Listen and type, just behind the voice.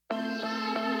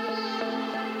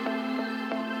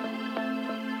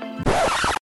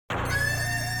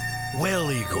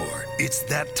Well, Igor, it's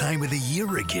that time of the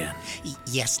year again.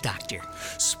 Yes, Doctor.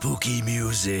 Spooky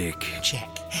music. Check.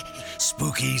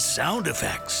 Spooky sound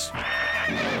effects.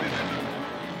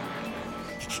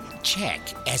 Check.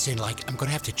 As in, like, I'm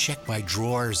gonna have to check my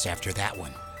drawers after that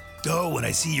one. Oh, and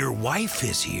I see your wife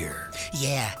is here.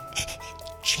 Yeah.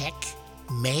 Check.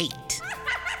 Mate.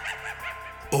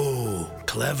 Oh,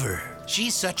 clever.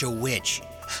 She's such a witch.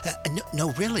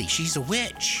 No, really, she's a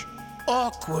witch.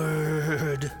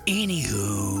 Awkward.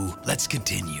 Anywho, let's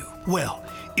continue. Well,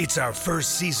 it's our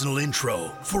first seasonal intro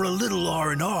for a little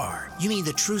R&R. You mean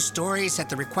the true stories at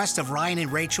the request of Ryan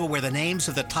and Rachel where the names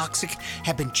of the toxic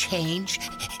have been changed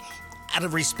out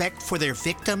of respect for their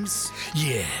victims?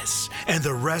 Yes, and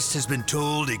the rest has been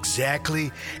told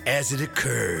exactly as it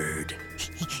occurred.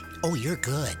 Oh, you're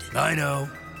good. I know.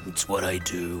 It's what I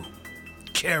do.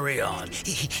 Carry on.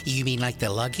 You mean like the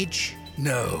luggage?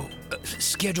 No.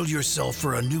 Schedule yourself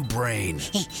for a new brain.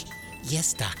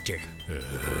 Yes, Doctor.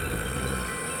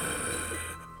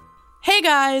 Hey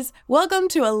guys, welcome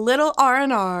to a little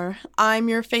R&R. I'm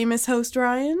your famous host,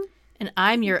 Ryan. And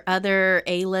I'm your other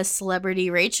A-list celebrity,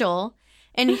 Rachel.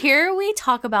 And here we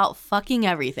talk about fucking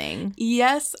everything.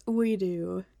 Yes, we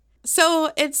do.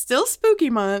 So it's still spooky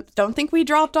month. Don't think we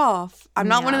dropped off. I'm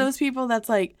not one of those people that's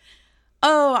like,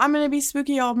 oh, I'm going to be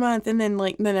spooky all month. And then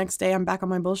like the next day I'm back on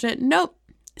my bullshit. Nope.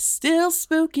 Still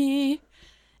spooky.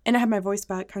 And I have my voice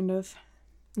back, kind of.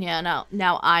 Yeah,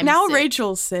 now I'm Now sick.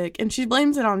 Rachel's sick and she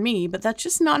blames it on me, but that's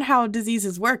just not how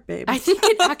diseases work, babe. I think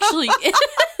it actually is.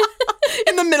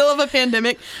 In the middle of a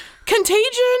pandemic.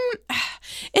 Contagion,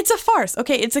 it's a farce.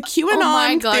 Okay, it's a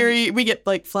QAnon God. theory. We get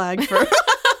like flagged for.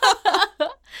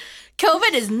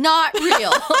 COVID is not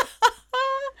real.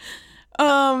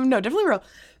 No, definitely real.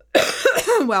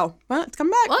 Wow. Well, it's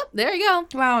come back. Well, there you go.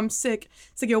 Wow, I'm sick.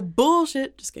 Sick of your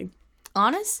bullshit. Just kidding.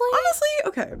 Honestly?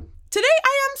 Okay. Today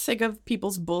I am sick of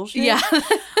people's bullshit. Yeah.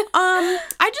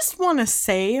 I just want to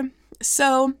say,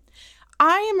 so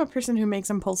I am a person who makes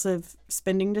impulsive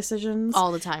spending decisions.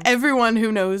 All the time. Everyone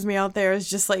who knows me out there is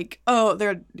just like, oh,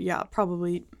 they're,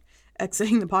 probably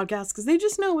exiting the podcast because they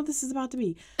just know what this is about to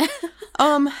be.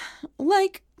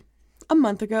 Like a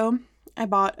month ago, I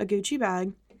bought a Gucci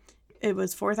bag. It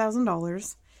was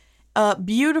 $4,000.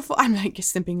 Beautiful, I'm like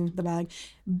simping the bag.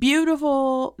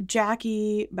 Beautiful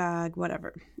Jackie bag,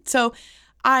 whatever. So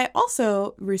I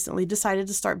also recently decided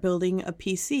to start building a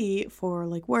PC for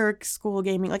like work, school,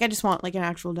 gaming. Like I just want like an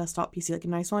actual desktop PC, like a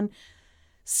nice one.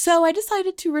 So I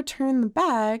decided to return the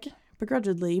bag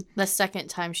begrudgingly. The second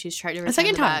time she's tried to return The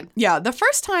second the time. bag. Yeah, the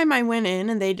first time I went in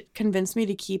and they convinced me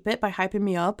to keep it by hyping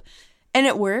me up. And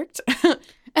it worked.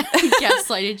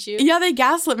 Gaslighted you. Yeah, they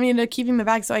gaslit me into keeping the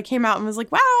bag. So I came out and was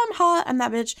like, wow, I'm hot. I'm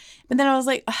that bitch. But then I was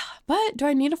like, but do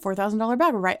I need a $4,000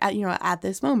 bag right at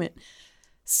this moment?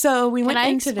 So we went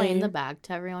in today. Can I explain the bag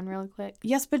to everyone really quick?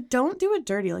 Yes, but don't do it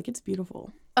dirty. Like, it's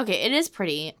beautiful. Okay, it is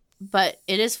pretty, but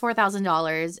it is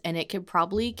 $4,000 and it could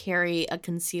probably carry a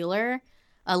concealer,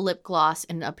 a lip gloss,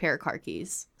 and a pair of car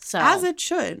keys. So As it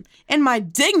should. And my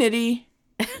dignity.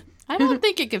 I don't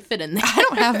think it could fit in there. I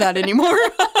don't have that anymore.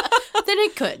 Then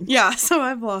it could. Yeah, so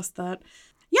I've lost that.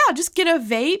 Yeah, just get a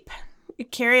vape,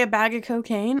 carry a bag of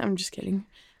cocaine. I'm just kidding.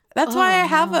 That's why I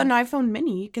have an iPhone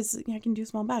mini, because I can do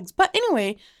small bags. But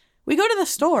anyway, we go to the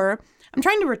store. I'm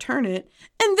trying to return it.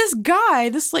 And this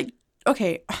guy,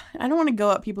 okay, I don't want to go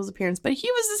up people's appearance, but he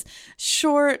was this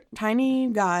short, tiny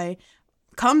guy,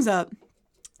 comes up,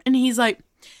 and he's like,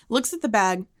 looks at the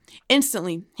bag.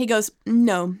 Instantly, he goes,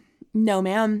 no,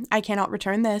 ma'am, I cannot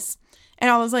return this. And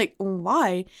I was like,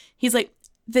 why? He's like,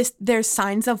 there's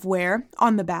signs of wear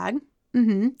on the bag.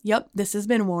 Yep, this has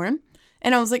been worn.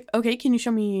 And I was like, okay, can you show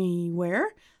me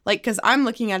where? Like, because I'm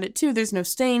looking at it too. There's no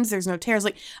stains. There's no tears.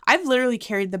 Like, I've literally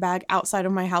carried the bag outside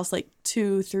of my house like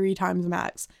 2-3 times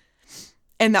max.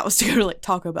 And that was to go to like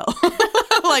Taco Bell.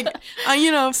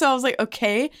 So I was like,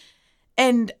 okay.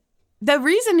 And the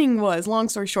reasoning was, long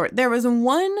story short, there was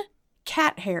one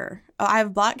cat hair. I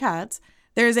have black cats.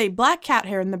 There's a black cat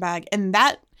hair in the bag. And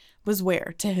that was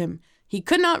wear to him. He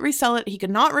could not resell it. He could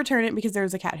not return it because there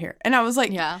was a cat hair. And I was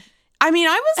like, yeah. I mean,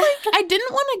 I was like, I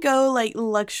didn't want to go like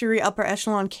luxury upper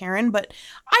echelon Karen, but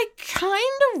I kind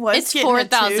of was. It's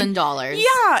 $4,000.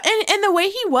 Yeah, and the way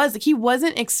he was, like, he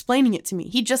wasn't explaining it to me.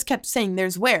 He just kept saying,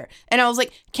 "There's wear," and I was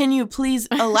like, "Can you please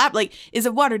elaborate? Like, is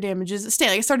it water damage? Is it stain?"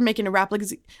 Like, I started making a rap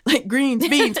like greens,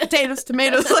 beans, potatoes,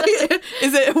 tomatoes. Like,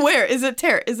 is it wear? Is it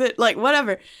tear? Is it like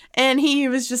whatever? And he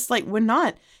was just like, "Would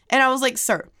not," and I was like,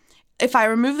 "Sir, if I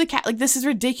remove the cat, like, this is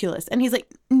ridiculous." And he's like,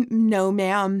 no,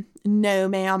 ma'am. No,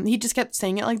 ma'am. He just kept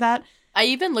saying it like that. I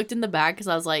even looked in the bag because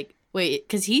I was like, Wait,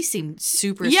 because he seemed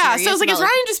super Yeah, serious. so I was like, is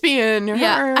Ryan just being her?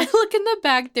 Yeah, I look in the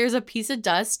bag, there's a piece of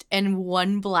dust and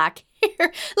one black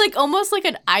hair. Like, almost like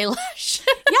an eyelash.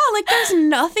 Yeah, like there's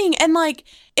nothing. And like,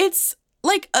 it's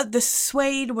like the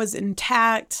suede was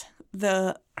intact.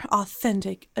 The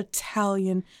authentic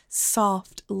Italian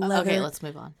soft leather. Okay, let's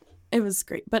move on. It was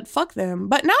great, but fuck them.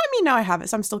 But now, now I have it,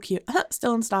 so I'm still cute.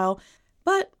 Still in style.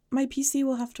 But my PC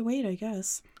will have to wait, I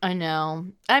guess. I know.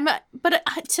 But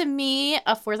to me,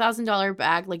 a $4,000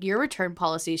 bag, like, your return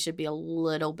policy should be a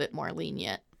little bit more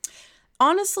lenient.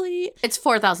 Honestly, It's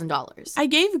 $4,000. I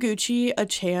gave Gucci a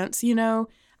chance,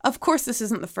 Of course, this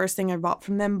isn't the first thing I bought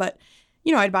from them, but,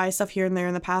 I'd buy stuff here and there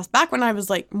in the past. Back when I was,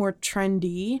 like, more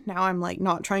trendy. Now I'm, like,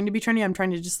 not trying to be trendy. I'm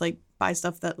trying to just, like, buy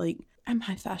stuff that, like, I'm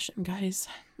high fashion, guys.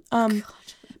 But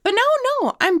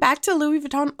no, I'm back to Louis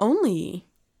Vuitton only.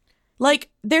 Like,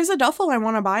 there's a duffel I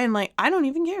want to buy, and, like, I don't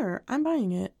even care. I'm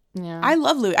buying it. Yeah. I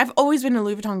love Louis. I've always been a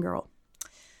Louis Vuitton girl.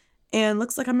 And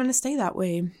looks like I'm going to stay that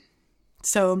way.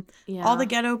 So, all the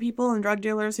ghetto people and drug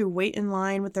dealers who wait in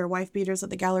line with their wife beaters at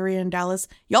the Galleria in Dallas,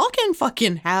 y'all can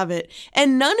fucking have it.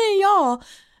 And none of y'all,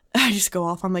 I just go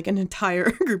off on, like, an entire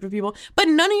group of people, but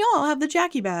none of y'all have the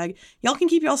Jackie bag. Y'all can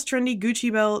keep y'all's trendy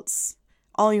Gucci belts.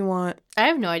 All you want. I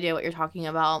have no idea what you're talking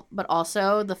about, but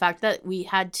also the fact that we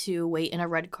had to wait in a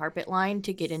red carpet line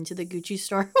to get into the Gucci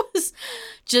store was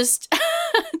just,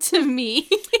 to me.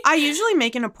 I usually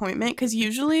make an appointment because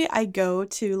usually I go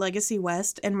to Legacy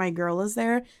West and my girl is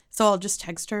there, so I'll just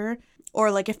text her. Or,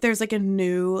 like, if there's, like, a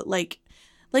new, like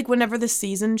whenever the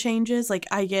season changes, like,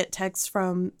 I get texts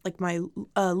from, like, my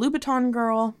Louis Vuitton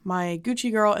girl, my Gucci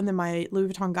girl, and then my Louis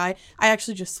Vuitton guy. I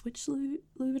actually just switched Louis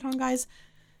Vuitton guys.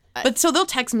 But so they'll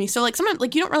text me. So, like, sometimes,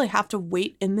 like, you don't really have to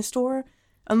wait in the store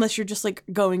unless you're just, like,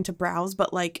 going to browse.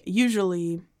 But, like,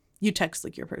 usually you text,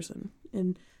 like, your person.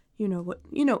 And you know what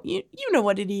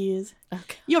it is.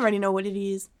 Okay. You already know what it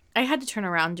is. I had to turn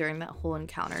around during that whole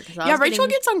encounter. Rachel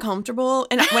gets uncomfortable.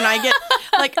 And when I get,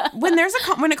 like,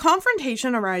 when a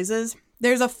confrontation arises,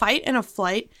 there's a fight and a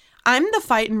flight. I'm the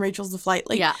fight and Rachel's the flight.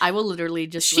 Like, yeah, I will literally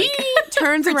just, she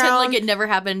turns pretend around like it never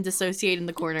happened, dissociate in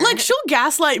the corner. Like, she'll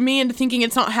gaslight me into thinking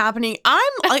it's not happening.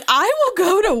 I'm like, I will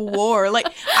go to war. Like,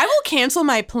 I will cancel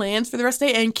my plans for the rest of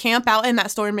the day and camp out in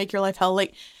that store and make your life hell.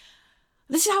 Like,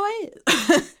 this is how I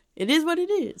am. It is what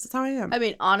it is. That's how I am. I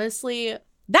mean, honestly,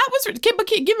 that was, but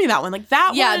give me that one. Like, that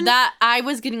one. Yeah, that, I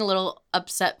was getting a little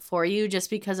upset for you just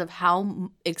because of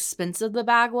how expensive the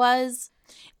bag was.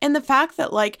 And the fact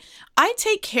that, like, I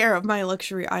take care of my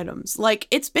luxury items. Like,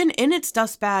 it's been in its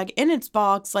dust bag, in its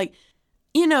box, like,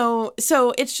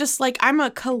 so it's just, like, I'm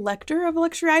a collector of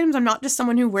luxury items. I'm not just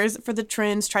someone who wears it for the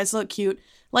trends, tries to look cute.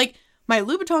 Like, my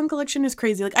Louis Vuitton collection is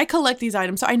crazy. Like, I collect these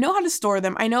items, so I know how to store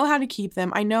them. I know how to keep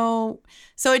them.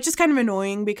 So it's just kind of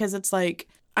annoying because it's, like,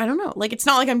 I don't know. Like, it's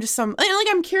not like I'm just like,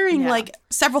 I'm carrying, like,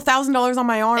 several $1,000s on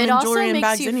my arm and jewelry and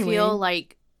bags anyway. It also makes you feel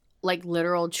like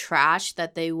literal trash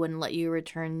that they wouldn't let you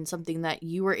return something that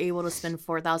you were able to spend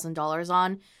 $4,000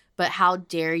 on. But how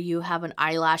dare you have an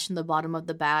eyelash in the bottom of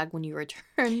the bag when you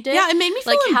returned it? Yeah, it made me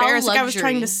feel embarrassed. Like I was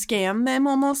trying to scam them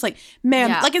almost. Like,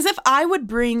 man, like as if I would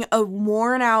bring a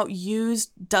worn out,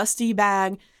 used, dusty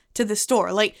bag to the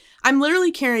store. Like, I'm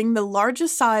literally carrying the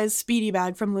largest size Speedy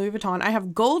bag from Louis Vuitton. I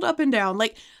have gold up and down.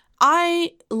 Like,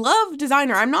 I love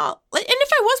designer. I'm not, like, and if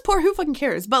I was poor, who fucking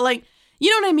cares? But, like, you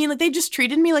know what I mean? Like, they just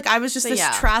treated me like I was just this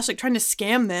trash, like, trying to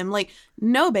scam them. Like,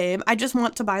 no, babe, I just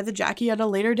want to buy the Jackie at a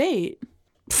later date.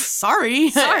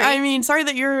 Sorry. I mean, sorry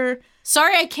that you're...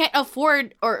 Sorry I can't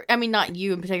afford, or, I mean, not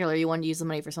you in particular, you wanted to use the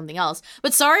money for something else.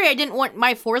 But sorry I didn't want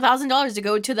my $4,000 to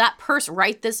go to that purse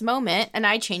right this moment, and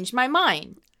I changed my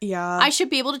mind. Yeah. I should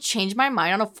be able to change my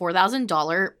mind on a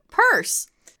 $4,000 purse.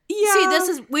 Yeah.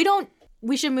 See,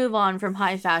 we should move on from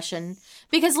high fashion.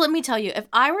 Because let me tell you, if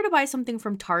I were to buy something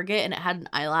from Target and it had an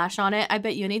eyelash on it, I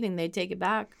bet you anything they'd take it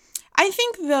back. I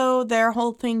think, though, their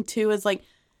whole thing, too, is, like,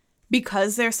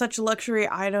 because they're such luxury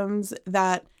items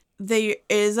that there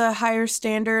is a higher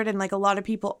standard and, like, a lot of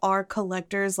people are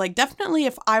collectors. Like, definitely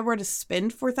if I were to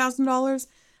spend $4,000,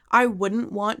 I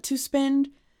wouldn't want to spend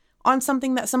on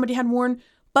something that somebody had worn.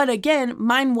 But again,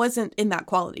 mine wasn't in that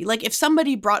quality. Like, if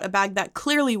somebody brought a bag that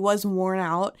clearly was worn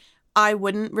out, I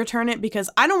wouldn't return it because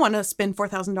I don't want to spend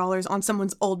 $4,000 on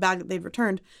someone's old bag that they've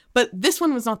returned. But this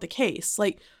one was not the case.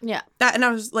 Like, yeah, that, and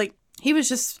I was like, he was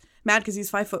just mad because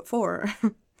he's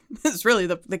 5'4". It's really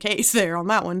the case there on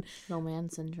that one. Little man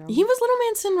syndrome. He was little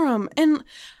man syndrome. And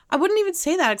I wouldn't even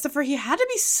say that, except for he had to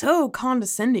be so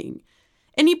condescending.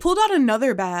 And he pulled out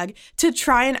another bag to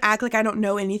try and act like I don't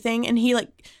know anything. And he, like,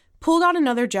 pulled out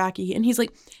another Jackie, and he's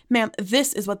like, ma'am,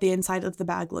 this is what the inside of the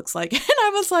bag looks like. And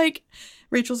I was like,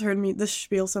 Rachel's heard me this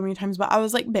spiel so many times, but I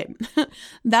was like, babe,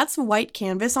 that's white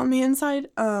canvas on the inside.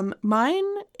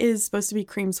 Mine is supposed to be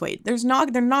cream suede. They're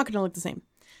not going to look the same.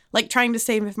 Like trying to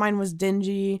say if mine was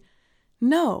dingy.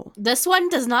 No. This one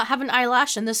does not have an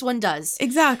eyelash, and this one does.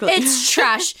 Exactly. It's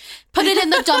trash. Put it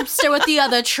in the dumpster with the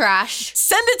other trash.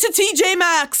 Send it to TJ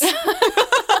Maxx.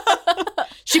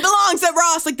 She belongs at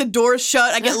Ross. Like the door's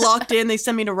shut. I get locked in. They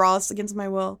send me to Ross against my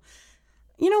will.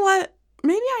 You know what?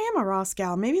 Maybe I am a Ross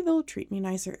gal. Maybe they'll treat me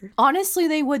nicer. Honestly,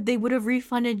 they would. They would have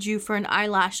refunded you for an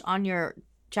eyelash on your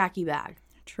Jackie bag.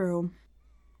 True.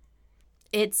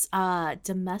 It's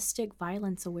Domestic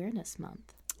Violence Awareness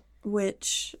Month.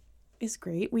 Which is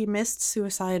great. We missed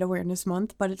Suicide Awareness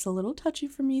Month, but it's a little touchy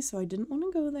for me, so I didn't want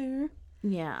to go there.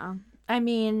 Yeah. I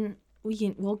mean,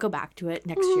 we'll go back to it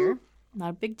next year. Not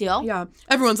a big deal. Yeah.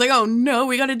 Everyone's like, oh no,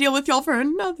 we got to deal with y'all for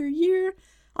another year.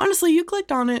 Honestly, you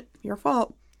clicked on it. Your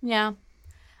fault. Yeah.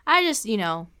 I just, I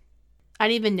didn't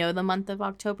even know the month of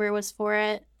October was for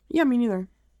it. Yeah, me neither.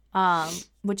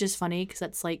 Which is funny because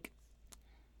that's like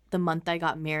the month I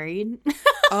got married.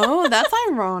 Oh, that's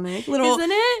ironic.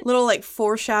 Isn't it? Little like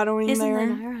foreshadowing Isn't there.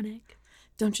 that ironic?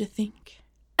 Don't you think?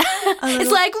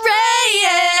 It's like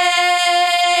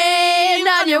rain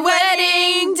on your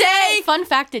wedding day. Fun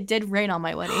fact, it did rain on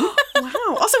my wedding.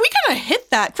 Wow. Also, we kind of hit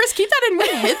that. Chris, keep that in. We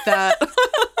hit that.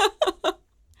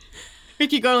 We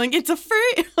keep going like, it's a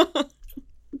free.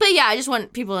 But yeah, I just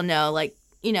want people to know, like,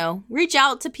 reach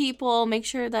out to people, make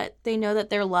sure that they know that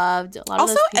they're loved. A lot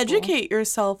Also, of those people, educate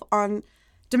yourself on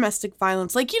domestic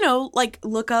violence. Like, like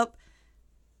look up,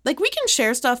 like we can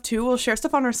share stuff too. We'll share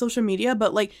stuff on our social media,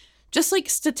 but like just like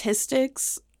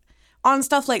statistics on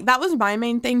stuff. Like that was my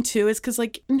main thing too, is because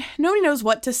like nobody knows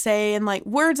what to say, and like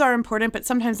words are important, but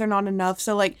sometimes they're not enough.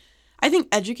 So like I think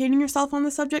educating yourself on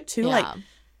the subject too, like,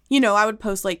 I would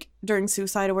post like during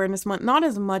Suicide Awareness Month, not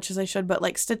as much as I should, but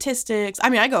like statistics. I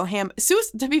mean, I go ham.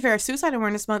 To be fair, Suicide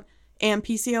Awareness Month and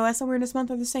PCOS Awareness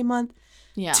Month are the same month.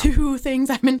 Yeah. 2 things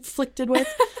I'm inflicted with.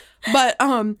 But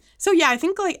so yeah, I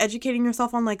think like educating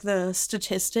yourself on like the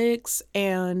statistics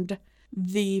and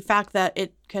the fact that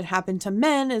it could happen to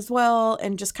men as well,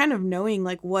 and just kind of knowing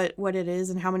like what it is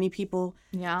and how many people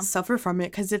suffer from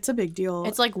it, because it's a big deal.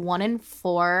 It's like 1 in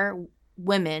 4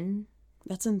 women.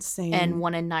 That's insane. And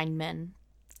 1 in 9 men.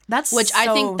 Which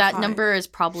I think that number is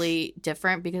probably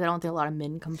different because I don't think a lot of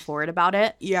men come forward about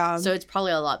it. Yeah. So it's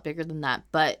probably a lot bigger than that.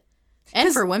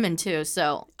 And for women too,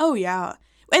 so. Oh, yeah.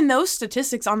 And those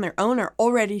statistics on their own are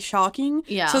already shocking.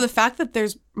 Yeah. So the fact that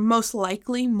there's most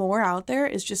likely more out there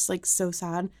is just like so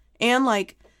sad. And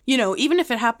like, even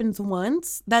if it happens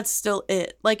once, that's still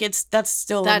it. Like that's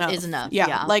still enough. That is enough.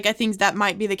 Yeah. Like I think that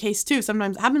might be the case too.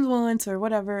 Sometimes it happens once or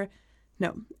whatever.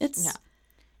 No, it's. Yeah.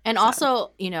 And sad.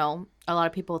 Also, a lot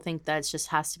of people think that it just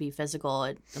has to be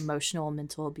physical. Emotional,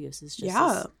 mental abuse is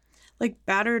just. Like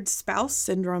battered spouse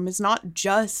syndrome is not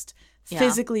just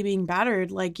physically being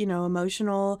battered, like,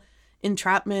 emotional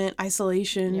entrapment,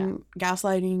 isolation,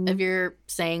 gaslighting. If you're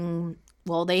saying,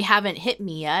 well, they haven't hit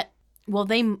me yet, well,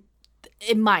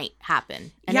 it might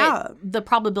happen. And the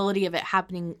probability of it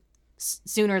happening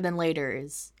sooner than later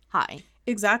is high.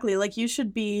 Exactly. Like, you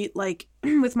should be, like,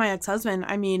 with my ex-husband,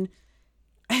 I mean,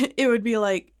 it would be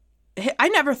like, I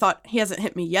never thought he hasn't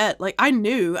hit me yet. Like, I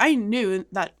knew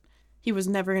that he was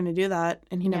never going to do that,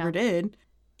 and he never did.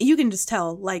 You can just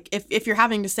tell, like, if you're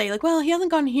having to say, like, well, he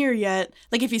hasn't gone here yet.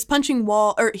 Like, if he's punching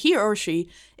or he or she,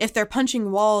 if they're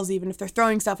punching walls, even if they're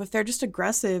throwing stuff, if they're just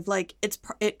aggressive, like,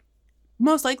 it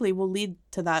most likely will lead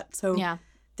to that. So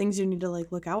things you need to,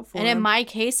 like, look out for. And in my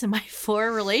case, in my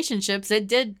 4 relationships, it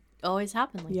did always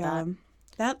happen like that. Yeah,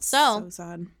 that's so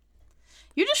sad.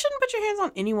 You just shouldn't put your hands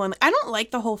on anyone. I don't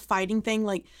like the whole fighting thing.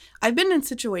 Like, I've been in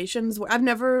situations where I've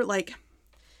never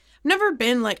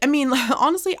been, like, I mean,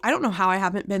 honestly, I don't know how I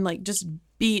haven't been, like, just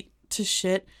beat to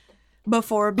shit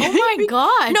before. Oh, my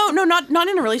God. No, not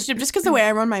in a relationship. Just because the way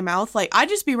I run my mouth, like, I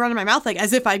just be running my mouth, like,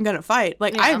 as if I'm going to fight.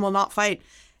 Like, I will not fight.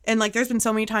 And, like, there's been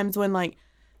so many times when, like,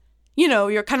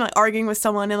 you're kind of, like, arguing with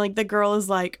someone and, like, the girl is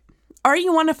like,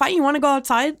 you want to fight? You want to go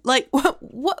outside? Like, what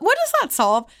does that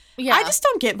solve? Yeah. I just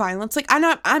don't get violence. Like,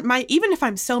 even if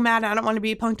I'm so mad I don't want to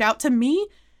be punked out, to me,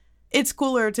 it's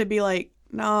cooler to be like,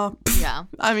 no. Yeah.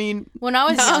 I mean, when I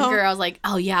was younger, I was like,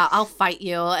 oh, yeah, I'll fight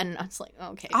you. And I was like,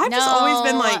 okay. I've just always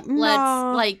been like, no.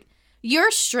 Let's, like,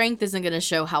 your strength isn't going to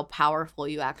show how powerful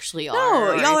you actually are.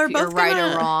 No, y'all are both right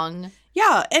or wrong.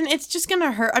 Yeah, and it's just going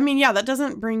to hurt. I mean, yeah, that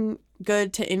doesn't bring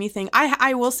good to anything.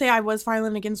 I will say I was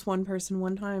violent against one person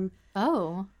one time.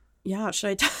 Oh. Yeah,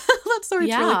 should I tell that story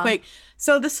really quick?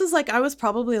 So this was like, I was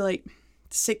probably like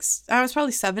I was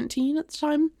probably 17 at the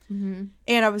time. Mm-hmm.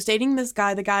 And I was dating this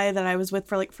guy, the guy that I was with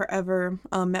for like forever,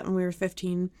 met when we were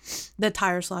 15, the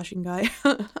tire slashing guy.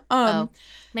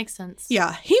 Makes sense.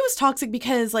 Yeah, he was toxic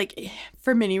because like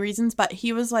for many reasons, but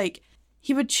he was like,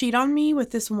 he would cheat on me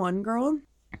with this one girl.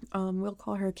 We'll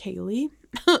call her Kaylee.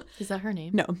 Is that her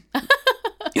name? No.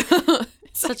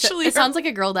 It sounds like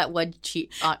a girl that would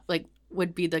cheat on, like,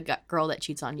 would be the girl that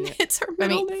cheats on you. It's her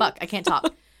middle name. Fuck, I can't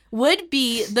talk. Would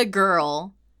be the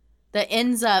girl that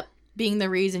ends up being the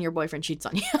reason your boyfriend cheats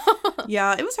on you.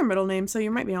 Yeah, it was her middle name, so you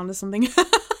might be onto something. Look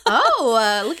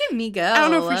at me go. I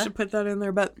don't know if we should put that in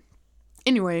there, but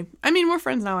anyway, I mean, we're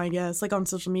friends now, I guess, like on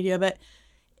social media, but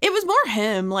it was more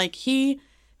him. Like we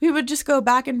would just go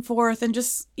back and forth and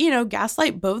just,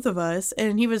 gaslight both of us.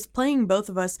 And he was playing both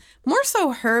of us, more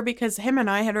so her, because him and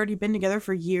I had already been together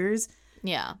for years.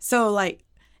 Yeah. So like,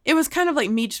 it was kind of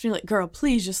like me just being like, girl,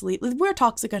 please just leave. We're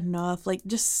toxic enough. Like,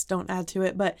 just don't add to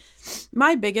it. But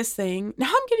my biggest thing, now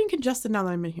I'm getting congested now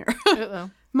that I'm in here.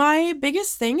 Uh-oh. My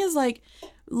biggest thing is like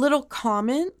little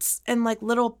comments and like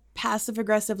little passive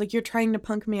aggressive, like you're trying to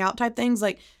punk me out type things.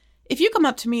 Like if you come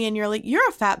up to me and you're like, you're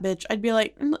a fat bitch, I'd be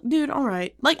like, dude, all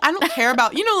right. Like, I don't care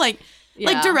about, like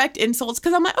direct insults.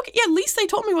 Cause I'm like, okay, yeah, at least they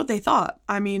told me what they thought.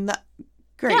 I mean, that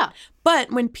great. Yeah.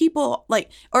 But when people or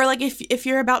if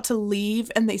you're about to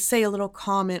leave and they say a little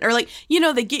comment or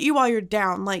they get you while you're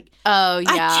down, like, oh yeah,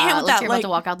 I can't with that. You're about to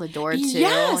walk out the door too.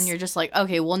 Yes. And you're just like,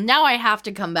 okay, well now I have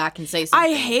to come back and say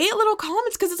something. I hate little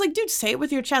comments because it's like, dude, say it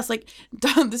with your chest. Like,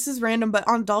 this is random, but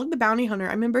on Dog the Bounty Hunter,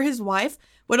 I remember his wife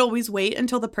would always wait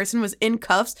until the person was in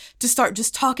cuffs to start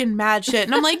just talking mad shit.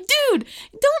 And I'm like, dude,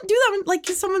 don't do that. Like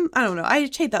someone, I don't know. I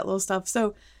hate that little stuff.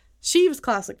 So she was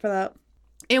classic for that.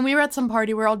 And we were at some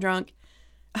party. We're all drunk.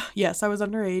 Yes, I was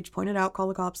underage. Pointed out. Call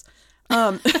the cops.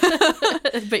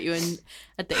 Put you in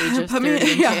at the age of 30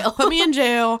 in jail. Put me in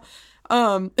jail.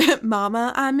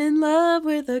 Mama, I'm in love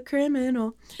with a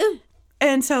criminal. Ooh.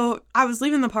 And so I was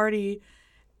leaving the party,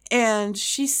 and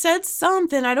she said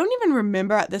something. I don't even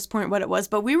remember at this point what it was,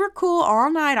 but we were cool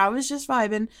all night. I was just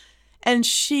vibing, and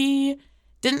she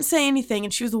didn't say anything,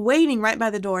 and she was waiting right by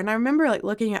the door. And I remember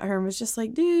looking at her and was just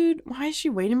like, dude, why is she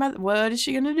waiting what is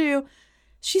she gonna do?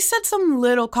 She said some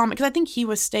little comment, because I think he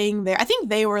was staying there. I think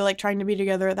they were trying to be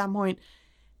together at that point.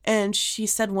 And she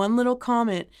said one little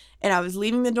comment, and I was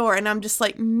leaving the door, and I'm just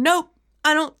like, nope,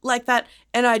 I don't like that.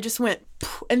 And I just went,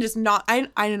 and just I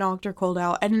knocked her cold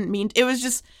out. I didn't mean, it was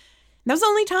just, that was the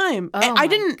only time. Oh and I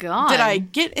didn't, God. Did I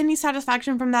get any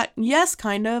satisfaction from that? Yes,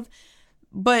 kind of.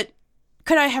 But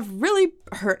could I have really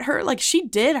hurt her? She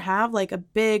did have a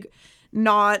big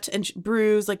knot and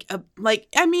bruise,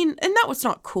 I mean, and that was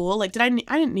not cool. I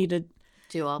didn't need to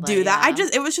do all that. Do that. Yeah.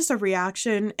 It was just a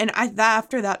reaction. And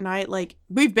after that night,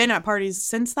 we've been at parties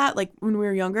since that, when we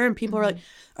were younger, and people are like,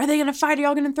 are they gonna fight? Are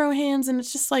y'all gonna throw hands? And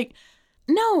it's just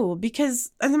no,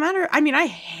 because as a matter, I mean, I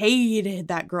hated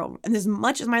that girl. And as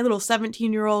much as my little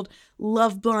 17-year-old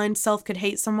love blind self could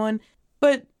hate someone,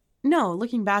 but no,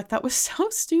 looking back, that was so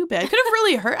stupid. I could have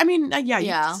really hurt. I mean,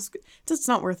 yeah. It's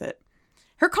not worth it.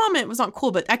 Her comment was not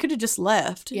cool, but I could have just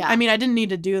left. Yeah. I mean, I didn't need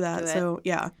to do that. So,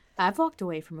 yeah. I've walked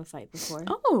away from a fight before.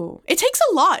 Oh, it takes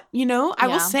a lot, I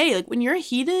will say, when you're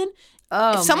heated,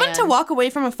 someone to walk away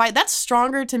from a fight, that's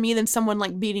stronger to me than someone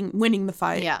winning the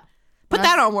fight. Yeah. Put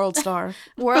that on World Star.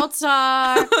 World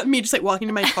Star. Me just walking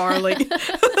to my car, Yeah.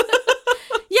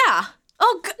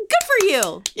 Oh, good for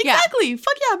you. Exactly. Yeah.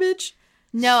 Fuck yeah, bitch.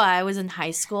 No, I was in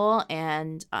high school,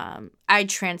 and I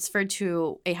transferred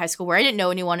to a high school where I didn't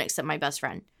know anyone except my best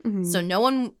friend. Mm-hmm. So no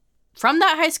one from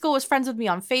that high school was friends with me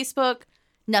on Facebook,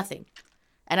 nothing.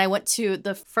 And I went to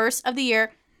the first of the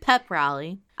year pep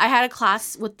rally. I had a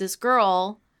class with this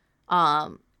girl.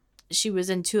 She was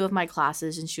in 2 of my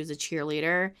classes, and she was a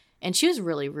cheerleader. And she was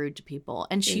really rude to people.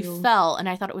 And she fell, and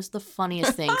I thought it was the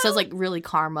funniest thing. So I was really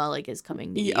karma is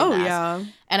coming to you. Oh, yeah.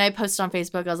 And I posted on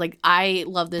Facebook. I was like, I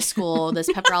love this school. This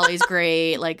pep rally is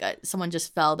great. Someone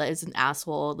just fell that is an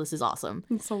asshole. This is awesome.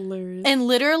 It's hilarious. And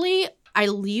literally, I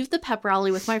leave the pep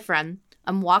rally with my friend.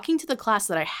 I'm walking to the class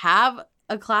that I have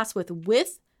a class with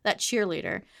that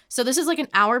cheerleader. So this is an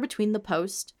hour between the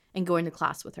post and going to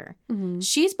class with her. Mm-hmm.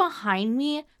 She's behind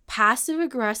me, passive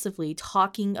aggressively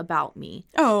talking about me.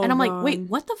 Oh, and I'm like, wait,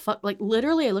 what the fuck?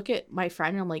 Literally, I look at my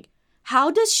friend and I'm like,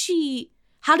 how did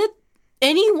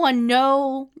anyone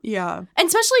know? Yeah. And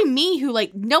especially me, who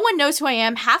no one knows who I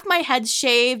am. Half my head's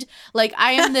shaved.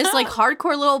 I am this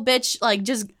hardcore little bitch.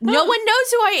 Just no one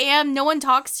knows who I am. No one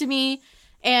talks to me.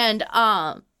 And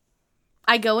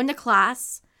I go into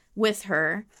class with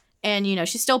her, and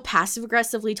she's still passive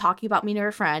aggressively talking about me to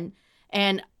her friend.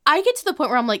 And I get to the point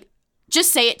where I'm like,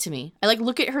 just say it to me. I like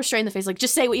look at her straight in the face, like,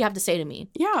 just say what you have to say to me.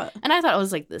 Yeah. And I thought I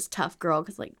was like this tough girl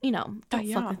because, like, you know, don't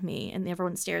yeah. fuck with me, and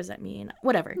everyone stares at me and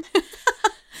whatever.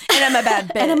 And I'm a bad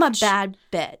bitch. And I'm a bad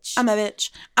bitch. I'm a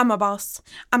bitch. I'm a boss.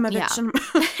 I'm a bitch.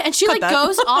 Yeah. And she Cut like that.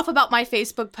 goes off about my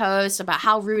Facebook post about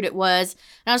how rude it was.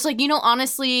 And I was like, you know,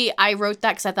 honestly, I wrote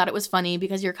that because I thought it was funny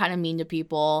because you're kind of mean to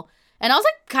people. And I was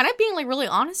like kind of being like really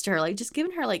honest to her, like just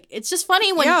giving her like, it's just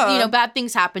funny when, Yeah. you know, bad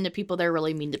things happen to people. They're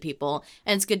really mean to people.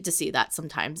 And it's good to see that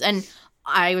sometimes. And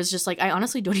I was just like, I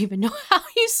honestly don't even know how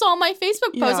you saw my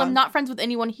Facebook post. Yeah. I'm not friends with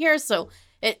anyone here. So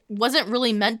it wasn't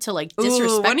really meant to like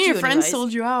disrespect Ooh, one of your you friends anyways.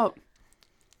 sold you out.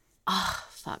 Oh,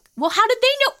 fuck. Well, how did they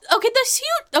know? Okay, that's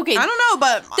huge. Okay, I don't know,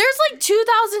 but there's like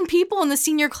 2,000 people in the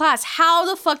senior class. How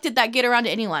the fuck did that get around to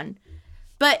anyone?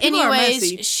 But people are anyways,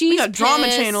 messy. she's we got drama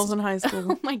pissed. channels in high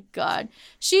school. Oh my god,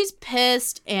 she's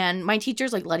pissed, and my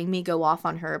teacher's like letting me go off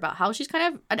on her about how she's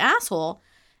kind of an asshole,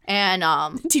 and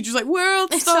Teacher's like,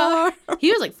 world star. so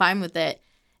he was like fine with it,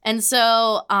 and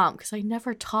so because I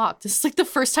never talked. This is like the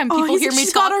first time people Oh, hear me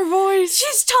she's talk. got her voice.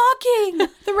 She's talking.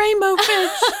 The rainbow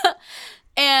fish.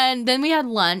 And then we had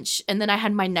lunch, and then I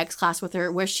had my next class with her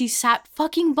where she sat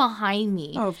fucking behind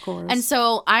me. Oh, of course. And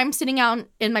so I'm sitting out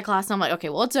in my class, and I'm like, okay,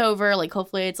 well, it's over. Like,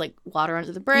 hopefully it's like water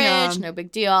under the bridge. Yeah. No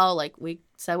big deal. Like, we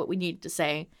said what we needed to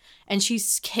say. And she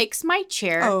kicks my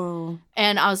chair. Oh.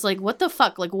 And I was like, what the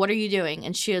fuck? Like, what are you doing?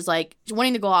 And she was like,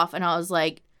 wanting to go off. And I was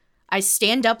like, I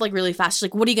stand up like really fast. She's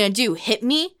like, what are you going to do? Hit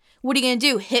me? What are you going to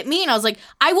do? Hit me? And I was like,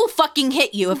 I will fucking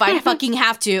hit you if I fucking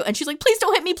have to. And she's like, please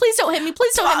don't hit me. Please don't hit me.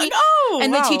 Please don't hit me. Oh,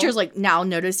 And wow. the teacher's like now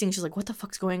noticing. She's like, what the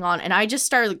fuck's going on? And I just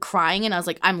started crying. And I was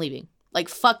like, I'm leaving. Like,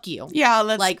 fuck you. Yeah,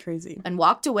 that's like, crazy. And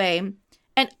walked away.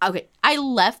 And okay, I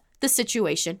left the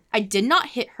situation. I did not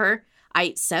hit her.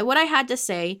 I said what I had to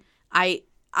say. I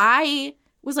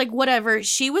was like, whatever.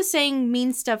 She was saying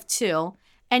mean stuff too.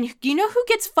 And you know who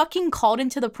gets fucking called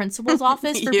into the principal's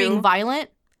office for You. being violent?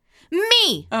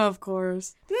 Me. Of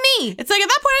course. Me. It's like, at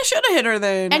that point, I should have hit her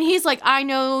then. And he's like, I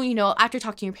know, you know, after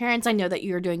talking to your parents, I know that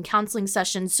you're doing counseling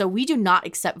sessions, so we do not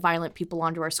accept violent people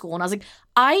onto our school. And I was like,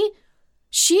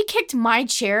 she kicked my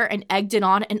chair and egged it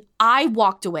on, and I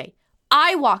walked away.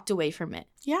 I walked away from it.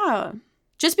 Yeah.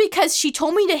 Just because she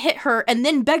told me to hit her and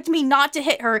then begged me not to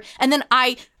hit her, and then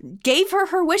I gave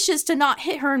her wishes to not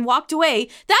hit her and walked away.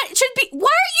 That should be, why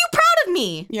are you proud of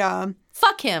me? Yeah.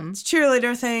 Fuck him. It's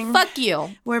cheerleader thing. Fuck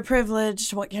you. We're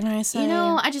privileged. What can I say? You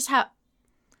know, I just have,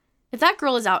 if that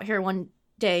girl is out here one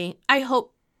day, I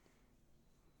hope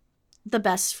the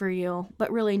best for you,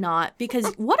 but really not,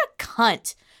 because what a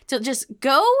cunt to just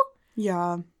go.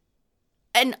 Yeah.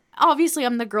 And obviously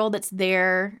I'm the girl that's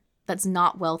there, that's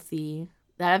not wealthy,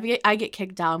 that I get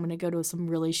kicked out. I'm going to go to some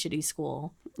really shitty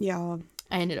school. Yeah.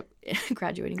 I ended up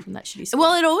graduating from that shitty school.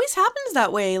 Well, it always happens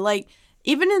that way. Like,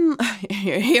 even in,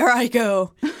 here I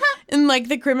go, in like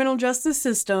the criminal justice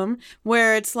system,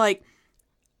 where it's like,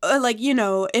 you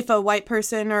know, if a white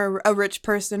person or a rich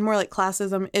person, more like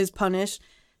classism, is punished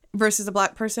versus a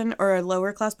black person or a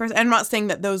lower class person. I'm not saying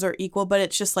that those are equal, but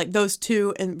it's just like those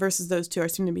two and versus those two are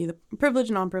seem to be the privileged,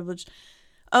 non-privileged.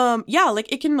 Yeah,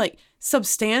 like it can like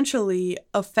substantially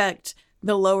affect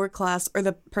the lower class or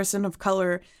the person of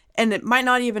color, and it might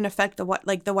not even affect the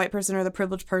white person or the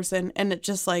privileged person. And it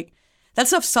just like, that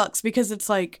stuff sucks because it's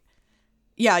like,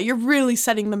 yeah, you're really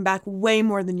setting them back way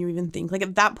more than you even think. Like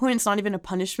at that point, it's not even a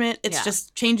punishment. It's Yeah.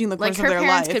 just changing the course like of her their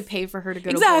parents life. could pay for her to go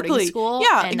to Exactly. boarding school.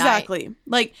 Yeah, and exactly.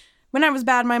 Like when I was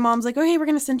bad, my mom's like, "Oh, hey, we're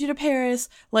gonna send you to Paris."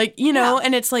 Like, you know,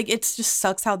 and it's like, it's just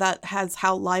sucks how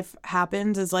how life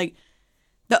happens. Is like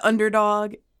the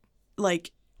underdog,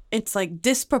 like it's like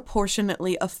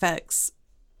disproportionately affects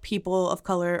people of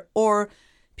color or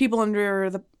people under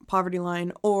the poverty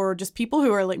line or just people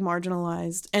who are like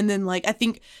marginalized. And then like I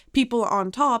think people on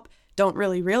top don't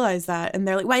really realize that, and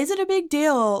they're like, why is it a big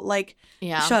deal? Like,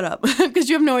 shut up, because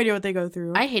you have no idea what they go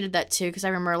through. I hated that too, because I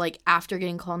remember like after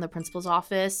getting called in the principal's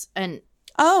office, and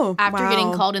after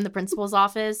getting called in the principal's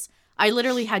office, I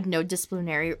literally had no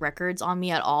disciplinary records on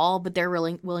me at all, but they're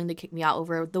willing to kick me out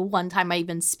over the one time I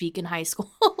even speak in high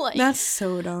school. Like, that's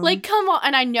so dumb. like, come on.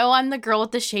 And I know I'm the girl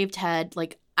with the shaved head.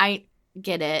 Like, I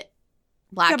get it.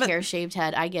 Black hair, shaved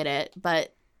head, I get it.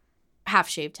 But half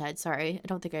shaved head, sorry. I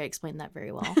don't think I explained that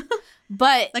very well.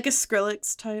 But like a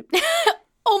Skrillex type.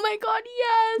 oh my god,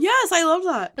 yes. Yes, I love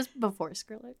that. It was before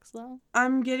Skrillex, though.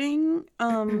 I'm getting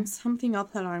something else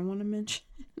that I want to mention.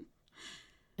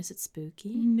 Is it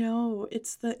spooky? No,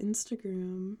 it's the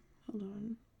Instagram. Hold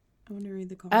on. I want to read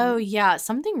the comment. Oh, yeah.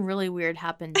 Something really weird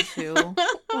happened to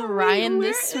Ryan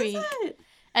this week. It?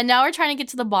 And now we're trying to get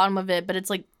to the bottom of it, but it's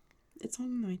like It's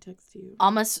on my text to you.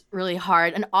 almost really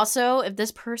hard. And also, if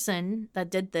this person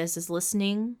that did this is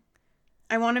listening,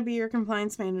 I want to be your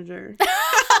compliance manager.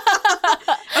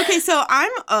 Okay, so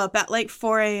I'm up at like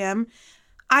 4 a.m.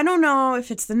 I don't know if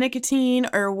it's the nicotine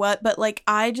or what, but like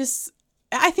I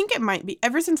think it might be.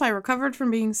 Ever since I recovered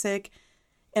from being sick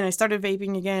and I started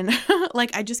vaping again,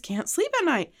 like I just can't sleep at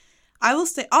night. I will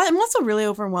stay. I'm also really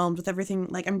overwhelmed with everything.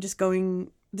 Like I'm just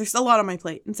going, there's a lot on my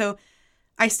plate. And so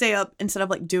I stay up instead of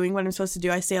like doing what I'm supposed to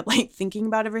do. I stay up like thinking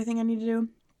about everything I need to do.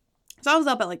 So I was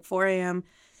up at like 4 a.m.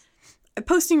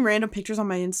 posting random pictures on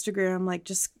my Instagram, like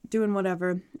just doing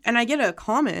whatever. And I get a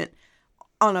comment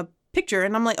on a picture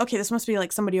and I'm like, okay, this must be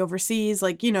like somebody overseas.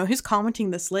 Like, you know, who's commenting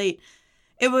this late?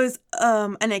 It was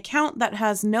an account that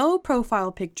has no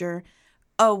profile picture,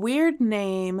 a weird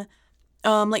name,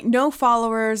 like no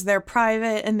followers. They're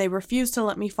private and they refuse to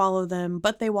let me follow them,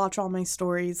 but they watch all my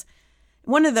stories.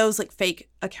 One of those like fake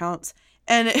accounts.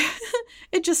 And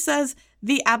it just says,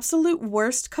 the absolute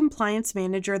worst compliance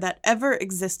manager that ever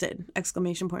existed, !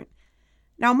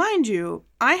 Now, mind you,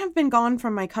 I have been gone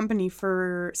from my company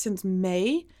since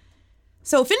May.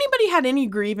 So if anybody had any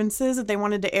grievances that they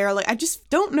wanted to air, like, I just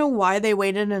don't know why they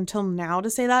waited until now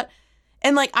to say that.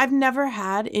 And like, I've never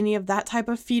had any of that type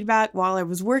of feedback while I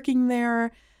was working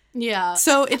there. Yeah.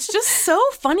 So it's just so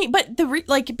funny. But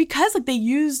because like they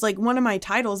used like one of my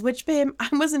titles, which, babe, I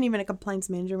wasn't even a compliance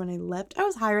manager when I left. I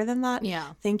was higher than that.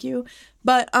 Yeah. Thank you.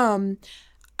 But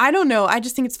I don't know. I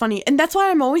just think it's funny. And that's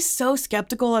why I'm always so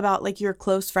skeptical about like your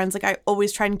close friends. Like I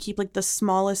always try and keep like the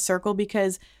smallest circle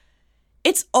because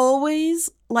it's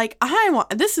always like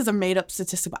this is a made up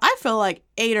statistic, but I feel like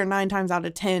 8 or 9 times out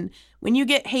of 10 when you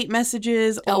get hate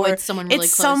messages or it's someone really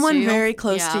it's close someone to you. very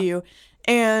close to you.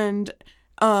 And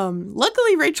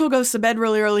luckily Rachel goes to bed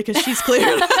really early because she's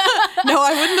cleared. No,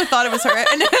 I wouldn't have thought it was her.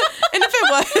 And if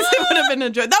it was, it would have been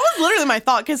enjoyed. That was literally my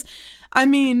thought because I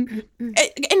mean,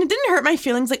 it didn't hurt my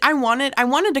feelings. Like I wanted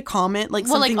to comment like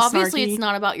something like obviously snarky. it's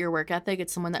not about your work ethic.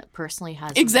 It's someone that personally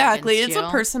has Exactly. something It's against a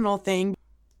you. personal thing.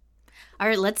 All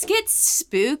right, let's get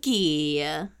spooky.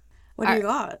 What do you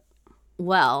got?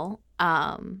 Well,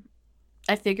 I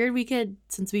figured we could,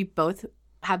 since we both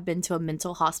have been to a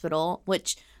mental hospital,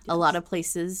 which a lot of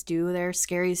places do their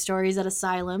scary stories at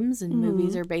asylums and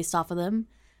movies are based off of them,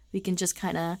 we can just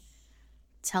kind of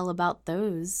tell about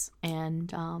those.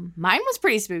 And mine was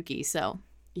pretty spooky, so.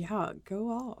 Yeah, go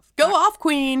off. Go off,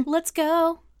 queen. Let's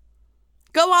go.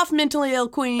 Go off, mentally ill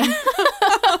queen.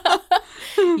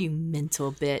 You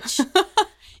mental bitch.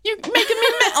 You're making me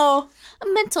mental.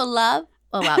 Mental love.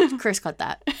 Oh, wow. Chris cut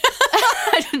that.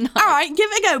 I did not. All right, give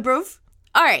it a go, bruv.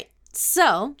 All right.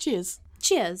 So, Cheers.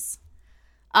 cheers.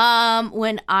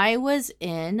 When I was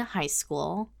in high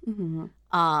school,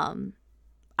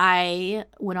 I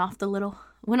went off a little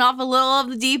of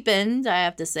the deep end, I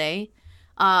have to say.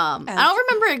 I don't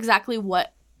remember exactly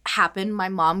what happened. My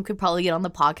mom could probably get on the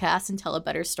podcast and tell a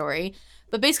better story.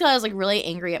 But basically, I was like really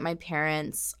angry at my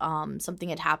parents. Something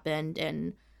had happened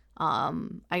and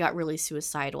I got really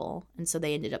suicidal. And so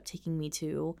they ended up taking me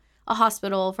to a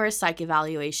hospital for a psych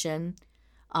evaluation.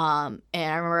 And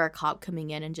I remember a cop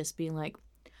coming in and just being like,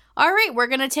 all right, we're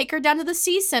going to take her down to the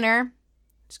C Center.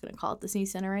 Just going to call it the C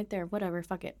Center right there. Whatever.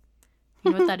 Fuck it.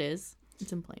 You know what that is?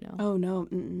 It's in Plano. Oh, no.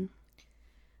 Mm-mm.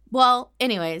 Well,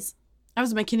 anyways. I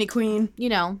was a McKinney queen. You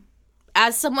know,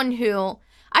 as someone who...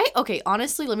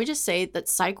 honestly, let me just say that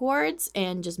psych wards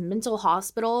and just mental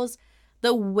hospitals,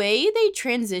 the way they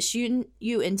transition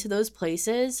you into those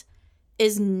places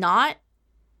is not...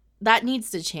 That needs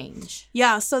to change.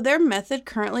 Yeah, so their method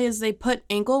currently is they put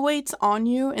ankle weights on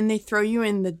you and they throw you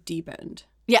in the deep end.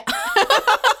 Yeah.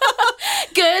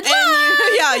 Good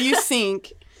luck! You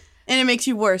sink. And it makes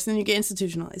you worse and you get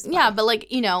institutionalized. Yeah, but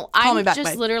like, you know, Call me I'm back,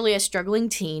 just bye. literally a struggling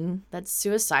teen that's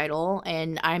suicidal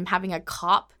and I'm having a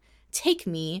cop take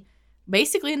me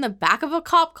basically in the back of a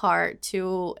cop car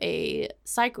to a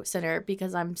psych center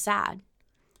because I'm sad.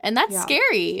 And that's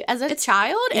scary. As a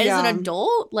child, as an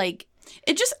adult, like...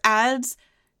 It just adds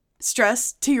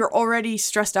stress to your already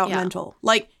stressed out mental.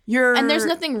 Like, you're... And there's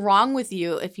nothing wrong with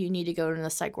you if you need to go to the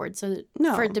psych ward. So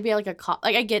for it to be like a cop...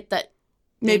 Like, I get that...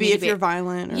 Maybe if you're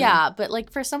violent. Or... Yeah, but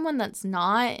like for someone that's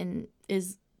not and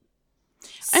is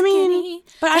skinny... I mean,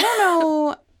 but I don't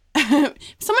know...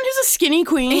 Someone who's a skinny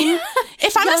queen.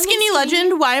 If I'm a skinny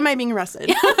legend, why am I being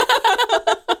arrested?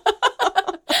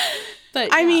 But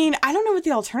I mean, I don't know what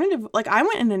the alternative... Like, I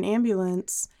went in an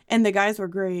ambulance and the guys were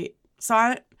great. So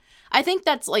I think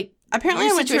that's like... Apparently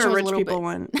I went to a rich people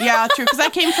one. Yeah, true, because I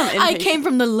came from inpatient. I came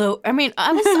from the low... I mean,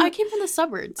 I came from the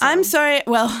suburbs. So. I'm sorry.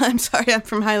 Well, I'm sorry. I'm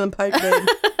from Highland Park, babe.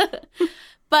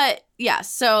 But, yeah,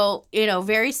 so, you know,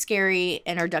 very scary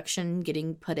introduction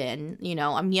getting put in. You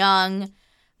know, I'm young.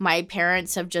 My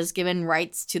parents have just given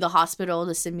rights to the hospital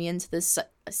to send me into this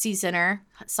C-Center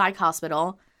psych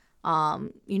hospital.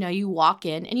 You know, you walk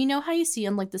in and you know how you see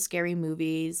in like the scary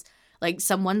movies, like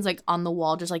someone's like on the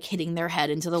wall just like hitting their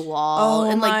head into the wall,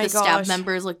 and like the staff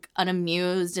members look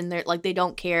unamused and they're like they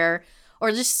don't care, or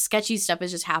just sketchy stuff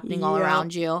is just happening all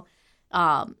around you.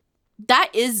 That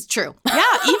is true.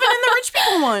 Yeah, even in the rich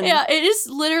people one. Yeah, it is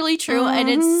literally true, and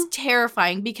it's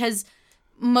terrifying because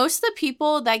most of the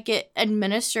people that get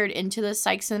administered into the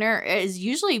psych center is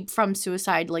usually from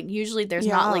suicide. Like usually there's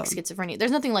not like schizophrenia. There's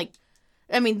nothing like,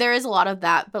 I mean, there is a lot of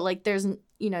that, but like there's,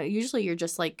 you know, usually you're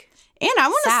just like. And I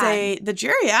want to say the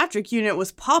geriatric unit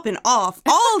was popping off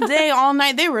all day, all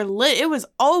night. They were lit. It was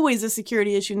always a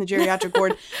security issue in the geriatric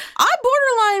ward. I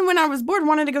borderline, when I was bored,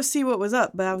 wanted to go see what was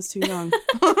up, but I was too young.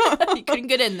 You couldn't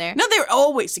get in there. No, they were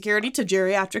always security to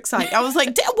geriatric psych. I was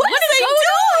like, what are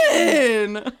they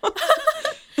doing?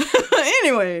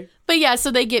 Anyway. But yeah,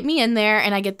 so they get me in there,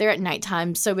 and I get there at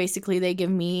nighttime. So basically they give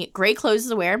me gray clothes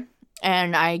to wear,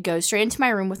 and I go straight into my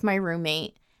room with my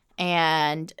roommate,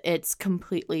 and it's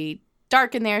completely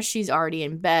dark in there. She's already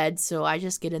in bed, so I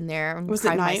just get in there and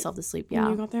cry myself to sleep. Yeah.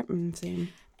 When you got there? Same.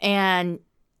 And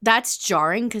that's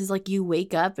jarring because, like, you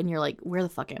wake up and you're like, where the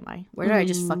fuck am I? Where did I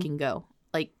just fucking go?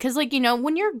 Like, because, like, you know,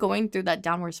 when you're going through that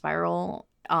downward spiral,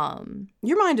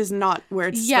 your mind is not where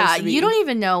it's supposed to be. You don't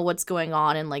even know what's going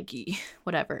on, and like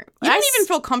whatever. You don't even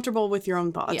feel comfortable with your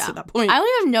own thoughts at that point. I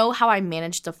don't even know how I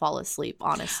managed to fall asleep,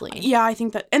 honestly. Yeah, I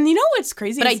think that, and you know what's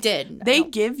crazy? But I did. They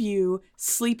give you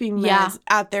sleeping meds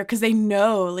out there because they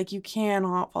know like you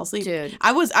cannot fall asleep. Dude,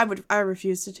 I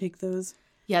refuse to take those.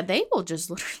 Yeah, they will just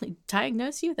literally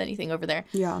diagnose you with anything over there.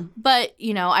 Yeah. But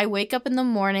you know, I wake up in the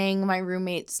morning. My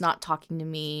roommate's not talking to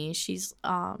me. She's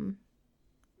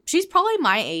probably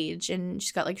my age, and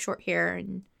she's got like short hair,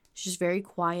 and she's just very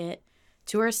quiet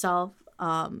to herself.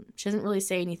 She doesn't really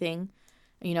say anything.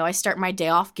 You know, I start my day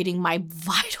off getting my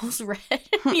vitals read.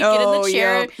 You get in the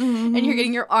chair, and you're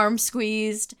getting your arm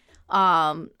squeezed.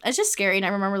 It's just scary. And I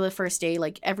remember the first day,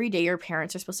 like every day your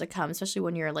parents are supposed to come, especially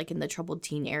when you're like in the troubled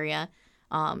teen area,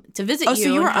 to visit you. Oh,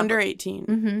 so you were under 18.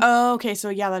 Mm-hmm. Oh, okay. So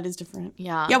yeah, that is different.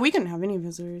 Yeah. Yeah, we couldn't have any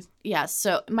visitors. Yeah,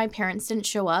 so my parents didn't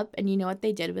show up, and you know what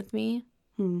they did with me?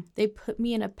 They put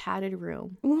me in a padded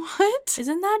room. What?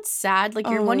 Isn't that sad? Like,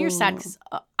 you're sad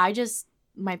because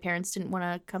my parents didn't want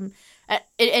to come. It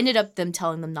ended up them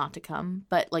telling them not to come.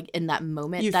 But, like, in that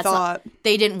moment,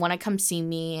 they didn't want to come see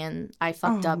me, and I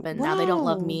fucked up, and now they don't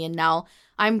love me, and now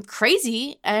I'm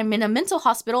crazy. I'm in a mental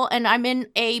hospital, and I'm in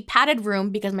a padded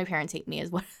room because my parents hate me is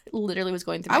what literally was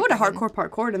going through. I would have hardcore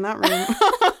parkoured in that room.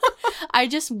 I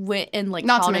just went and, like,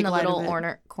 crawled in a little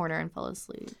corner and fell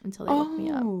asleep until they woke me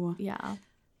up. Yeah.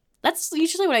 That's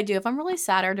usually what I do. If I'm really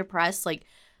sad or depressed, like,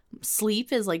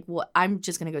 sleep is, like, what I'm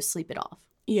just going to go sleep it off.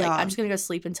 Yeah. Like, I'm just going to go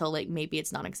sleep until, like, maybe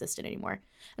it's non-existent anymore.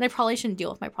 And I probably shouldn't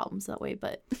deal with my problems that way,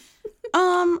 but.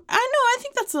 I know. I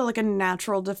think that's, like, a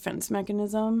natural defense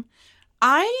mechanism.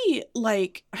 I,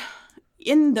 like,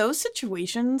 in those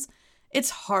situations,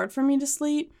 it's hard for me to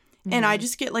sleep. And I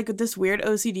just get, like, this weird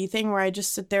OCD thing where I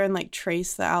just sit there and, like,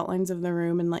 trace the outlines of the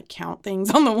room and, like, count things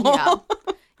on the wall.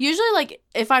 Yeah. Usually, like,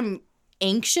 if I'm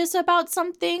anxious about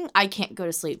something, I can't go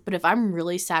to sleep. But if I'm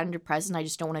really sad and depressed and I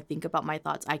just don't want to think about my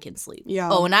thoughts, I can sleep. Yeah.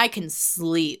 Oh, and I can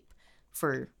sleep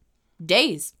for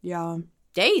days. Yeah.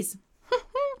 Days.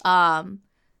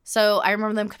 So I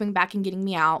remember them coming back and getting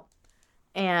me out.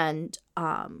 And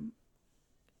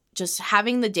just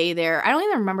having the day there. I don't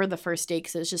even remember the first day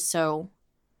because it was just so...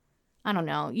 I don't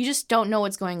know. You just don't know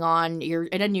what's going on. You're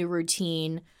in a new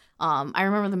routine. I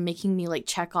remember them making me, like,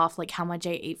 check off, like, how much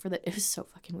I ate for the... It was so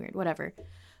fucking weird. Whatever.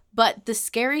 But the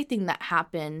scary thing that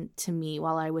happened to me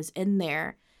while I was in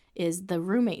there is the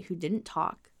roommate who didn't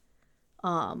talk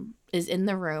is in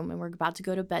the room, and we're about to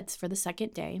go to bed for the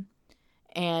second day.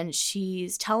 And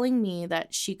she's telling me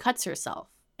that she cuts herself.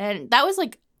 And that was,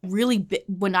 like, really big.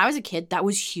 When I was a kid, that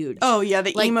was huge. Oh, yeah,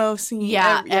 the emo scene.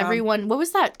 Yeah, everyone. What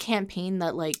was that campaign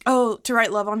that, like... Oh, to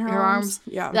write love on her arms.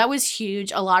 Yeah. That was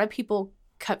huge. A lot of people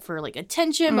cut for, like,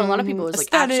 attention, but a lot of people was, like,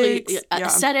 actually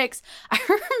aesthetics. I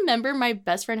remember my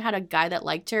best friend had a guy that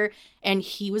liked her, and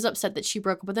he was upset that she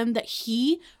broke up with him, that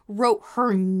he wrote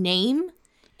her name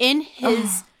in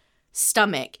his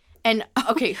stomach. And,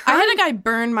 okay, I had a guy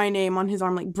burn my name on his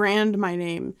arm, like, brand my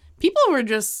name. People were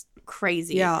just...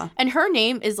 crazy. Yeah. And her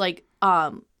name is, like,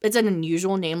 it's an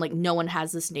unusual name. Like, no one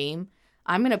has this name.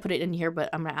 I'm going to put it in here, but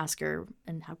I'm going to ask her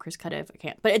and have Chris cut it if I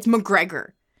can't. But it's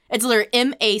McGregor. It's literally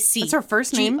M-A-C. That's her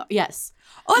first name? Yes.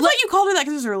 Oh, I thought you called her that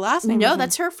because it was her last name. No,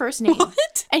 that's her first name.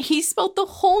 What? And he spelled the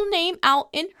whole name out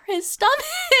in his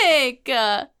stomach.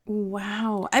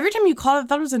 Wow. Every time you called it, I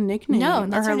thought it was a nickname. No,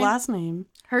 that's or her her name. last name.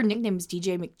 Her nickname is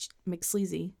DJ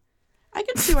McSleazy. I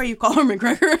can see why you call her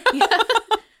McGregor.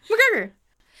 McGregor.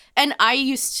 And I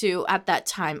used to, at that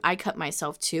time, I cut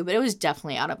myself too, but it was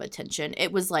definitely out of attention.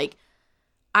 It was like,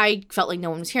 I felt like no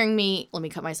one was hearing me. Let me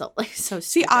cut myself. Like, so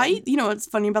See, stupid. you know what's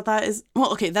funny about that is,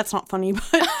 well, okay, that's not funny,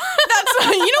 but you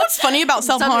know what's funny about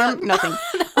self-harm? Nothing.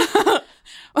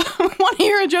 Want to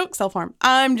hear a joke? Self-harm.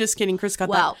 I'm just kidding. Chris,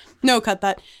 cut that. No, cut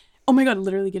that. Oh my God,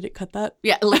 literally get it? Cut that.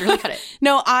 Yeah, literally cut it.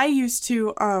 No, I used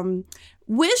to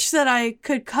wish that I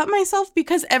could cut myself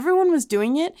because everyone was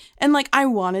doing it. And like, I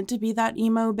wanted to be that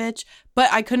emo bitch,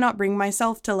 but I could not bring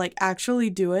myself to like actually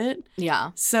do it.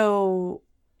 Yeah. So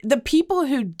the people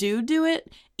who do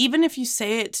it, even if you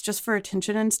say it's just for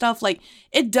attention and stuff, like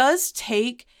it does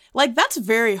take, like that's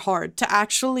very hard to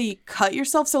actually cut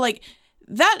yourself. So like,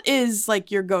 that is like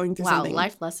you're going through something.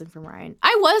 Life lesson from Ryan.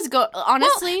 I was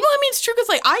honestly. Well, I mean, it's true because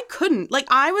like I couldn't. Like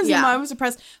I was, I was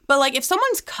depressed. But like if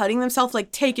someone's cutting themselves,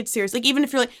 like take it serious. Like even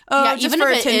if you're like, just even for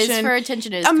if attention. It is for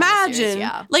attention, it is imagine,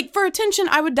 serious, like for attention,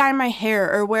 I would dye my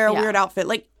hair or wear a weird outfit.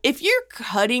 Like if you're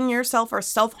cutting yourself or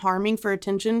self-harming for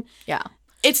attention,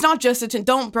 it's not just attention.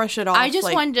 Don't brush it off. I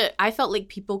just wanted to. I felt like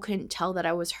people couldn't tell that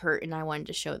I was hurt, and I wanted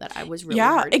to show that I was really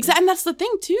hurting. Exactly. And that's the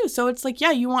thing too. So it's like,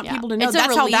 you want people to know it's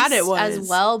that's how bad it was as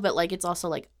well. But like, it's also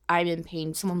like I'm in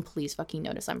pain. Someone please fucking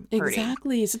notice I'm hurting.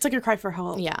 Exactly. So it's like a cry for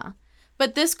help. Yeah.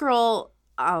 But this girl,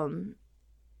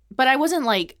 but I wasn't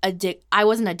like I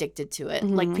wasn't addicted to it.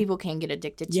 Mm-hmm. Like people can get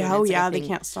addicted to it. Oh yeah, they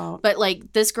can't stop. But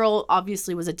like this girl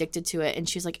obviously was addicted to it, and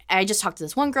she's like, I just talked to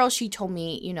this one girl. She told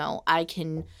me, you know, I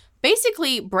can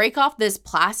basically break off this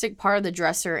plastic part of the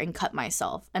dresser and cut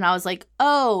myself. And I was like,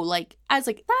 oh, like, I was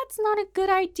like, that's not a good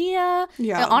idea.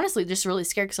 Yeah. And honestly, just really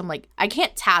scared because I'm like, I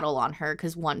can't tattle on her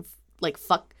because one, like,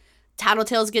 fuck,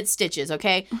 tattletales get stitches,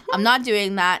 okay? I'm not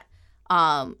doing that.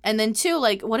 And then two,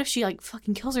 like, what if she, like,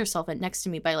 fucking kills herself next to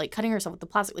me by, like, cutting herself with the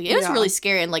plastic? Like, it was really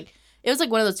scary. And, like, it was,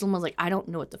 like, one of those moments, like, I don't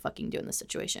know what to fucking do in this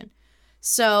situation.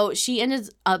 So she ended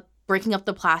up breaking up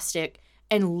the plastic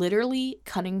and literally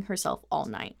cutting herself all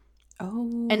night.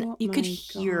 Oh, and you could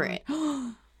hear it.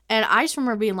 And I just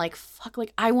remember being like, fuck,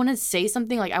 like, I want to say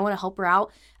something. Like, I want to help her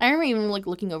out. And I remember even, like,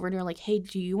 looking over at her like, hey,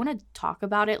 do you want to talk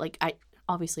about it? Like,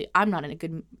 obviously, I'm not in a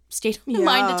good state of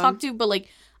mind to talk to, but, like,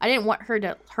 I didn't want her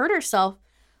to hurt herself.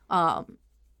 I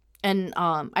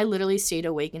literally stayed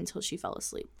awake until she fell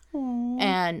asleep. Aww.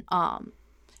 And,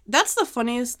 that's the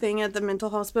funniest thing at the mental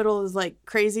hospital is, like,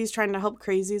 crazies trying to help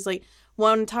crazies. Like,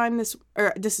 one time this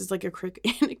is like a quick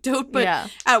anecdote, but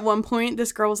at one point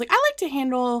this girl was like, I like to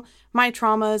handle my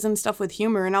traumas and stuff with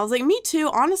humor. And I was like, me too.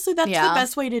 Honestly, that's the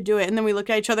best way to do it. And then we look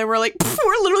at each other and we're like,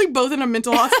 we're literally both in a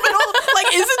mental hospital.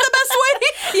 Like, is it the best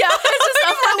way? Yeah.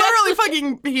 We're literally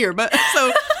fucking here. But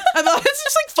so I thought it's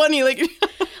just like funny.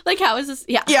 Like, how is this?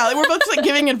 Yeah. Yeah, like we're both just like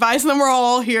giving advice and then we're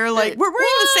all here like, we're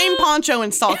wearing the same poncho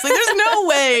and socks. Like, there's no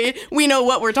way we know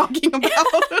what we're talking about.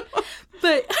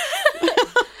 But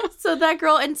so that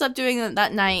girl ends up doing it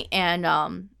that night,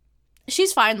 and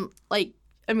she's fine. Like,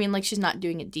 I mean, like, she's not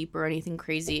doing it deep or anything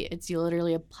crazy. It's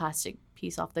literally a plastic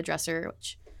piece off the dresser,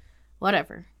 which,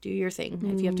 whatever, do your thing.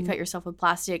 If you have to cut yourself with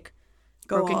plastic,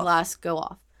 broken glass, go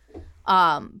off.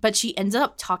 But she ends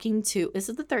up talking to, this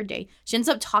is the third day, she ends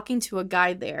up talking to a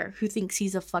guy there who thinks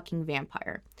he's a fucking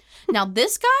vampire. Now,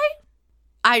 this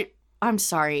guy, I'm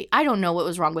sorry, I don't know what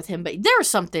was wrong with him, but there was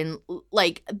something,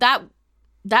 like,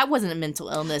 that wasn't a mental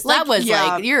illness. Like, that was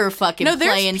like, you're fucking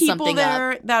playing something up. No, there's people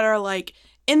there that are like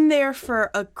in there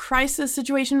for a crisis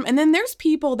situation. And then there's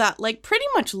people that like pretty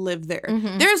much live there.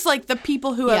 Mm-hmm. There's like the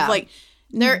people who have like,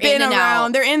 they're been in and around.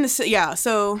 out. They're in the, so.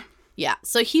 Yeah.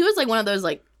 So he was like one of those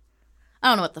like, I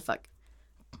don't know what the fuck.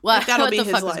 Well, like that'll be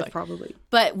his life probably.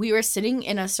 But we were sitting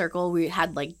in a circle. We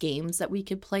had like games that we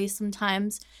could play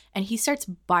sometimes. And he starts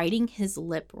biting his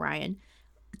lip, Ryan,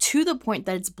 to the point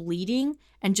that it's bleeding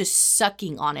and just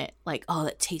sucking on it. Like, oh,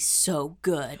 that tastes so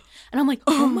good. And I'm like,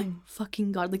 oh my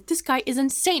fucking God. Like, this guy is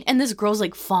insane. And this girl's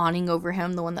like fawning over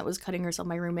him, the one that was cutting herself,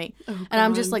 my roommate. And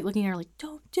I'm just like looking at her like,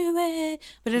 don't do it.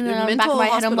 But in the back of my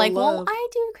head, I'm like, well, I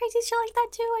do crazy shit like that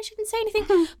too. I shouldn't say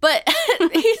anything. But he's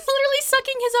literally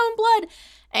sucking his own blood.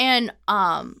 And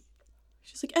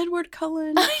she's like, Edward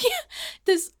Cullen.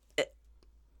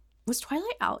 Was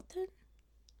Twilight out then?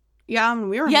 Yeah, I mean,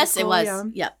 we were. Yes, it was. Yeah.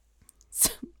 Yep. So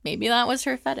maybe that was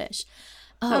her fetish.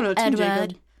 Oh, no,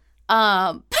 Edward.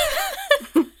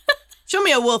 Show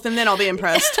me a wolf and then I'll be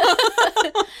impressed.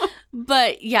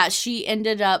 But yeah, she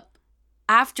ended up,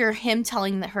 after him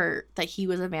telling her that he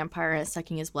was a vampire and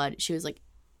sucking his blood, she was like,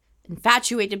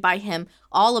 infatuated by him,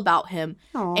 all about him.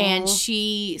 Aw. And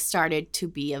she started to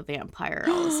be a vampire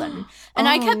all of a sudden. And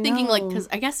I kept thinking, like, because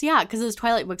I guess, because those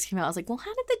Twilight books came out, I was like, well,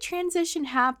 how did the transition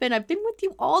happen? I've been with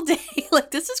you all day.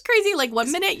 Like, this is crazy. Like,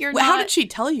 1 minute you're not. How did she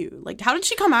tell you? Like, how did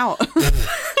she come out?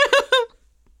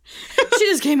 She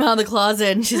just came out of the closet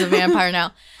and she's a vampire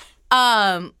now.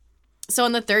 So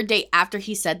on the third date after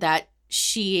he said that,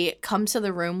 she comes to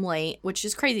the room late, which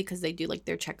is crazy because they do like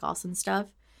their checkoffs and stuff.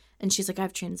 And she's like,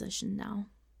 I've transitioned now.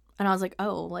 And I was like,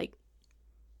 oh, like,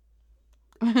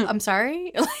 I'm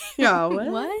sorry? Yeah,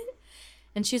 what? What?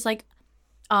 And she's like,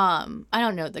 I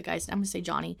don't know the guy's name. I'm going to say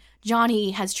Johnny.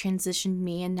 Johnny has transitioned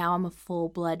me and now I'm a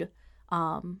full-blood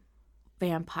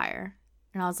vampire.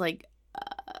 And I was like,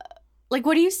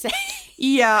 what do you say?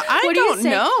 Yeah, I don't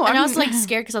know. And I was like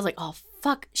scared because I was like, oh,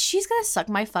 fuck, she's going to suck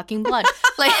my fucking blood.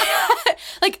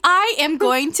 like I am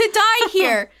going to die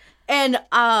here. And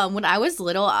when I was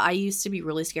little, I used to be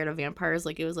really scared of vampires.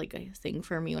 Like, it was like a thing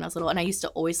for me when I was little. And I used to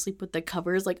always sleep with the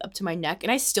covers like up to my neck.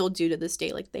 And I still do to this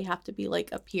day. Like, they have to be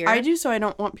like up here. I do, so I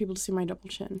don't want people to see my double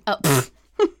chin. Oh,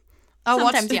 I'll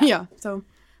watch sometimes, yeah. So,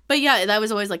 but yeah, that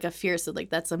was always like a fear. So like,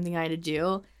 that's something I had to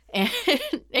do. And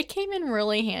it came in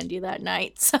really handy that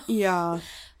night. So yeah.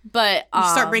 But you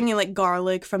start bringing like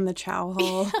garlic from the chow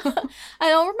hall. I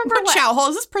don't remember what chow hall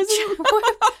is this prison?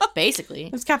 Basically,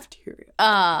 it's cafeteria.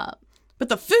 But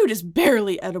the food is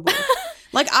barely edible.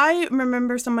 Like, I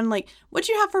remember someone like, "What'd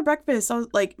you have for breakfast?" I was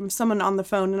like, someone on the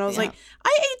phone, and I was like,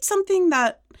 "I ate something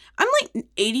that I'm like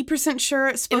 80% sure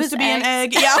it's supposed to be eggs. an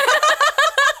egg." Yeah,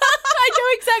 I know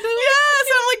exactly. Yes,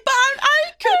 I'm like, but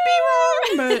I could be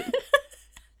wrong, but.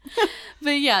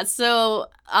 But yeah, so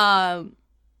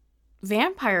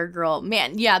Vampire Girl,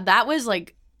 man, yeah, that was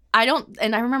like,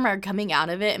 and I remember coming out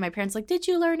of it and my parents like, did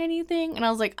you learn anything? And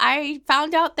I was like, I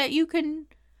found out that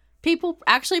people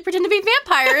actually pretend to be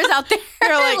vampires out there.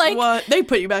 They're like, what? They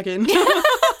put you back in.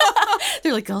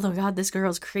 They're like, oh my God, this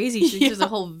girl's crazy. There's a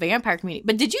whole vampire community.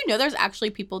 But did you know there's actually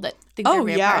people that think they're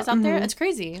vampires out there? It's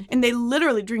crazy. And they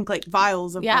literally drink like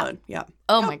vials of blood. Yeah.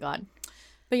 Oh my God.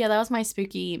 But yeah, that was my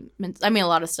spooky. I mean, a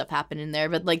lot of stuff happened in there,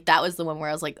 but like that was the one where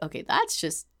I was like, okay, that's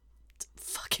just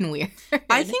fucking weird.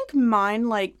 I think mine,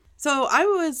 like, so I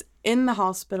was in the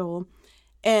hospital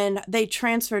and they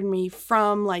transferred me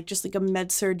from like just like a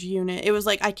med-surg unit. It was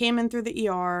like I came in through the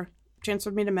ER,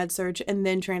 transferred me to med-surg, and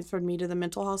then transferred me to the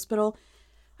mental hospital.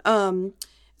 It's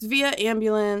via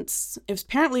ambulance. It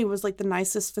was like the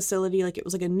nicest facility. Like, it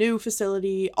was like a new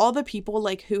facility. All the people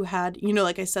like who had,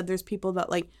 like I said, there's people that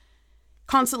like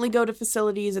constantly go to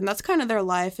facilities and that's kind of their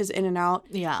life, is in and out.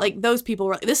 Yeah. Like, those people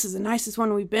were like, this is the nicest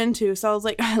one we've been to. So I was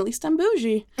like, at least I'm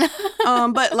bougie.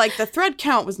 But like the thread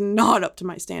count was not up to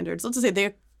my standards. Let's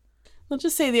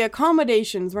just say the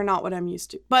accommodations were not what I'm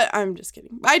used to. But I'm just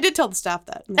kidding. I did tell the staff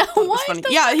that. And it was funny.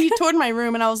 Yeah, he toured my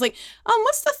room and I was like,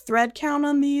 what's the thread count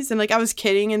on these? And like, I was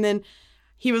kidding. And then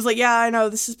he was like, yeah, I know,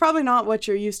 this is probably not what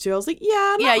you're used to. I was like,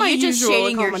 yeah, not my you just usual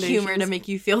shading your humor to make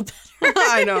you feel better.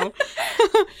 I know.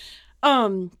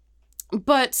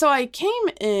 But so I came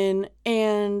in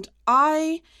and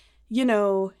I,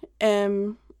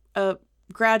 am a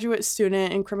graduate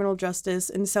student in criminal justice.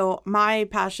 And so my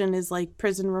passion is like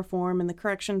prison reform and the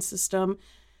correction system.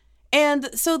 And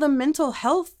so the mental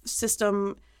health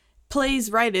system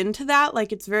plays right into that.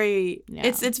 Like, it's very,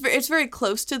 it's very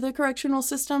close to the correctional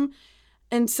system.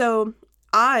 And so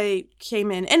I came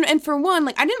in and for one,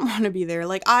 like, I didn't want to be there.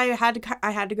 Like, I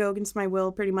had to go against my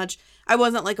will pretty much. I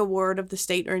wasn't like a ward of the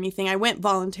state or anything. I went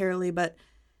voluntarily, but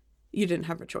you didn't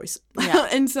have a choice. Yeah.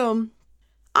 And so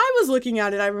I was looking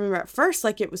at it. I remember at first,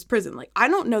 like, it was prison. Like, I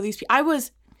don't know these people. I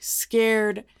was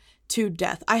scared to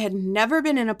death. I had never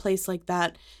been in a place like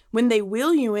that. When they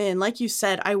wheel you in, like you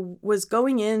said, I was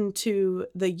going into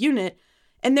the unit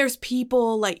and there's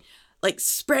people like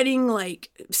spreading like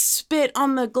spit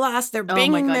on the glass. They're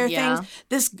banging their things.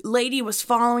 This lady was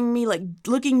following me, like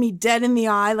looking me dead in the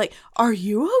eye. Like, are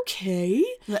you okay?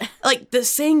 Like,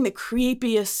 saying the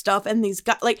creepiest stuff. And these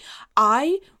guys, like,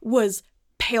 I was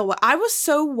pale. I was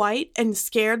so white and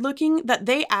scared looking that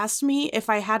they asked me if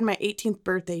I had my 18th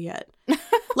birthday yet.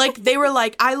 Like, they were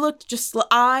like, I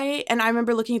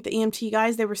remember looking at the EMT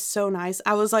guys. They were so nice.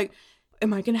 I was like,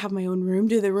 am I going to have my own room?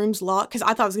 Do the rooms lock? Because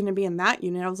I thought I was going to be in that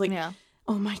unit. I was like,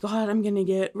 oh my God, I'm going to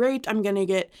get raped. I'm going to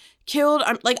get killed.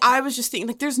 I was just thinking,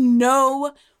 like, there's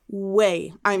no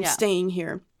way I'm staying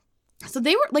here. So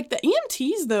they were like, the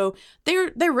EMTs though,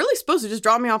 they're really supposed to just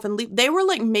drop me off and leave. They were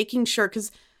like making sure,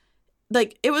 because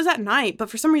like, it was at night, but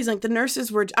for some reason, like, the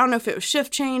nurses were, I don't know if it was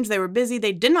shift change, they were busy,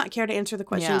 they did not care to answer the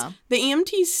questions. Yeah. The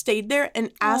EMTs stayed there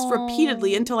and asked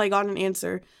repeatedly until I got an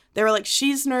answer. They were like,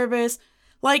 she's nervous,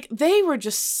 Like, they were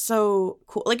just so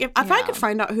cool. Like, if I could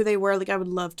find out who they were, like, I would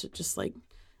love to just, like,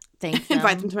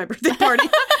 invite them to my birthday party.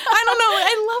 I don't know.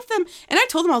 I love them. And I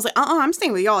told them, I was like, I'm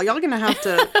staying with y'all. Y'all are going to have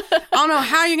to, I don't know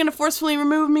how you're going to forcefully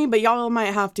remove me, but y'all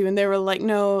might have to. And they were like,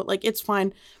 no, like, it's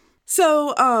fine.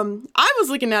 So I was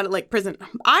looking at it like prison.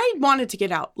 I wanted to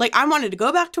get out. Like, I wanted to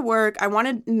go back to work. I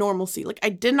wanted normalcy. Like, I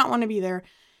did not want to be there.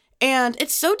 And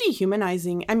it's so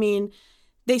dehumanizing. I mean,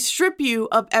 they strip you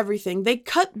of everything. They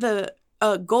cut the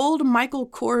gold Michael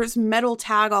Kors metal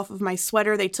tag off of my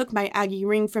sweater. They took my Aggie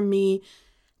ring from me.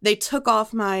 They took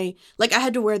off my, like, I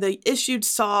had to wear the issued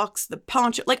socks, the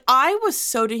poncho. Like, I was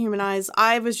so dehumanized.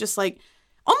 I was just like,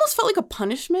 almost felt like a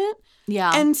punishment.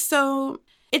 Yeah. And so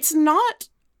it's not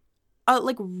a,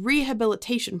 like,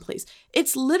 rehabilitation place.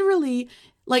 It's literally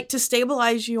like to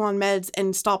stabilize you on meds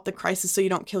and stop the crisis so you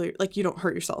don't you don't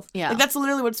hurt yourself. Yeah. Like, that's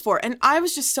literally what it's for. And I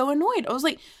was just so annoyed. I was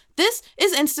like, this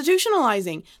is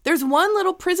institutionalizing. There's one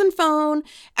little prison phone.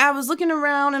 I was looking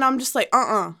around and I'm just like,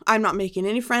 I'm not making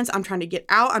any friends. I'm trying to get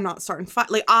out. I'm not starting fight.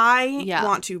 Like, I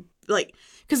want to, like,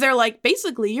 because they're like,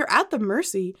 basically, you're at the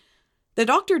mercy. The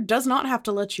doctor does not have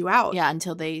to let you out. Yeah,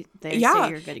 until they say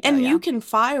you're good to go. And you can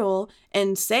file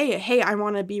and say, hey, I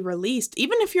want to be released.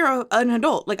 Even if you're an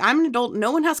adult. Like, I'm an adult.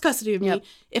 No one has custody of me. Yep.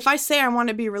 If I say I want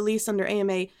to be released under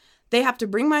AMA, they have to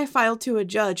bring my file to a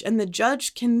judge. And the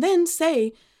judge can then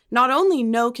say, not only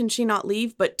no, can she not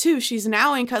leave, but 2, she's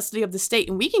now in custody of the state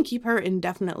and we can keep her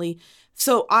indefinitely.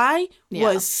 So I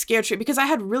was scared straight because I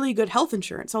had really good health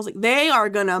insurance. I was like, they are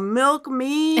going to milk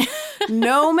me.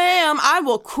 No, ma'am. I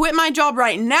will quit my job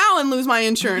right now and lose my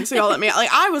insurance. So y'all let me out.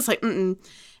 Like, I was like,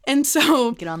 And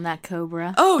so. Get on that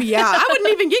Cobra. Oh, yeah. I wouldn't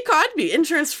even get caught. I'd be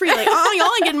insurance free. Like, y'all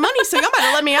ain't getting money, so y'all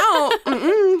better let me out.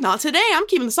 Not today. I'm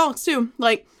keeping the socks too.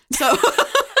 Like, so.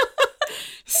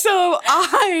 So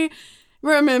I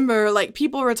remember, like,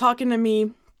 people were talking to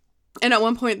me. And at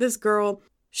one point, this girl,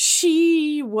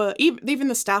 she was, even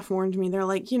the staff warned me. They're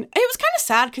like, it was kind of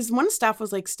sad because one staff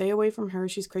was like, stay away from her.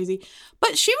 She's crazy.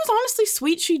 But she was honestly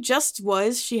sweet. She just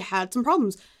was. She had some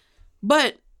problems.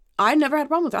 But I never had a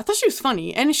problem with her. I thought she was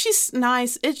funny. And she's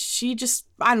nice. She just,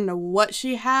 I don't know what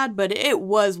she had, but it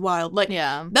was wild. Like,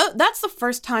 yeah. That's the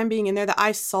first time being in there that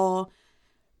I saw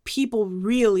people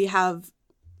really have,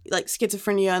 like,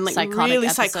 schizophrenia and, like, really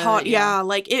psychotic. Yeah,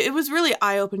 like, it was really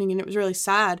eye-opening and it was really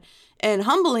sad and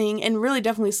humbling and really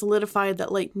definitely solidified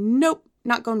that, like, nope,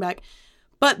 not going back.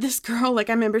 But this girl, like,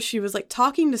 I remember she was, like,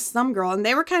 talking to some girl and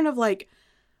they were kind of, like,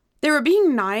 they were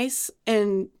being nice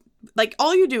and, like,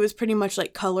 all you do is pretty much,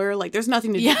 like, color. Like, there's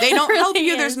nothing to do. They don't help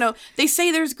you. There's no, they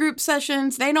say there's group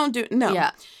sessions. They don't do, no.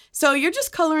 Yeah. So you're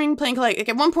just coloring, playing, like,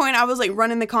 at one point I was, like,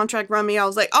 running the contract rummy. I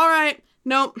was like, all right.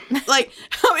 Nope. Like,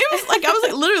 it was like, I was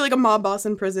like literally like a mob boss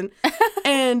in prison.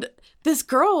 And this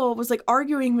girl was like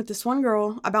arguing with this one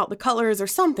girl about the colors or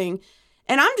something.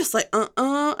 And I'm just like,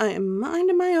 I am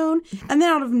minding my own. And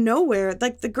then out of nowhere,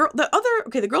 like the girl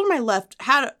to my left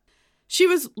she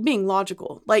was being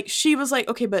logical. Like, she was like,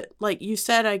 okay, but like you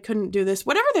said I couldn't do this,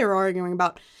 whatever they were arguing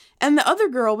about. And the other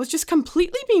girl was just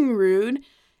completely being rude.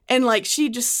 And, like, she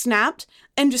just snapped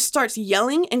and just starts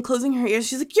yelling and closing her ears.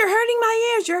 She's like, you're hurting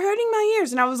my ears. You're hurting my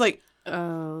ears. And I was like,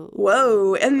 oh,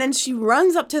 whoa. And then she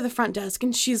runs up to the front desk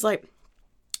and she's like,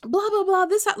 blah, blah, blah,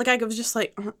 this, that. Like, I was just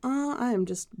like, I am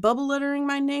just bubble lettering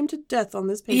my name to death on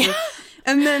this paper. Yeah.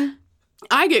 And then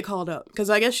I get called up because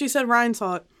I guess she said Ryan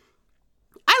saw it.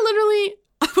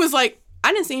 I was like,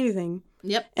 I didn't see anything.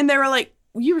 Yep. And they were like,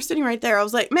 you were sitting right there. I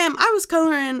was like, ma'am, I was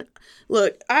coloring.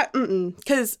 Look,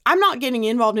 because I'm not getting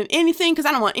involved in anything because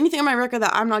I don't want anything on my record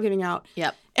that I'm not getting out.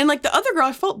 Yep. And, like, the other girl,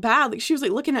 I felt bad. Like, she was,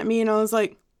 like, looking at me and I was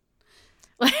like,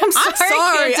 I'm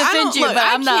sorry.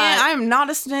 I'm not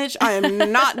a snitch. I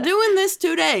am not doing this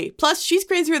today. Plus, she's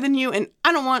crazier than you and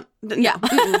I don't want, no.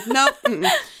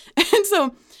 And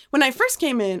so when I first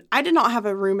came in, I did not have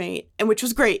a roommate, and which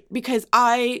was great because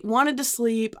I wanted to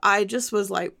sleep. I just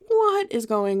was like, what is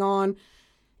going on?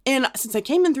 And since I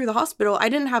came in through the hospital, I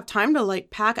didn't have time to,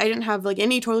 like, pack. I didn't have, like,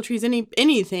 any toiletries,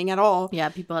 anything at all. Yeah,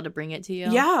 people had to bring it to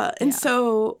you. Yeah. And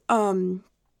so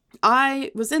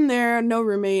I was in there, no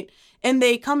roommate. And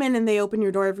they come in and they open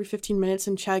your door every 15 minutes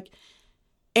and check.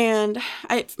 And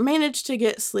I managed to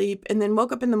get sleep and then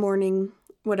woke up in the morning,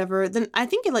 whatever. Then I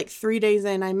think like 3 days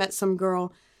in, I met some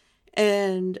girl.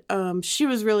 And she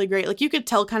was really great. Like, you could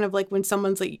tell kind of, like, when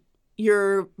someone's, like,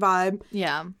 your vibe.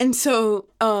 Yeah. And so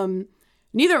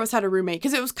neither of us had a roommate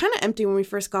because it was kind of empty when we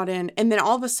first got in. And then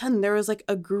all of a sudden there was, like,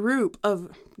 a group of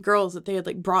girls that they had,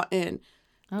 like, brought in.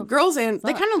 Oh, girls, and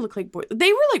they kind of look like boys.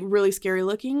 They were, like, really scary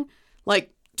looking,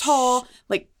 like, tall,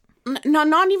 like,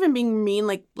 not even being mean,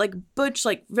 like butch,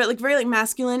 like very, like,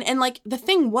 masculine. And, like, the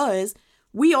thing was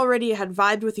we already had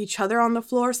vibed with each other on the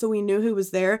floor, so we knew who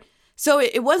was there. So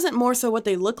it wasn't more so what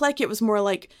they look like. It was more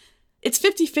like, it's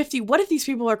 50-50. What if these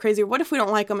people are crazy? Or what if we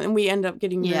don't like them and we end up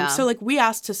getting rooms? Yeah. So, like, we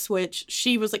asked to switch.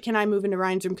 She was like, can I move into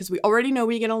Ryan's room? Because we already know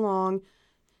we get along.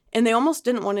 And they almost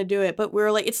didn't want to do it. But we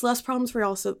were like, it's less problems for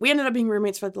y'all. So we ended up being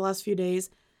roommates for the last few days.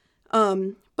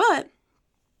 But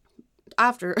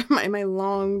after my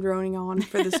long droning on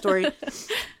for the story,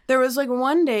 there was like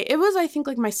one day, it was I think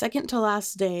like my second to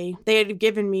last day. They had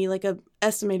given me like a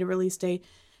estimated release date.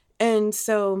 And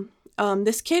so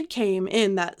this kid came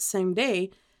in that same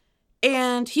day,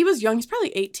 and he was young. He's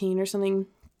probably 18 or something,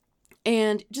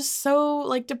 and just so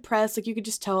like depressed. Like you could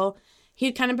just tell he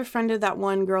had kind of befriended that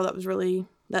one girl that was really,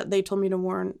 that they told me to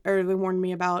warn, or they warned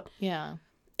me about. Yeah.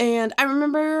 And I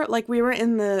remember, like, we were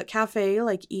in the cafe,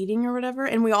 like, eating or whatever,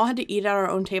 and we all had to eat at our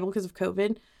own table because of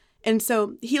COVID. And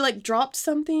so he, like, dropped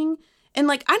something. And,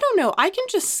 like, I don't know. I can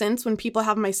just sense when people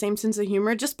have my same sense of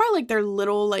humor just by, like, their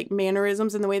little, like,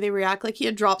 mannerisms and the way they react. Like, he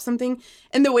had dropped something,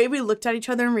 and the way we looked at each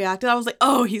other and reacted, I was like,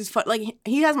 oh, he's fun. Like,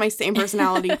 he has my same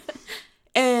personality.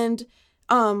 And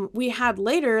we had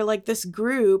later, like, this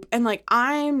group, and, like,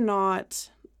 I'm not,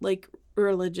 like,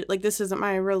 religious. Like, this isn't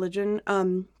my religion.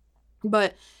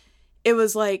 But it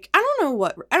was like, I don't know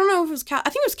if it was I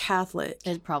think it was Catholic.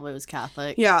 It probably was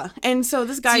Catholic. Yeah. And so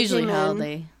this guy It's usually came how in,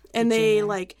 they and they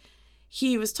like,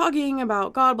 he was talking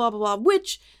about God, blah, blah, blah,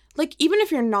 which, like, even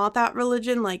if you're not that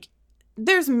religion, like,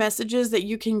 there's messages that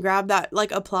you can grab that,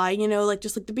 like, apply, you know, like,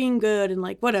 just, like, the being good and,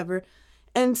 like, whatever.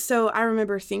 And so I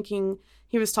remember thinking,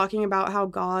 he was talking about how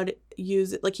God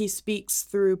like, he speaks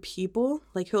through people.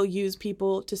 Like, he'll use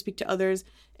people to speak to others,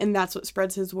 and that's what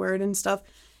spreads his word and stuff.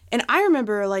 And I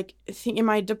remember, like, in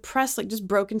my depressed, like, just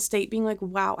broken state, being like,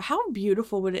 wow, how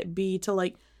beautiful would it be to,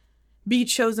 like, be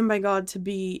chosen by God to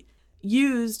be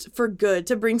used for good,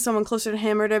 to bring someone closer to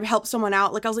him or to help someone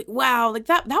out. Like, I was like, wow, like,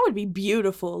 that would be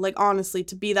beautiful. Like, honestly,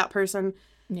 to be that person.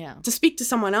 Yeah. To speak to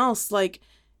someone else, like,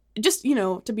 just, you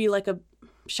know, to be, like, a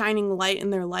shining light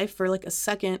in their life for, like, a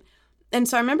second. And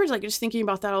so I remember, like, just thinking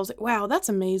about that. I was like, wow, that's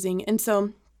amazing. And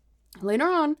so later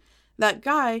on, that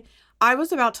guy, I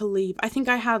was about to leave. I think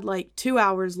I had like 2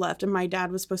 hours left, and my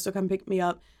dad was supposed to come pick me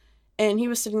up. And he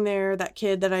was sitting there, that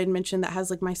kid that I had mentioned that has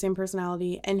like my same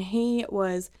personality. And he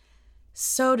was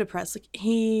so depressed. Like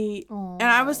and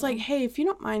I was like, hey, if you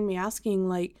don't mind me asking,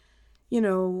 like, you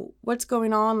know, what's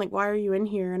going on? Like, why are you in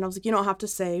here? And I was like, you don't have to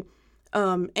say.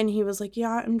 And he was like,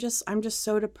 yeah, I'm just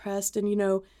so depressed. And, you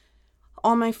know,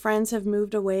 all my friends have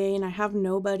moved away and I have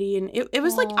nobody. And it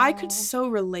was like, I could so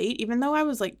relate, even though I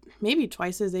was like maybe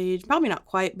twice his age, probably not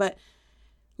quite, but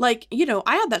like, you know,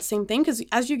 I had that same thing, because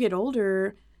as you get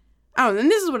older, I don't know, and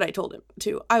this is what I told him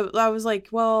too. I was like,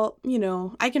 well, you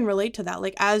know, I can relate to that.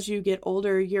 Like, as you get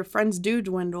older, your friends do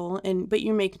dwindle, but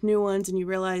you make new ones, and you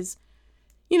realize,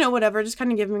 you know, whatever, just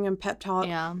kind of giving him pep talk.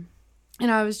 Yeah. And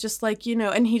I was just like, you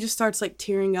know, and he just starts like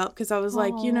tearing up, because I was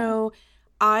like, you know,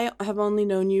 I have only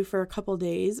known you for a couple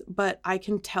days, but I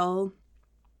can tell,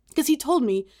 because he told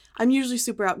me I'm usually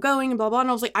super outgoing and blah, blah. And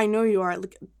I was like, I know you are.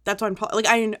 Like, that's why I'm like,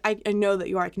 I know that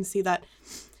you are. I can see that.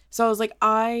 So I was like,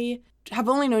 I have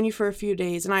only known you for a few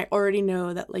days, and I already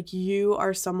know that, like, you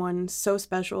are someone so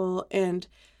special, and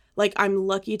like, I'm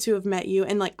lucky to have met you.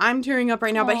 And like, I'm tearing up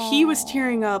right now, but he was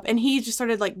tearing up, and he just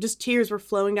started like, just tears were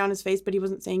flowing down his face, but he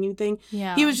wasn't saying anything.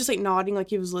 Yeah. He was just like nodding, like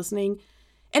he was listening.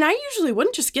 And I usually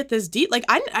wouldn't just get this deep. Like,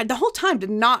 I the whole time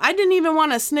I didn't even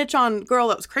want to snitch on girl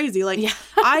that was crazy. Like, Yeah.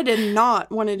 I did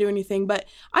not want to do anything, but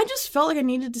I just felt like I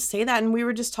needed to say that. And we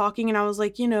were just talking, and I was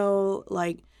like, you know,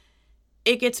 like,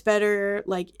 it gets better.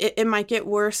 Like, it might get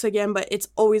worse again, but it's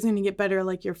always going to get better.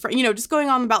 Like, your friend, you know, just going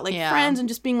on about like friends, and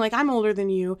just being like, I'm older than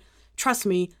you. Trust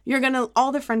me,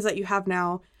 all the friends that you have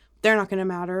now, they're not going to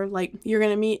matter. Like, you're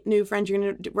going to meet new friends. You're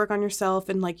going to work on yourself.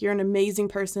 And, like, you're an amazing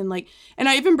person. Like, and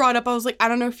I even brought up, I was like, I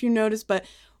don't know if you noticed, but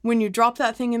when you dropped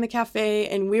that thing in the cafe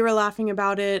and we were laughing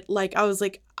about it, like, I was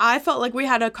like, I felt like we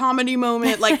had a comedy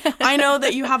moment. Like, I know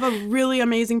that you have a really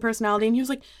amazing personality. And he was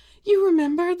like, you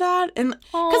remember that? And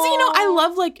because, you know, I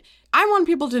love, like, I want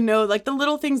people to know, like, the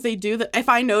little things they do that if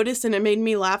I noticed and it made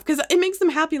me laugh, because it makes them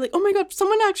happy. Like, oh my God,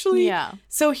 someone actually. Yeah.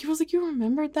 So he was like, you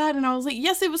remembered that? And I was like,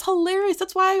 yes, it was hilarious.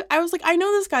 That's why I was like, I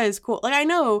know this guy is cool. Like, I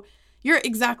know you're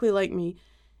exactly like me.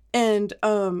 And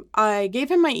I gave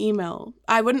him my email.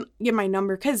 I wouldn't give my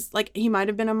number because, like, he might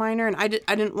have been a minor, and I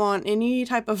didn't want any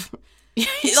type of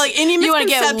like any misconception. You want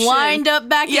to get wind up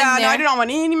back in there. Yeah, no, I didn't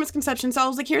want any misconception. So I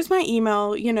was like, here's my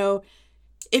email, you know,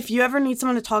 if you ever need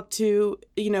someone to talk to,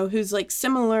 you know, who's like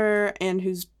similar and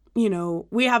who's, you know,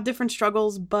 we have different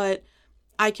struggles, but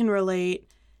I can relate.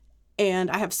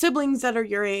 and I have siblings that are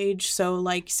your age, so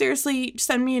like seriously,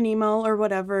 send me an email or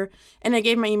whatever. And I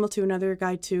gave my email to another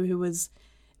guy too who was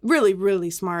really,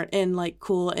 really smart and like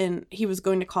cool, and he was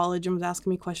going to college and was asking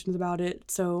me questions about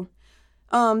it. So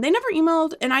they never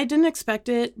emailed, and I didn't expect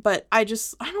it, but I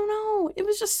don't know. It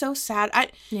was just so sad.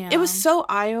 It was so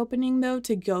eye-opening though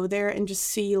to go there and just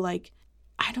see like,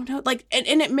 I don't know, like, and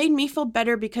it made me feel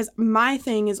better because my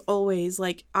thing is always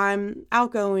like, I'm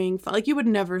outgoing, like you would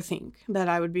never think that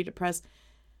I would be depressed.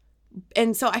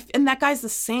 And so and that guy's the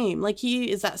same, like he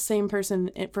is that same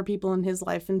person for people in his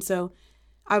life. And so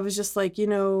I was just like,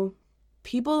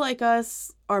 people like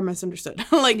us are misunderstood.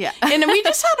 Like, yeah. And we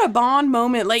just had a bond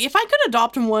moment. Like if I could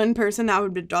adopt one person, that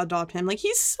would adopt him. Like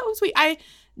he's so sweet. I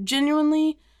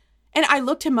genuinely, and I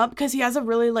looked him up because he has a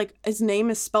really like, his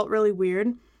name is spelt really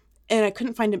weird. And I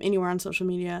couldn't find him anywhere on social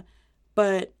media.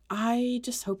 But I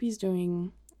just hope he's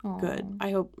doing good.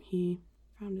 I hope he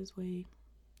found his way.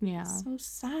 Yeah. So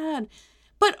sad.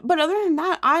 But other than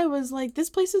that, I was like, this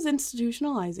place is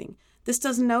institutionalizing. This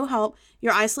does no help.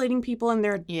 You're isolating people in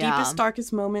their deepest,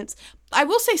 darkest moments. I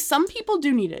will say some people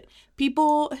do need it.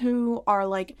 People who are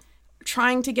like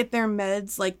trying to get their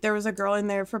meds. Like there was a girl in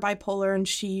there for bipolar and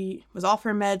she was off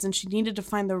her meds and she needed to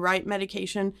find the right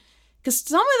medication. Because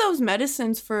some of those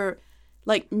medicines for,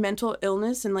 like, mental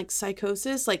illness and, like,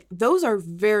 psychosis, like, those are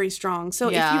very strong. So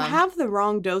if you have the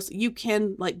wrong dose, you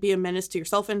can, like, be a menace to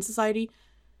yourself and society.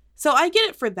 So I get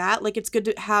it for that. Like, it's good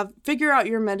to figure out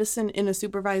your medicine in a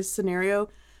supervised scenario.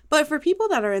 But for people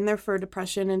that are in there for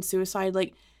depression and suicide,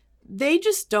 like, they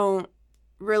just don't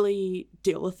really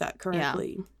deal with that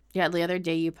correctly. Yeah, the other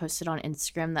day you posted on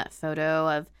Instagram that photo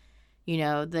of,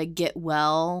 the get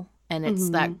well. And it's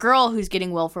that girl who's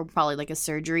getting well for probably like a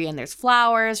surgery, and there's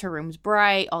flowers, her room's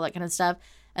bright, all that kind of stuff.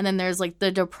 And then there's like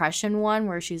the depression one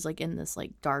where she's like in this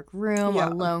like dark room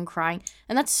alone crying.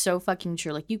 And that's so fucking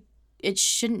true. Like it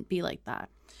shouldn't be like that.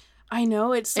 I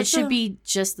know. It should be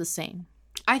just the same.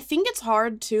 I think it's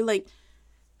hard too, like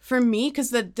for me,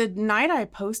 because the night I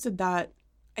posted that,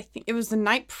 I think it was the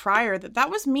night prior that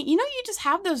was me. You just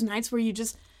have those nights where you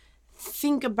just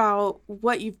think about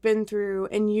what you've been through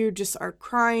and you just are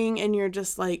crying and you're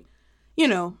just like,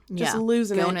 just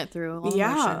losing going it through all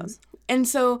emotions. And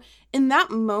so in that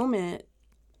moment,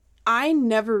 I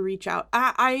never reach out.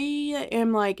 I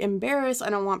am like embarrassed.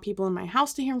 I don't want people in my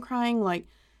house to hear me crying. Like,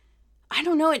 I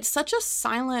don't know. It's such a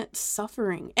silent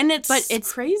suffering. And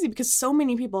it's crazy because so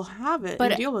many people have it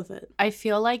and deal with it. I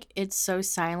feel like it's so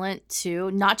silent too,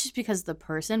 not just because the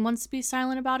person wants to be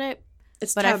silent about it,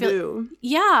 it's taboo.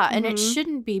 And it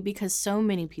shouldn't be because so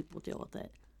many people deal with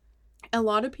it. A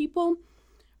lot of people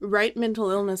write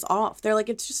mental illness off. They're like,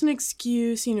 it's just an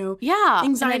excuse,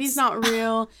 Anxiety's not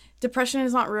real. Depression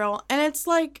is not real. And it's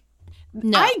like,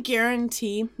 no. I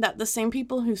guarantee that the same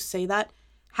people who say that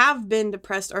have been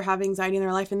depressed or have anxiety in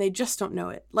their life and they just don't know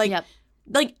it. Like,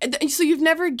 so you've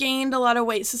never gained a lot of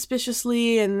weight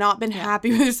suspiciously and not been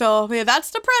happy with yourself. Yeah, that's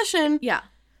depression. Yeah.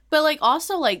 But like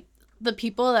also like the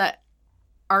people that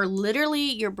are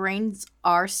literally, your brains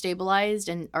are stabilized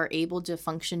and are able to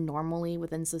function normally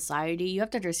within society. You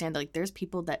have to understand that like there's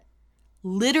people that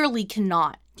literally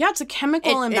cannot. Yeah, it's a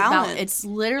chemical imbalance. It's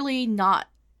literally not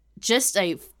just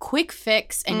a quick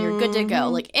fix and you're good to go.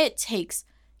 Like it takes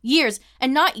years,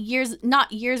 and not years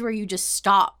where you just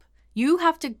stop. You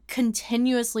have to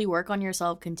continuously work on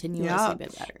yourself, continuously be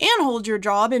better. And hold your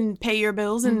job and pay your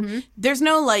bills. And there's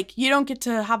no, like, you don't get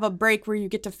to have a break where you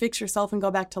get to fix yourself and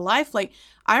go back to life. Like,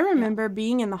 I remember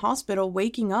being in the hospital,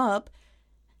 waking up,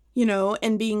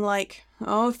 and being like,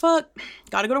 oh, fuck,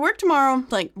 gotta go to work tomorrow.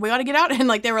 Like, we gotta get out. And,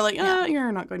 like, they were like,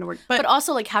 you're not going to work. But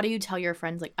also, like, how do you tell your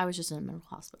friends, like, I was just in a mental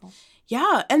hospital?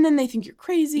 Yeah, and then they think you're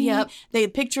crazy. Yep. They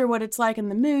picture what it's like in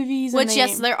the movies. Which,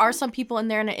 yes, there are some people in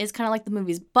there, and it is kind of like the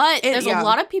movies. But there's a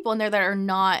lot of people in there that are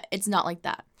not, it's not like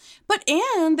that. But,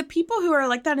 and the people who are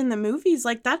like that in the movies,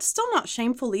 like, that's still not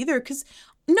shameful either, because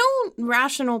no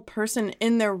rational person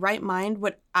in their right mind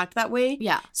would act that way.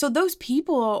 Yeah. So those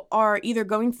people are either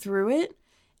going through it,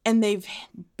 and they've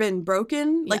been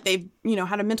broken, like they've,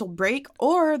 had a mental break,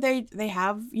 or they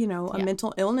have, a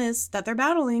mental illness that they're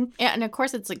battling. Yeah, and of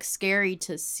course it's like scary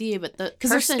to see, but the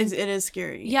person... Because it is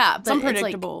scary. Yeah, but it's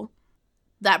unpredictable. Like,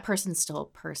 that person's still a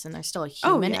person. They're still a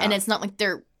human. And it's not like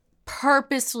they're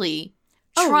purposely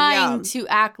trying to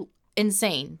act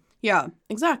insane. Yeah,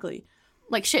 exactly.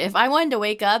 Like, shit, if I wanted to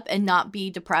wake up and not be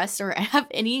depressed or have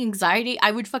any anxiety, I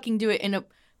would fucking do it in a...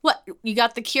 What? You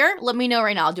got the cure? Let me know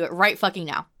right now. I'll do it right fucking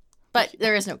now. But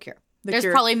there is no cure. There's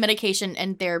probably medication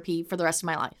and therapy for the rest of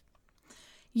my life.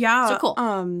 Yeah. So cool.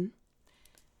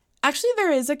 Actually,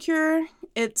 there is a cure.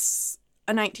 It's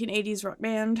a 1980s rock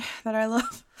band that I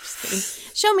love. Just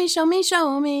kidding.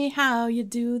 Show me how you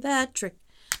do that trick.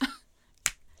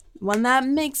 One that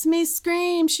makes me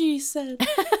scream, she said.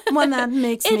 One that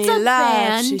makes me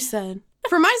laugh, she said.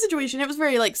 For my situation, it was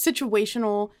very like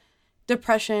situational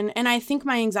depression, and I think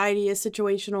my anxiety is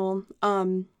situational.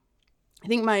 I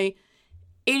think my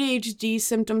ADHD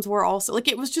symptoms were also like,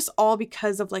 it was just all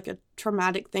because of like a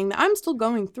traumatic thing that I'm still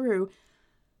going through.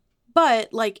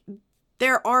 But like,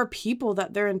 there are people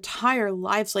that their entire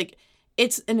lives, like,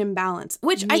 it's an imbalance,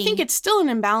 which I think it's still an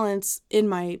imbalance in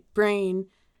my brain,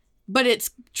 but it's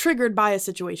triggered by a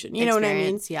situation. You know what I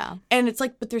mean? Yeah. And it's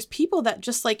like, but there's people that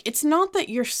just like, it's not that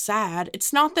you're sad.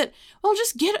 It's not that, well,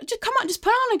 just come on, just put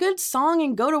on a good song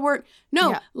and go to work.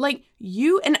 No, like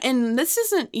you, and this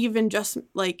isn't even just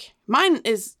like, mine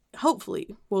is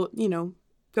hopefully will, you know,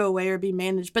 go away or be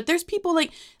managed. But there's people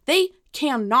like, they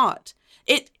cannot.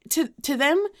 To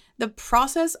them, the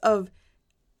process of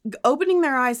opening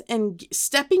their eyes and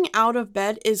stepping out of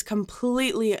bed is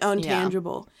completely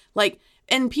untangible. Like,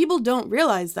 and people don't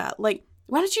realize that. Like,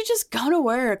 why don't you just go to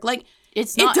work? Like,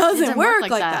 it doesn't work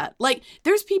like that. Like,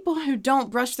 there's people who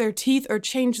don't brush their teeth or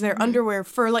change their underwear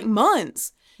for like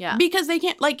months. Yeah. Because they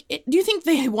can't, like, do you think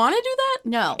they want to do that?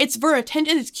 No. It's for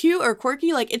attention. It's cute or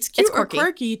quirky. Like, it's cute or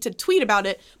quirky to tweet about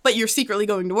it, but you're secretly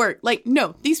going to work. Like,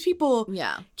 no, these people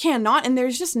cannot. And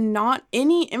there's just not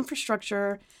any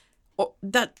infrastructure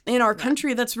that in our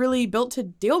country that's really built to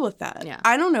deal with that. Yeah.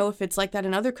 I don't know if it's like that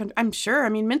in other countries. I'm sure. I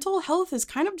mean, mental health is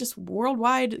kind of just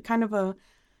worldwide, kind of a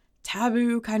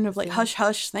taboo, kind of like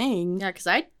hush-hush thing. Yeah, because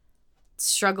I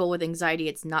struggle with anxiety.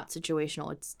 It's not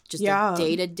situational. It's just a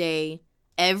day-to-day.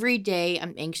 Every day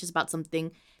I'm anxious about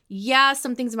something. Yeah,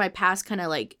 some things in my past kind of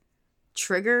like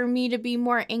trigger me to be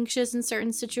more anxious in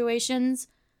certain situations.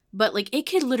 But like it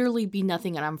could literally be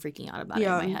nothing and I'm freaking out about it in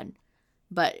my head.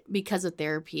 But because of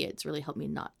therapy, it's really helped me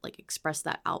not like express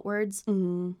that outwards.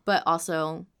 Mm-hmm. But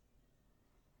also,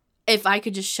 if I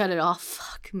could just shut it off,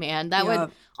 fuck, man. That would,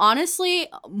 honestly,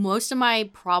 most of my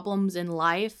problems in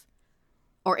life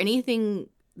or anything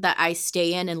that I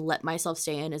stay in and let myself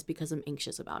stay in is because I'm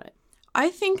anxious about it. I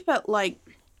think that I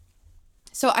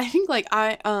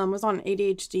was on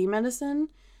ADHD medicine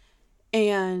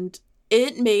and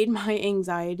it made my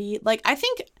anxiety, like, I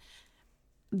think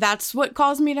that's what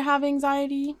caused me to have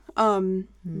anxiety.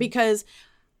 Because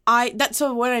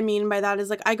so what I mean by that is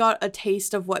like, I got a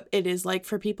taste of what it is like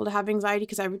for people to have anxiety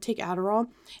because I would take Adderall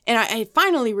and I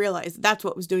finally realized that's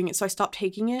what was doing it. So I stopped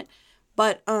taking it.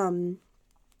 But,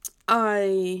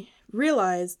 I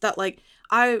realized that like,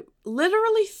 I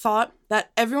literally thought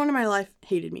that everyone in my life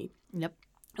hated me. Yep.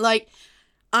 Like,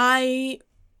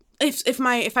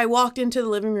 if I walked into the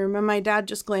living room and my dad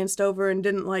just glanced over and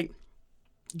didn't like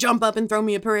jump up and throw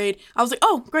me a parade, I was like,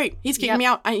 oh, great, he's kicking me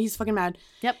out. He's fucking mad.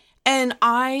 Yep. And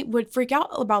I would freak out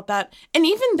about that. And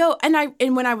even though,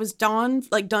 and when I was done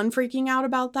freaking out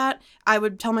about that, I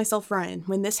would tell myself, Ryan,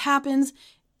 when this happens,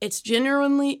 it's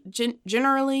generally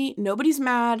nobody's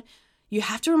mad. You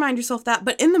have to remind yourself that.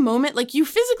 But in the moment, like, you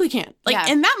physically can't. Like,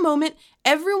 in that moment,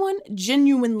 everyone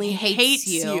genuinely hates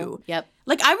you. Yep.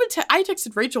 Like, I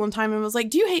texted Rachel one time and was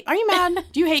like, are you mad?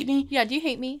 Do you hate me? Yeah, do you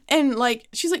hate me? And, like,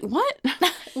 she's like, what?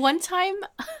 One time,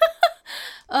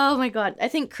 oh my God, I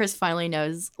think Chris finally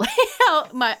knows like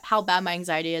how bad my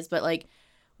anxiety is. But, like,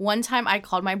 one time I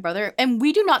called my brother, and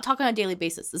we do not talk on a daily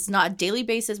basis. This is not a daily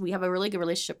basis. We have a really good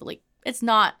relationship, but, like, it's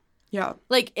not. Yeah.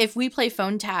 Like, if we play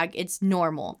phone tag, it's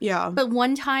normal. Yeah. But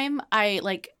one time I,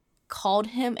 like, called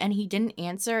him and he didn't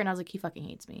answer and I was like, he fucking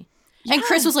hates me. Yeah. And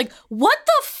Chris was like, what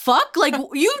the fuck? Like,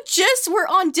 you just were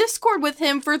on Discord with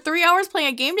him for 3 hours playing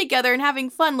a game together and having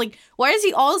fun. Like, why does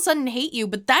he all of a sudden hate you?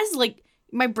 But that's, like,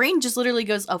 my brain just literally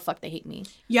goes, oh, fuck, they hate me.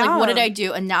 Yeah. Like, what did I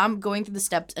do? And now I'm going through the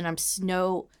steps and I'm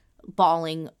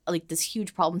snowballing, like, this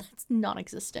huge problem that's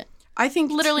non-existent. I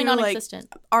think literally non-existent.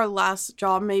 Like, our last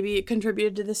job maybe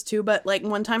contributed to this too, but like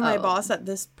one time my boss at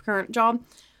this current job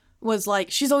was like,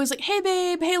 she's always like, hey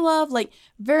babe, hey love, like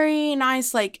very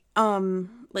nice, like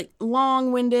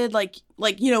long-winded, like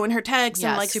you know, in her texts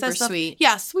and like super stuff. Sweet.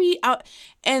 Yeah, sweet.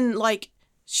 And like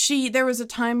there was a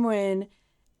time when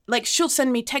like she'll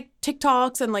send me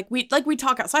TikToks and like we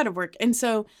talk outside of work, and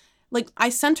so like I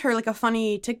sent her like a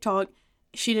funny TikTok.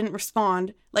 She didn't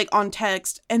respond, like, on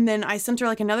text. And then I sent her,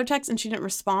 like, another text, and she didn't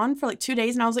respond for, like, 2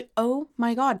 days. And I was like, oh,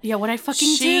 my God. Yeah, what'd I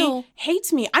fucking do? She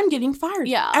hates me. I'm getting fired.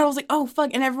 Yeah. And I was like, oh,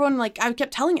 fuck. And everyone, like, I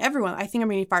kept telling everyone, I think I'm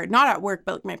getting fired. Not at work,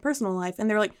 but, like, my personal life. And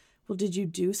they were like, well, did you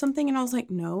do something? And I was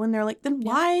like, no. And they're like, then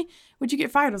why would you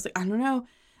get fired? I was like, I don't know.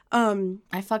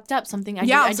 I fucked up. Something I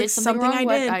did something wrong.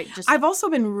 I did. I've also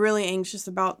been really anxious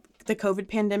about the COVID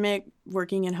pandemic,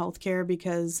 working in healthcare,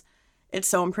 because it's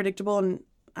so unpredictable, and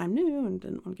I'm new and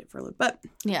didn't want to get furloughed. But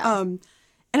Yeah. and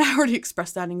I already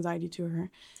expressed that anxiety to her.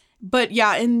 But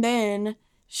yeah, and then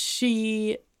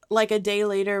she, like a day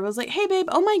later, was like, hey babe,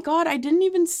 oh my God, I didn't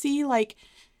even see like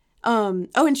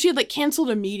and she had like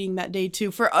canceled a meeting that day too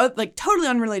for like totally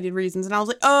unrelated reasons. And I was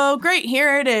like, oh great,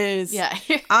 here it is. Yeah.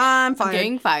 I'm I'm fired.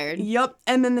 getting fired. Yep.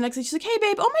 And then the next day she's like, hey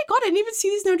babe, oh my God, I didn't even see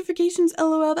these notifications.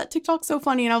 LOL, that TikTok's so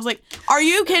funny. And I was like, are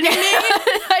you kidding me?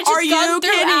 I just Are gone you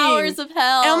through kidding? hours of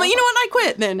hell. And I'm like, you know what? I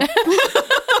quit then.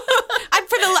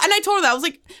 And I told her that. I was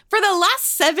like, for the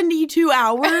last 72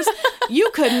 hours, you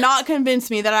could not convince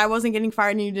me that I wasn't getting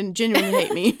fired and you didn't genuinely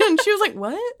hate me. And she was like,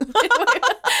 what?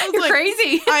 I was You're like,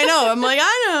 crazy. I know. I'm like,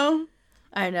 I know.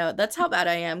 I know. That's how bad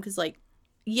I am. Because, like,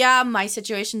 yeah, my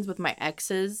situations with my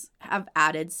exes have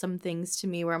added some things to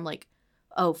me where I'm like,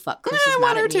 oh, fuck, Chris is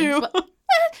one mad or at me. two. But,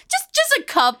 just a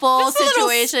couple Just a little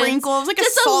situations. sprinkle. It was like a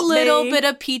just a salt little bae. bit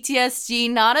of PTSD.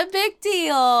 Not a big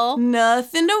deal.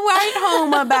 Nothing to write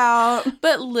home about.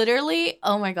 But literally,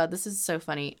 oh my God, this is so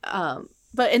funny.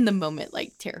 But in the moment,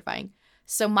 like, terrifying.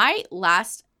 So my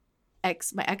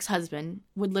ex-husband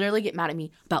would literally get mad at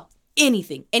me about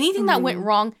anything that went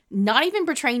wrong, not even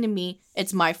portraying to me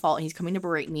it's my fault and he's coming to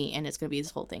berate me and it's going to be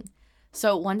this whole thing.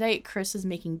 So one day Chris is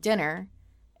making dinner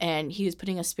and he was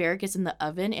putting asparagus in the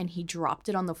oven and he dropped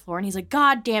it on the floor and he's like,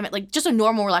 God damn it. Like, just a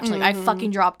normal reaction. Like, I fucking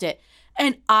dropped it.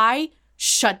 And I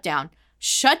shut down.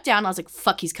 I was like,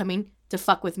 fuck, he's coming to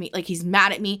fuck with me. Like, he's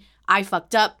mad at me. I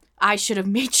fucked up. I should have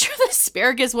made sure the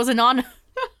asparagus wasn't on.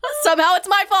 Somehow it's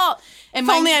my fault. And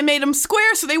If only I made them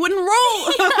square so they wouldn't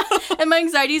roll. and my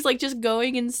anxiety is like just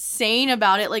going insane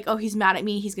about it. Like, oh, he's mad at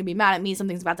me. He's going to be mad at me.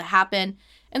 Something's about to happen.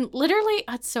 And literally,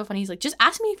 it's so funny. He's like, just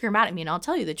ask me if you're mad at me and I'll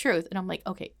tell you the truth. And I'm like,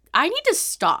 okay, I need to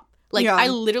stop. Like, Yeah. I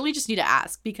literally just need to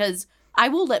ask because I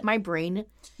will let my brain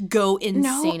go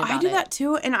insane about it. I do that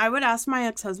too. And I would ask my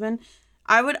ex-husband,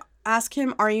 I would ask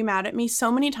him, are you mad at me?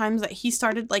 So many times that he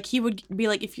started, like, he would be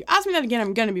like, if you ask me that again,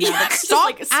 I'm going to be mad. Like, Just stop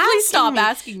like, please stop me.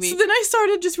 asking me. So then I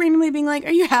started just randomly being like,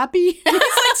 are you happy? And he's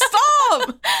like,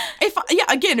 stop.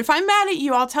 If I'm mad at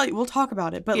you, I'll tell you. We'll talk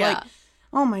about it. But Yeah. like,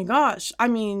 oh my gosh. I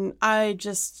mean, I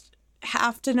just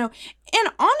have to know. And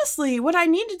honestly, what I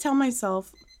need to tell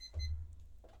myself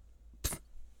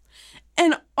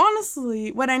in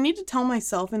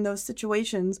those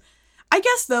situations, I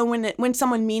guess though, when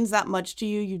someone means that much to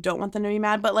you, you don't want them to be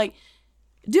mad. But like,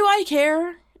 do I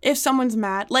care if someone's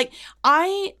mad? Like,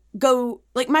 my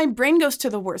brain goes to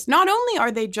the worst. Not only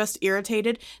are they just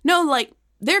irritated, no, like,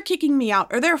 they're kicking me out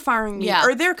or they're firing me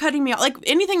or they're cutting me out. Like,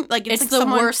 anything, like, it's like the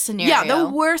worst scenario. Yeah, the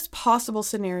worst possible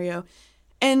scenario.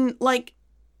 And like,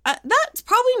 that's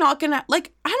probably not gonna,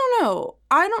 like, I don't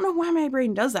know why my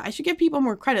brain does that. I should give people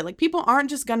more credit. Like, people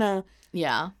aren't just gonna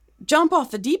jump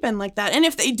off the deep end like that. And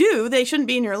if they do, they shouldn't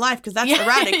be in your life because that's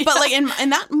erratic. But like, in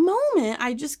that moment,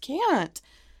 I just can't.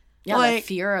 Yeah, like, the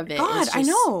fear of it God, is just I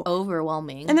know.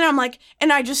 overwhelming. And then I'm like,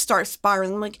 and I just start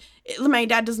spiraling. Like, my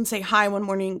dad doesn't say hi one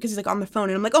morning because he's like on the phone,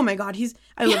 and I'm like, oh my God,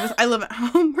 I live at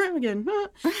home again,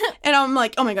 and I'm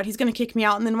like, oh my God, he's gonna kick me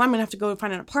out, and then I'm gonna have to go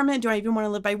find an apartment. Do I even want to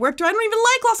live by work? I don't even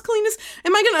like Las Colinas.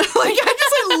 Am I gonna I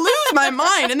just lose my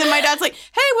mind? And then my dad's like,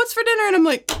 hey, what's for dinner? And I'm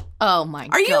like, oh my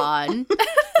God. No,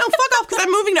 fuck off, because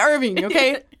I'm moving to Irving.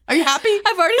 Okay. Are you happy?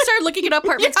 I've already started looking at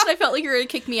apartments because I felt like you were going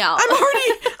to kick me out. I'm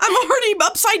already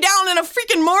upside down in a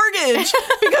freaking mortgage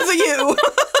because of you.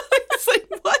 It's like,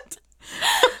 what?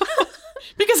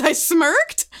 Because I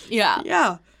smirked? Yeah.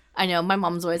 Yeah. I know. My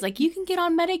mom's always like, you can get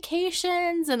on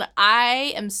medications. And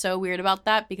I am so weird about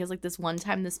that because, like, this one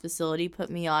time this facility put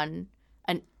me on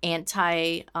an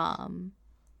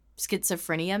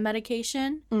schizophrenia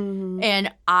medication. Mm-hmm.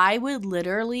 And I would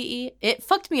literally, it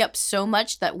fucked me up so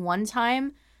much that one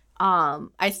time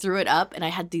I threw it up and I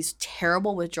had these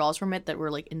terrible withdrawals from it that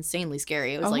were like insanely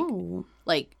scary. It was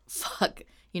like, fuck,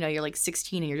 you're like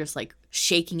 16 and you're just like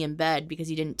shaking in bed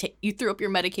because you threw up your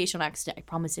medication on accident. I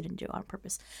promise I didn't do it on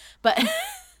purpose, but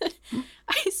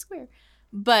I swear.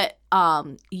 But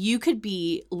you could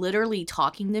be literally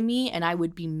talking to me and I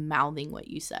would be mouthing what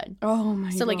you said. Oh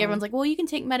my God. So like everyone's like, well, you can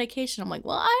take medication. I'm like,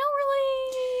 well, I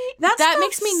don't really. That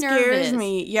makes me scares nervous.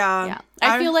 me. Yeah. Yeah.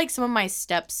 I feel like some of my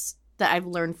steps that I've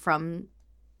learned from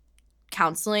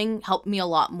counseling helped me a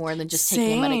lot more than just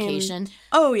taking a medication.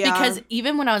 Oh yeah. Because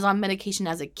even when I was on medication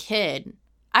as a kid,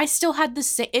 I still had the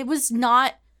same. It was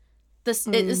not this.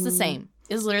 It is the same.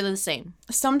 It's literally the same.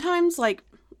 Sometimes, like,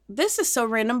 this is so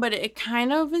random, but it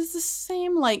kind of is the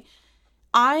same. Like,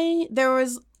 there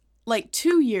was like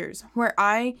 2 years where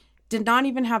I did not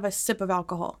even have a sip of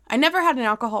alcohol. I never had an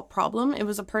alcohol problem. It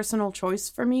was a personal choice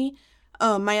for me.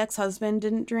 My ex-husband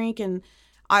didn't drink, and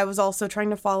I was also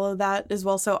trying to follow that as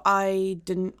well. So I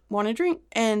didn't want to drink.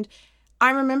 And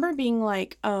I remember being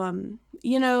like,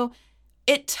 you know,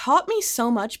 it taught me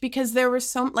so much because there were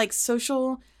some like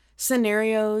social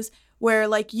scenarios where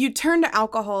like you turn to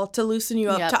alcohol to loosen you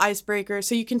up, to icebreaker,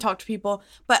 so you can talk to people.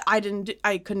 But I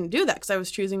couldn't do that because I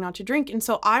was choosing not to drink. And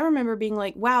so I remember being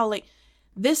like, wow, like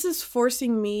this is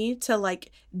forcing me to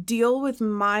like deal with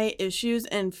my issues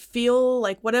and feel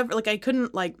like whatever, like I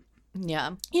couldn't like,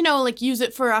 you know, like use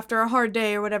it for after a hard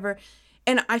day or whatever.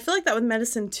 And I feel like that with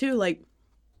medicine too. Like,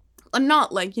 I'm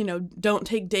not like, you know, don't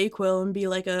take Dayquil and be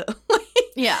like a,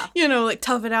 you know, like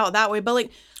tough it out that way. But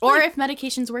like, or if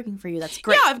medication's working for you, that's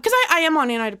great. Yeah, because I am on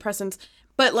antidepressants.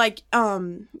 But like,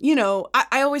 you know,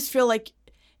 I always feel like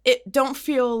don't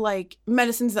feel like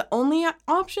medicine's the only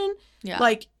option. Yeah.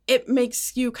 Like, it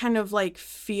makes you kind of like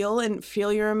feel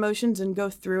your emotions and go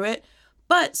through it.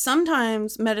 But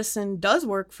sometimes medicine does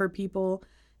work for people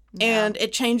and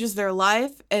it changes their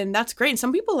life, and that's great. And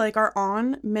some people like are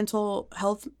on mental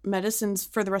health medicines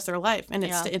for the rest of their life, and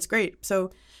it's great.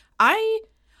 So I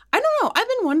don't know. I've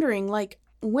been wondering, like,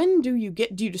 when do you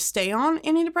just stay on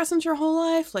antidepressants your whole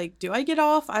life? Like, do I get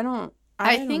off?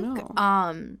 I think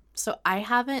know. So I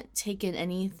haven't taken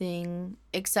anything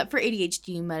except for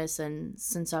ADHD medicine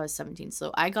since I was 17.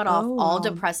 So I got off all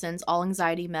depressants, all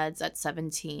anxiety meds at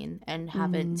 17 and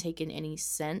haven't taken any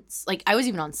since. Like, I was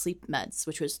even on sleep meds,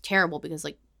 which was terrible because,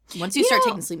 like, once you start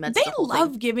taking sleep meds, they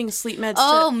love giving sleep meds.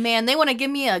 Oh, man, they want to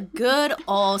give me a good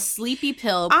old sleepy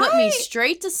pill, put me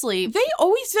straight to sleep. They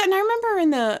always did. And I remember in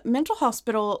the mental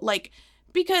hospital, like,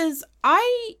 because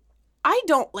I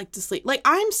don't like to sleep. Like,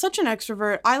 I'm such an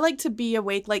extrovert. I like to be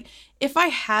awake. Like, if I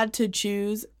had to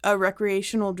choose a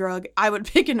recreational drug, I would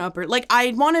pick an upper. Like,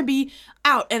 I'd want to be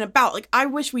out and about. Like, I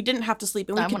wish we didn't have to sleep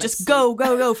and we could just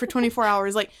go for 24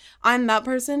 hours. Like, I'm that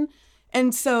person.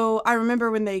 And so I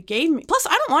remember when they gave me, plus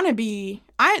I don't want to be,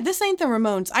 this ain't the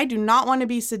Ramones. I do not want to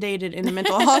be sedated in a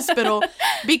mental hospital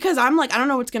because I'm like, I don't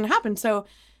know what's going to happen. So,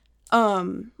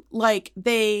 like,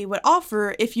 they would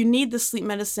offer, if you need the sleep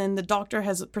medicine, the doctor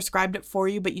has prescribed it for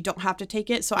you, but you don't have to take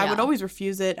it. So I would always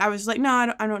refuse it. I was like,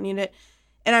 no, I don't need it.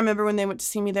 And I remember when they went to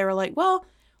see me, they were like, well,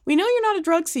 we know you're not a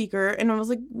drug seeker. And I was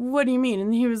like, what do you mean?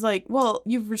 And he was like, well,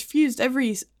 you've refused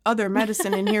every other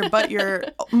medicine in here but your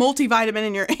multivitamin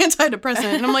and your antidepressant.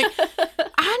 And I'm like,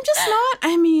 I'm just not,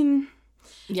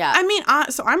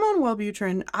 so I'm on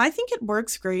Wellbutrin. I think it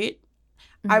works great.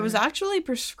 I was actually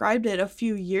prescribed it a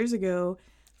few years ago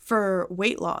for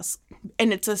weight loss,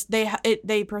 and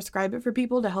they prescribe it for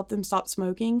people to help them stop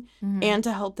smoking and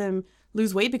to help them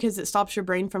lose weight because it stops your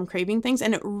brain from craving things,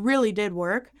 and it really did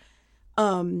work.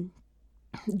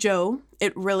 Joe,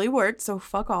 it really worked, so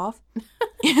fuck off.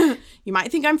 You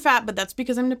might think I'm fat, but that's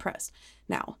because I'm depressed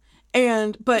now.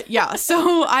 But yeah,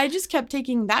 so I just kept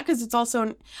taking that because it's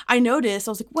also, I noticed,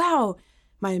 I was like, wow,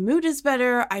 my mood is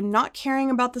better. I'm not caring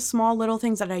about the small little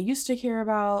things that I used to care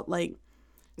about. Like,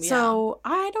 so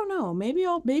I don't know. Maybe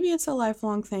it's a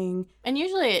lifelong thing. And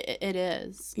usually it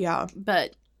is. Yeah.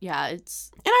 But yeah,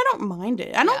 it's... And I don't mind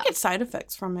it. I don't get side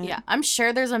effects from it. Yeah. I'm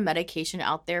sure there's a medication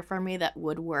out there for me that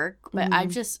would work. But I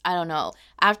don't know.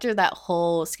 After that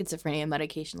whole schizophrenia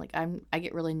medication, like, I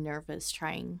get really nervous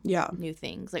trying new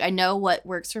things. Like, I know what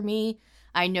works for me.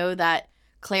 I know that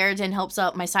Claritin helps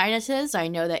out my sinuses. I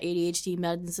know that ADHD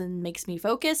medicine makes me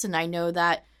focus. And I know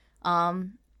that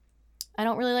I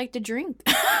don't really like to drink.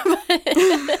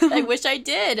 I wish I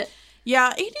did.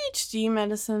 Yeah, ADHD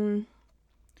medicine,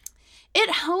 it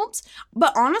helps,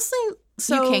 but honestly,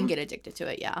 so... You can get addicted to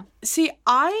it, yeah. See,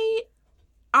 I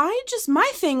just, my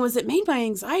thing was it made my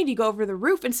anxiety go over the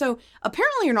roof, and so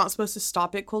apparently you're not supposed to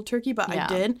stop it cold turkey, but I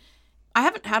did. I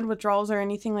haven't had withdrawals or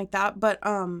anything like that, but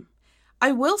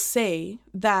I will say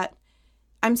that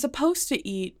I'm supposed to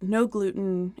eat no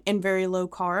gluten and very low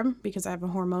carb because I have a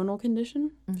hormonal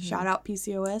condition. Shout out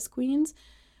PCOS queens.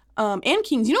 And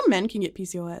kings. You know, men can get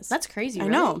PCOS. That's crazy, I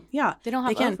know. Yeah. They don't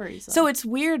have ovaries. So it's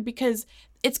weird because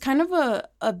it's kind of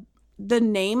the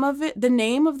name of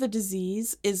the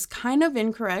disease is kind of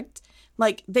incorrect.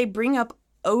 Like, they bring up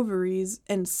ovaries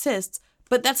and cysts,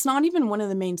 but that's not even one of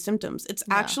the main symptoms. It's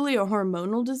actually a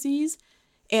hormonal disease.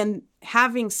 And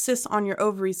having cysts on your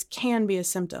ovaries can be a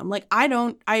symptom. Like, I've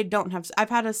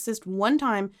had a cyst one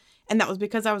time, and that was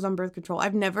because I was on birth control.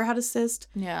 I've never had a cyst,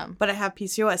 but I have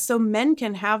PCOS. So men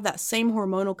can have that same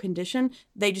hormonal condition.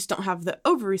 They just don't have the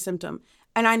ovary symptom.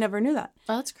 And I never knew that.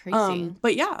 Oh, that's crazy.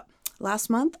 But yeah, last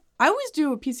month, I always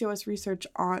do a PCOS research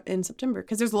in September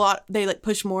because there's a lot, they like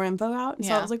push more info out. And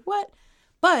so I was like, what?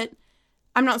 But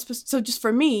I'm not supposed to, so just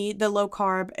for me, the low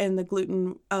carb and the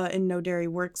gluten and no dairy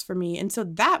works for me. And so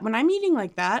that, when I'm eating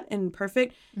like that and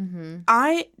perfect,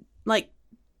 I like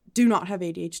do not have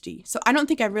ADHD. So I don't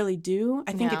think I really do.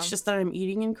 I think Yeah. it's just that I'm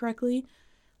eating incorrectly.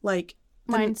 Like,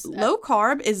 Mine's- low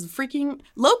carb is freaking...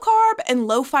 Low carb and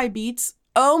lo-fi beats.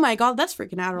 Oh my God, that's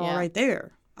freaking Adderall Yeah. right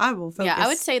there. I will focus. Yeah, I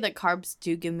would say that carbs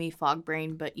do give me fog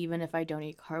brain, but even if I don't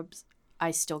eat carbs,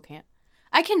 I still can't.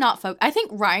 I cannot focus. I think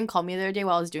Ryan called me the other day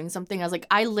while I was doing something. I was like,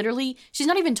 she's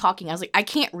not even talking. I was like, I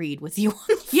can't read with you on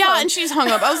the Yeah, phone. and she's hung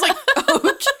up. I was like,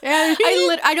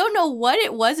 okay. I don't know what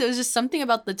it was. It was just something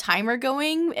about the timer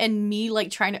going and me like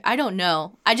trying to, I don't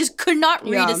know. I just could not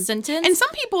read Yeah. a sentence. And some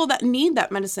people that need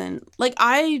that medicine, like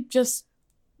I just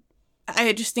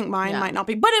think mine Yeah. might not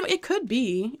be, but it could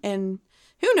be, and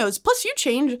who knows? Plus, you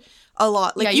change a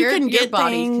lot. Like Yeah, you your can get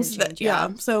body can things that, change, yeah.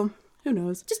 So who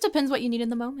knows? just depends what you need in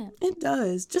the moment. It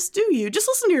does. Just do you. Just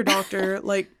listen to your doctor,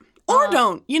 like, or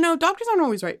don't. You know, doctors aren't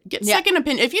always right. Get Yeah. second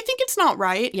opinion. If you think it's not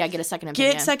right, Yeah, get a second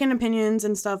opinion. get second opinions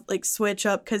and stuff. Like switch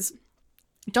up, because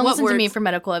Don't what listen to me works- for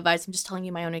medical advice. I'm just telling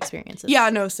you my own experiences. yeah,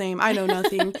 no, same. I know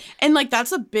nothing. And like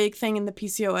that's a big thing in the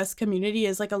PCOS community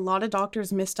is like a lot of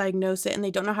doctors misdiagnose it and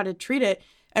they don't know how to treat it.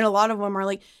 And a lot of them are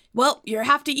like, well, you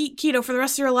have to eat keto for the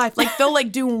rest of your life. Like they'll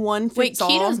like do one Wait, fits all.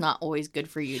 keto's not always good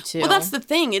for you too. Well, that's the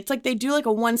thing. It's like they do like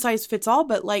a one size fits all,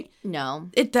 but like no.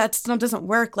 that's not doesn't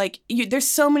work. Like there's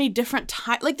so many different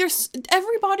types. Like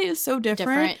everybody is so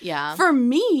Different, yeah. For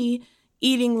me,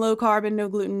 eating low carb and no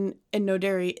gluten and no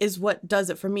dairy is what does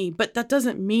it for me. But that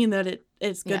doesn't mean that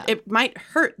it's good. Yeah. It might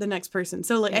hurt the next person.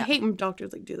 So like I Yeah. hate when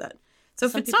doctors like do that. So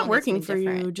if Some it's people not need working for something you,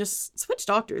 different. just switch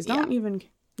doctors. Yeah. Don't even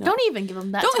no. Don't even give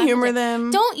them that. Don't time of humor day. them.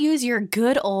 Don't use your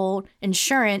good old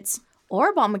insurance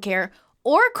or Obamacare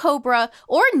or Cobra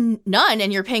or none,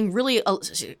 and you're paying really a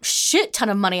shit ton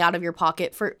of money out of your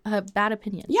pocket for a bad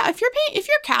opinion. Yeah, if you're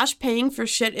cash paying for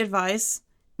shit advice,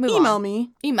 Move email on.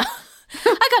 me. Email.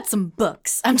 I got some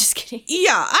books. I'm just kidding.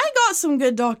 Yeah, I got some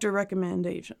good doctor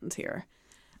recommendations here.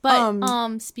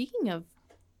 But speaking of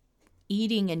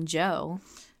eating and Joe,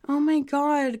 Oh my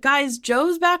God. Guys,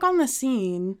 Joe's back on the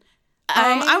scene.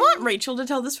 I want Rachel to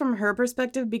tell this from her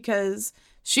perspective because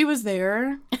she was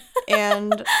there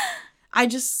and I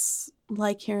just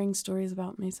like hearing stories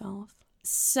about myself.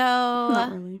 so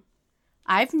Not really.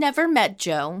 I've never met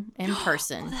Joe in Oh,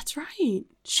 person. that's right.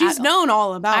 She's all. known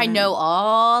all about I him. know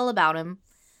all about him.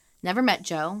 Never met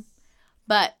Joe.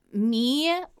 But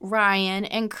me, Ryan,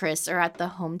 and Chris are at the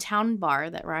hometown bar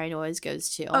that Ryan always goes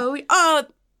to.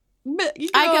 But you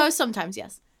I go sometimes,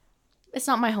 yes. It's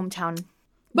not my hometown.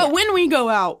 But yeah. when we go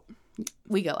out,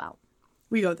 We go out.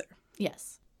 we go there.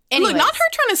 Yes. And look, Anyways. not her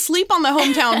trying to sleep on the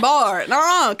hometown bar.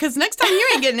 No, because next time you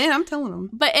ain't getting in, I'm telling them.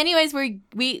 But anyways,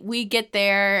 we get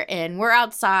there and we're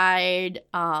outside.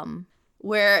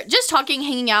 We're just talking,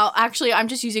 hanging out. Actually, I'm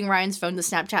just using Ryan's phone to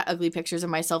Snapchat ugly pictures of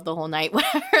myself the whole night,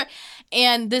 whatever.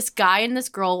 And this guy and this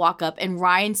girl walk up, and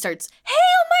Ryan starts, "Hey,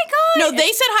 oh my god!" No,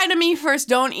 they said hi to me first.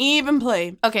 Don't even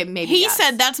play. Okay, maybe He yes.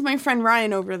 said that's my friend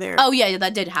Ryan over there. "Oh yeah,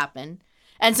 that did happen."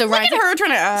 And so Look Ryan's at like, her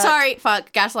trying to. sorry,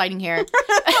 fuck, gaslighting here.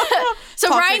 So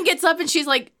Toxic. Ryan gets up and she's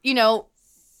like,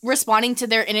 responding to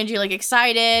their energy, like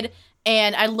excited.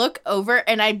 And I look over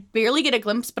and I barely get a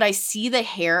glimpse, but I see the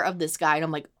hair of this guy and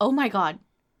I'm like, oh my God,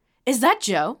 is that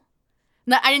Joe?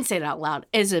 No, I didn't say it out loud.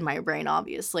 It's in my brain,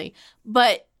 obviously.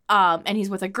 But, and he's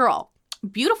with a girl.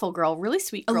 Beautiful girl, really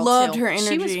sweet I girl. loved too. her energy.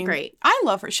 She was great. I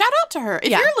love her. Shout out to her. If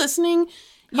Yeah. you're listening,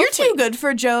 you're Hopefully. too good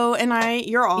for Joe and I.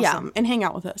 You're awesome. And hang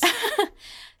out with us.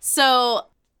 So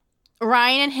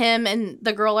Ryan and him and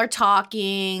the girl are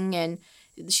talking and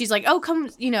she's like, oh, come,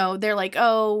 they're like,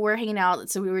 oh, we're hanging out.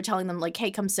 So we were telling them like,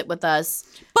 hey, come sit with us.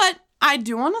 But I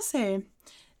do want to say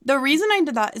the reason I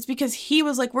did that is because he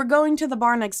was like, we're going to the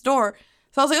bar next door.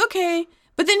 So I was like, okay.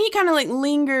 But then he kind of like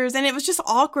lingers and it was just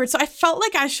awkward. So I felt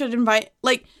like I should invite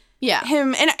like Yeah.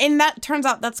 him. And that turns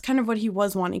out that's kind of what he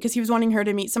was wanting because he was wanting her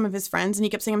to meet some of his friends. And he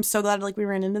kept saying, I'm so glad like we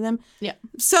ran into them. Yeah.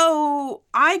 So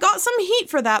I got some heat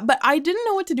for that, but I didn't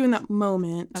know what to do in that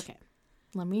moment. Okay.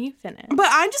 Let me finish. But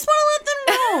I just want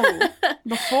to let them know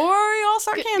before y'all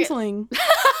start canceling.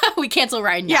 We cancel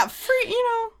Ryan. Yeah, free,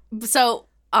 So,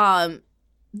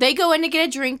 they go in to get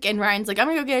a drink and Ryan's like, I'm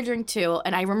gonna go get a drink too.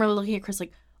 And I remember looking at Chris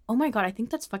like, oh my God, I think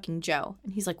that's fucking Joe.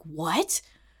 And he's like, what?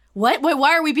 What?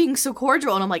 Why are we being so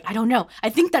cordial? And I'm like, I don't know. I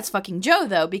think that's fucking Joe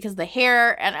though, because the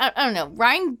hair and I don't know.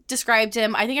 Ryan described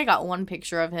him. I think I got one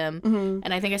picture of him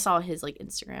and I think I saw his like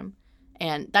Instagram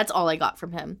and that's all I got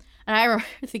from him. And I remember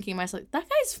thinking to myself, that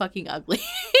guy's fucking ugly.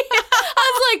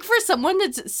 I was like, for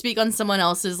someone to speak on someone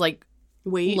else's like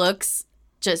Wait. looks,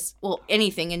 just, well,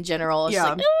 anything in general, it's Yeah.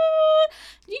 like,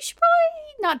 you should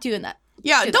probably not doing that.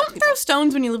 Yeah, Do that don't to throw people.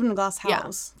 stones when you live in a glass Yeah.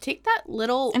 house. Take that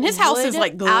little And his house is, wood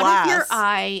like, out of your glass.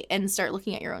 eye and start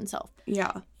looking at your own self.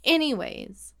 Yeah.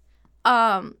 Anyways,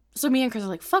 So me and Chris are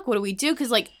like, fuck, what do we do?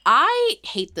 Because, like, I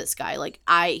hate this guy. Like,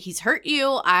 he's hurt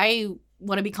you. I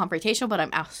want to be confrontational, but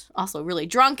I'm also really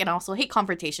drunk and I also hate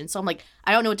confrontation. So I'm like,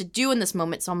 I don't know what to do in this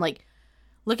moment. So I'm like,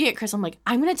 looking at Chris, I'm like,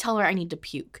 I'm going to tell her I need to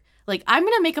puke. Like, I'm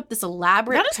going to make up this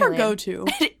elaborate That is her plan. go-to.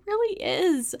 It really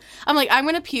is. I'm like, I'm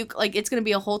going to puke. Like, it's going to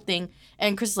be a whole thing.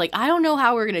 And Chris is like, I don't know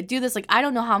how we're going to do this. Like, I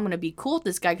don't know how I'm going to be cool with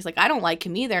this guy because, like, I don't like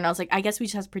him either. And I was like, I guess we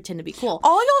just have to pretend to be cool.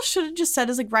 All y'all should have just said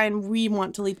is like, Ryan, we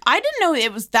want to leave. I didn't know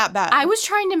it was that bad. I was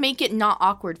trying to make it not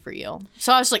awkward for you.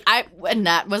 So I was like, and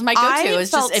that was my go-to. Is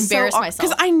just embarrass myself.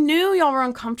 Because I knew y'all were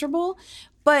uncomfortable,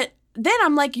 but then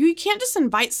I'm like, you can't just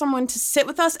invite someone to sit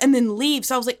with us and then leave.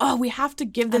 So I was like, oh, we have to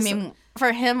give this. I mean,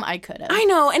 for him, I could have. I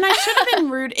know, and I should have been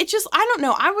rude. It just, I don't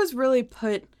know. I was really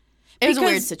put. It was a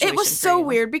weird situation. It was so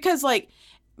weird because, like,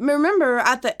 remember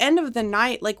at the end of the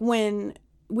night, like when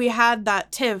we had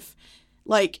that tiff,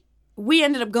 like we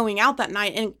ended up going out that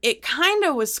night and it kind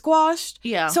of was squashed.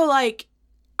 Yeah. So like,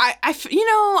 I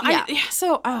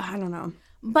don't know.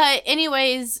 But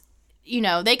anyways,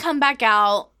 they come back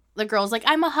out. The girl's like,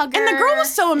 I'm a hugger. And the girl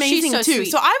was so amazing, so too. sweet.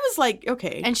 So I was like,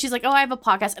 okay. And she's like, oh, I have a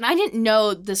podcast. And I didn't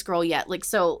know this girl yet. Like,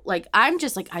 so, like, I'm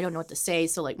just like, I don't know what to say.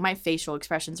 So, like, my facial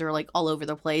expressions are, like, all over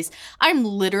the place. I'm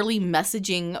literally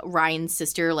messaging Ryan's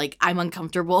sister, like, I'm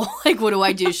uncomfortable. Like, what do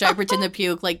I do? Should I pretend to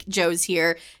puke? Like, Joe's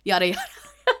here. Yada, yada.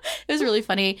 It was really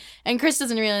funny. And Chris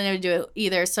doesn't really know how to do it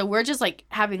either. So we're just, like,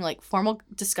 having, like, formal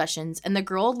discussions. And the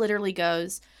girl literally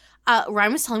goes,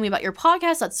 Ryan was telling me about your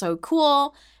podcast. That's so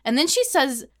cool. And then she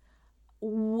says,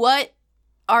 what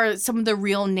are some of the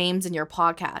real names in your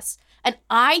podcast? And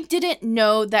I didn't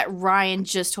know that Ryan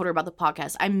just told her about the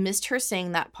podcast. I missed her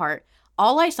saying that part.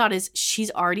 All I thought is she's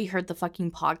already heard the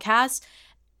fucking podcast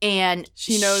and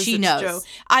she knows it's Joe.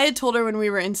 I had told her when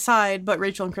we were inside, but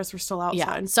Rachel and Chris were still outside.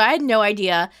 Yeah, so I had no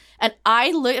idea. And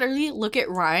I literally look at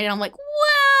Ryan and I'm like,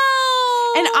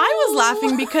 well. And I was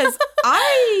laughing because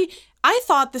I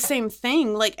thought the same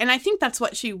thing. Like, and I think that's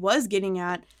what she was getting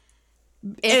at.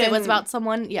 If it was about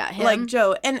someone, yeah, him. Like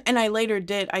Joe. And I later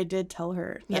did tell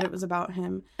her that it was about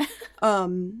him.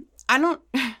 I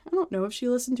don't know if she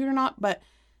listened to it or not, but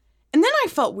and then I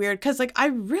felt weird because like I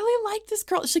really like this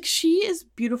girl. She's like, she is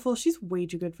beautiful. She's way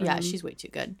too good for him. Yeah, she's way too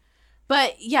good.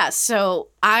 But yeah, so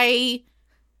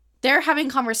they're having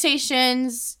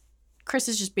conversations. Chris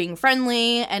is just being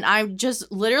friendly, and I'm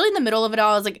just literally in the middle of it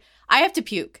all. I was like, I have to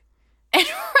puke. And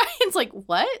Ryan's like,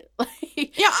 what?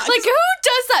 Like, yeah. Like, who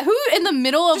does that? Who in the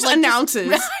middle of, just like... announces.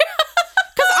 Because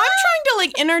I'm trying to,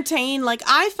 like, entertain. Like,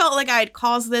 I felt like I had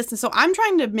caused this. And so I'm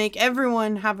trying to make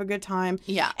everyone have a good time.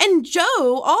 Yeah. And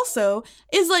Joe also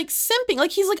is, like, simping.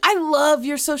 Like, he's like, I love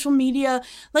your social media.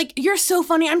 Like, you're so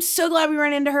funny. I'm so glad we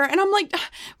ran into her. And I'm like,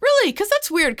 really? Because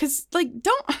that's weird. Because, like,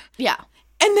 don't... Yeah.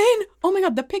 And then, oh, my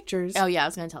God, the pictures. Oh, yeah, I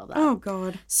was going to tell that. Oh,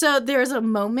 God. So there's a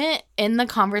moment in the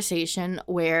conversation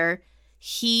where...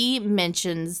 he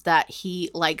mentions that he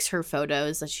likes her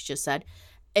photos that she just said.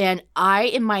 And I,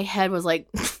 in my head, was like,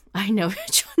 I know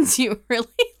which ones you really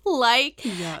like.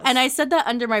 Yes. And I said that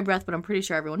under my breath, but I'm pretty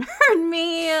sure everyone heard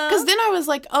me. Because then I was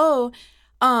like, oh,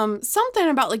 something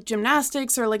about like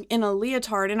gymnastics or like in a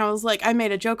leotard. And I was like, I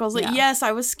made a joke. I was like, yes,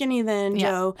 I was skinny then,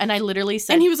 Joe. And I literally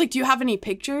said. And he was like, do you have any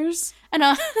pictures? And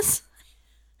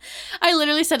I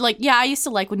literally said, like, yeah, I used to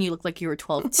like when you looked like you were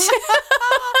 12 too.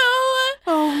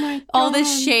 Oh my God. All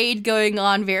this shade going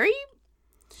on, very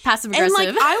passive aggressive.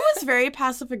 And like I was very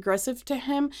passive aggressive to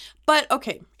him. But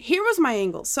okay, here was my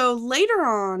angle. So later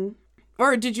on,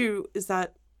 or is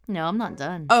that? No, I'm not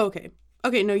done. Oh, okay.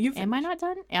 Okay, no, you. Am I not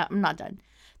done? Yeah, I'm not done.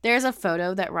 There's a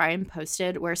photo that Ryan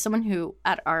posted where someone who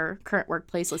at our current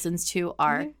workplace listens to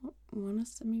our. Want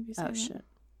us to maybe say oh that? shit.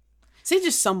 Say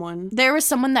just someone. There was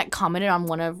someone that commented on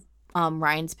one of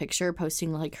Ryan's picture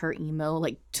posting like her emo,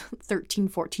 like 13,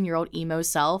 14-year-old emo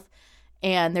self.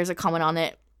 And there's a comment on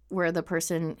it where the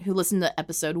person who listened to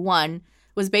episode 1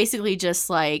 was basically just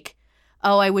like,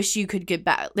 oh, I wish you could get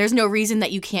back. There's no reason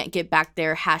that you can't get back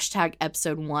there. #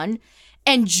 episode 1.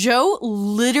 And Joe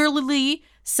literally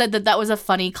said that was a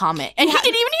funny comment. And he didn't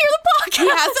even hear the podcast. He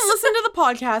hasn't listened to the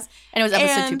podcast. And it was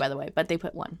episode 2, by the way. But they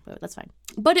put 1. But that's fine.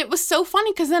 But it was so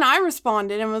funny because then I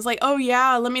responded and was like, oh,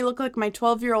 yeah, let me look like my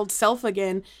 12-year-old self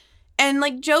again. And,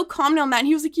 like, Joe commented on that. And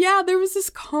he was like, yeah, there was this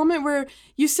comment where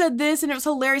you said this and it was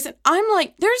hilarious. And I'm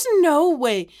like, there's no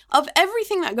way of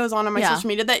everything that goes on my social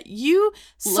media that you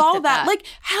saw that. Like,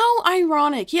 how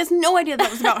ironic. He has no idea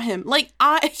that was about him. Like,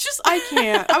 I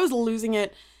can't. I was losing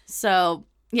it. So,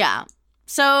 yeah.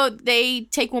 So they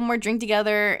take one more drink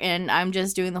together, and I'm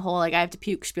just doing the whole, like, I have to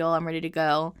puke spiel. I'm ready to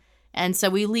go. And so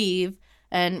we leave,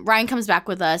 and Ryan comes back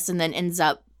with us and then ends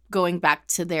up going back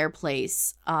to their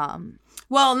place.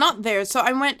 Well, not there. So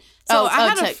I went. So I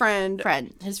had a friend.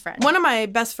 His friend. One of my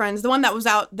best friends, the one that was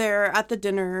out there at the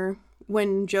dinner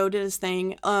when Joe did his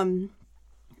thing.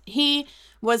 He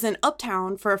was in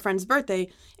Uptown for a friend's birthday,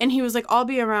 and he was like, "I'll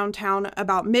be around town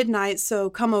about midnight, so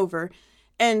come over."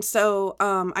 And so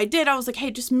I did. I was like,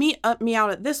 "Hey, just meet me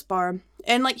out at this bar."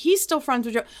 And like, he's still friends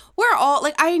with Joe. We're all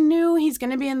like, I knew he's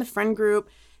gonna be in the friend group.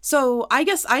 So I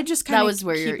guess I just kind of that was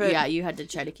where you had to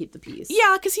try to keep the peace.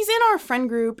 Yeah, because he's in our friend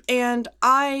group, and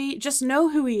I just know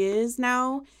who he is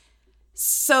now.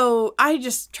 So I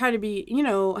just try to be,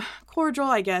 cordial,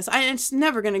 I guess. It's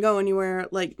never going to go anywhere,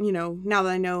 like, now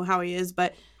that I know how he is.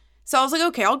 But so I was like,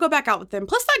 okay, I'll go back out with them.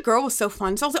 Plus, that girl was so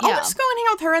fun. So I was like, I'll just go and hang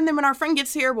out with her. And then when our friend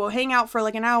gets here, we'll hang out for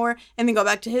like an hour and then go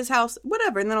back to his house,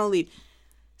 whatever. And then I'll leave.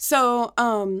 So,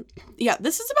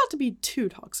 this is about to be 2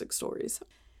 toxic stories.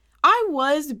 I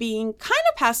was being kind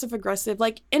of passive aggressive,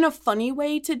 like in a funny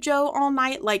way to Joe all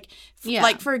night. Like,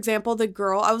 for example, the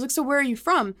girl, I was like, so where are you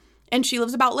from? And she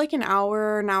lives about like an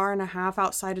hour and a half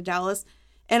outside of Dallas.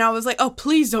 And I was like, oh,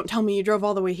 please don't tell me you drove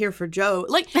all the way here for Joe.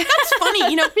 Like, that's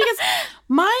funny, because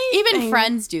even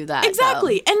friends do that.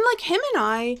 Exactly. Though. And like him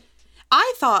and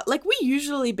I thought, like, we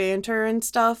usually banter and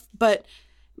stuff, but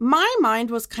my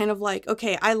mind was kind of like,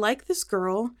 okay, I like this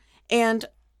girl, and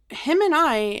him and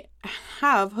I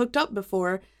have hooked up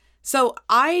before, so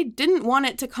I didn't want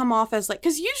it to come off as like,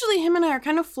 because usually him and I are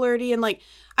kind of flirty, and like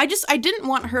I didn't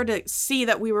want her to see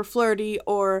that we were flirty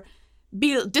or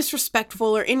be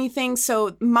disrespectful or anything.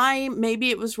 So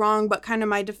maybe it was wrong, but kind of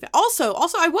my defense. Also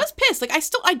I was pissed. Like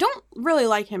I don't really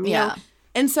like him, you know.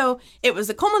 And so it was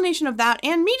a culmination of that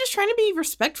and me just trying to be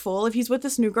respectful if he's with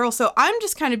this new girl. So I'm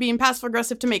just kind of being passive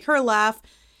aggressive to make her laugh,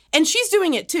 and she's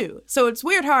doing it too. So it's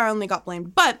weird how I only got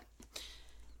blamed. But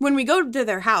when we go to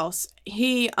their house,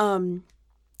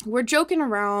 we're joking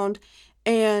around,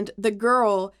 and the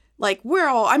girl, like,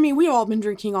 we've all been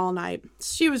drinking all night.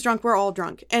 She was drunk, we're all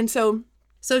drunk. And so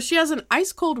she has an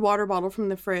ice cold water bottle from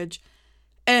the fridge,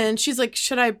 and she's like,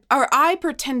 I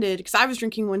pretended, because I was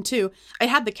drinking one too. I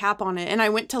had the cap on it, and I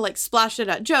went to like splash it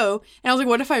at Joe, and I was like,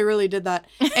 what if I really did that?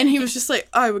 And he was just like,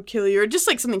 I would kill you, or just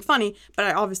like something funny, but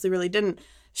I obviously really didn't.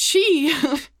 She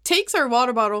takes our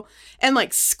water bottle and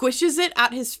like squishes it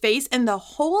at his face, and the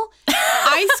whole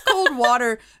ice cold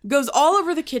water goes all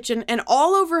over the kitchen and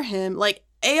all over him, like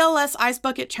ALS ice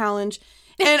bucket challenge.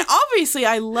 And obviously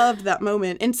I loved that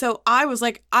moment. And so I was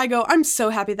like, I'm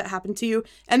so happy that happened to you.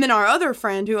 And then our other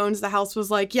friend who owns the house was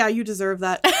like, yeah, you deserve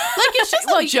that. Like, it's just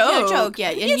a joke. Joke,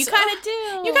 yeah. And you kind of do.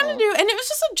 You kind of do. And it was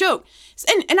just a joke.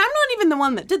 And I'm not even the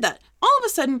one that did that. All of a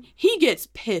sudden, he gets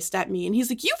pissed at me. And he's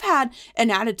like, you've had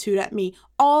an attitude at me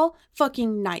all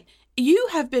fucking night. You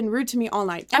have been rude to me all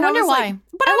night. And I wonder why. Like,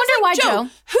 but I wonder why, Joe.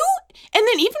 Who? And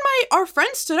then even our friend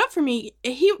stood up for me.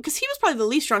 Because he was probably the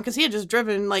least drunk, because he had just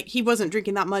driven. Like, he wasn't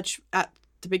drinking that much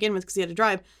to begin with, because he had to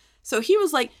drive. So he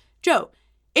was like, Joe,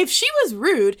 if she was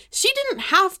rude, she didn't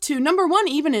have to, number one,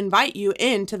 even invite you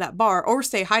into that bar or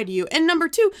say hi to you. And number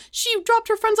two, she dropped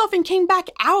her friends off and came back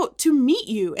out to meet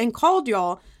you and called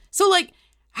y'all. So, like,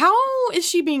 how is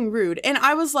she being rude? And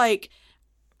I was like,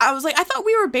 I thought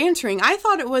we were bantering. I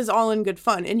thought it was all in good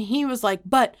fun. And he was like,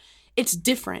 but it's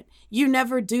different. You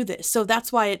never do this. So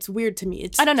that's why it's weird to me.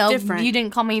 It's I don't know. Different. You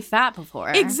didn't call me fat before.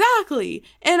 Exactly.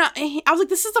 And I was like,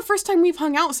 this is the first time we've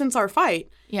hung out since our fight.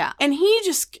 Yeah. And he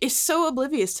just is so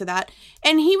oblivious to that.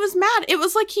 And he was mad. It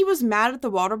was like he was mad at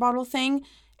the water bottle thing.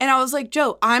 And I was like,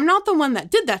 Joe, I'm not the one that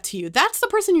did that to you. That's the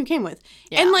person you came with.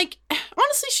 Yeah. And like,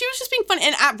 honestly, she was just being funny.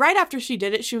 And right after she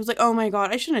did it, she was like, oh my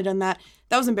God, I shouldn't have done that.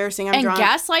 That was embarrassing. I'm drunk. And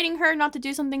gaslighting her not to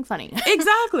do something funny.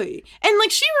 Exactly. And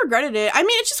like, she regretted it. I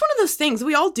mean, it's just one of those things.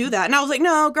 We all do that. And I was like,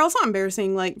 no, girl, it's not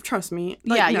embarrassing. Like, trust me.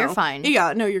 Like, yeah, no. You're fine.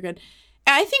 Yeah, no, you're good.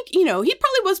 And I think, he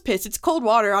probably was pissed. It's cold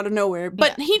water out of nowhere.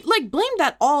 But he, like, blamed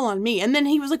that all on me. And then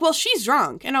he was like, well, she's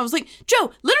drunk. And I was like,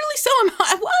 Joe, literally so am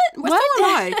I. What? So am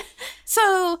I.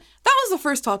 So that was the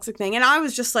first toxic thing. And I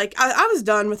was just like, I was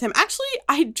done with him. Actually,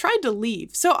 I tried to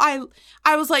leave. So I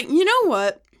was like, you know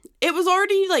what? It was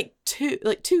already like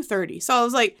 2:30. So I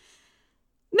was like,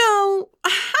 no,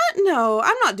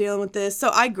 I'm not dealing with this. So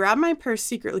I grabbed my purse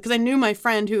secretly, because I knew my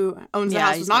friend who owns the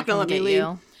house was not going to let me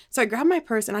leave. So I grabbed my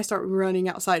purse and I start running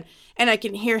outside, and I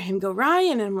can hear him go,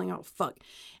 Ryan. And I'm like, oh, fuck.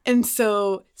 And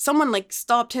so someone like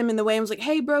stopped him in the way and was like,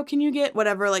 hey, bro, can you get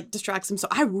whatever, like distracts him. So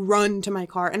I run to my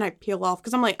car and I peel off,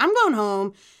 because I'm like, I'm going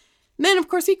home. And then, of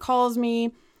course, he calls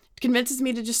me, convinces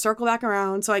me to just circle back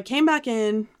around. So I came back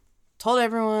in, told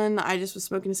everyone I just was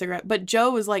smoking a cigarette. But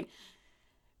Joe was like,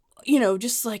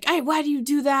 just like, hey, why do you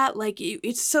do that? Like,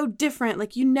 it's so different.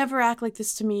 Like, you never act like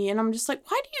this to me. And I'm just like,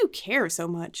 why do you care so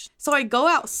much? So I go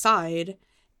outside,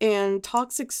 And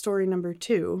toxic story number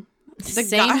 2.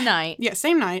 Same night. Yeah,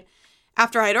 same night.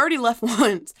 After I'd already left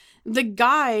once, the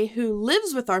guy who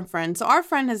lives with our friend, so our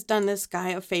friend has done this guy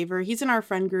a favor. He's in our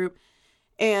friend group.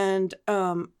 And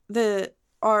what do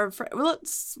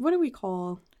we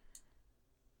call?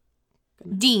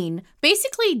 Dean.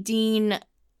 Basically, Dean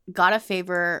got a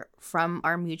favor from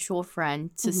our mutual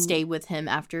friend to stay with him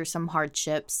after some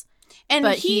hardships.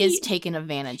 But he has taken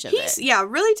advantage of it. Yeah,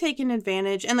 really taken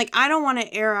advantage. And, like, I don't want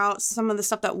to air out some of the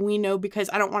stuff that we know because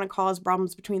I don't want to cause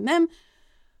problems between them.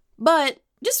 But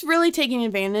just really taking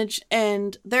advantage.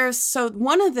 And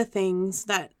one of the things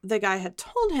that the guy had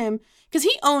told him, because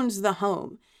he owns the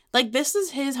home. Like, this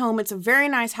is his home. It's a very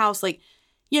nice house. Like,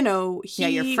 you know,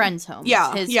 your friend's home.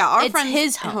 Yeah, our it's friend's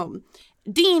his home.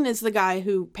 Dean is the guy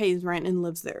who pays rent and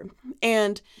lives there.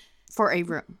 And for a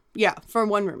room. Yeah, for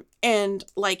one room. And,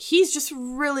 like, he's just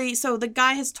really... So the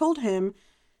guy has told him,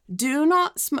 do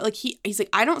not smoke... Like, he's like,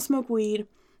 I don't smoke weed.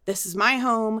 This is my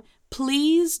home.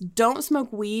 Please don't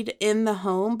smoke weed in the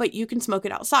home, but you can smoke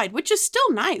it outside, which is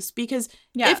still nice because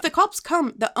if the cops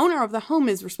come, the owner of the home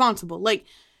is responsible. Like,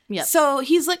 so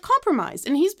he's, like, compromised.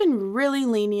 And he's been really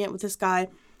lenient with this guy.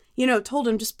 You know, told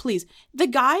him, just please. The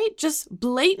guy just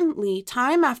blatantly,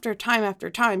 time after time after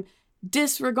time,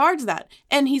 disregards that.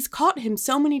 And he's caught him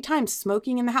so many times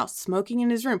smoking in the house, smoking in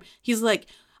his room. He's like,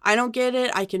 I don't get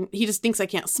it. He just thinks I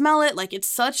can't smell it. Like, it's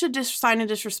such a sign of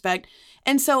disrespect.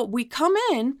 And so we come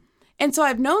in, and so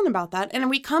I've known about that. And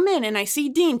we come in, and I see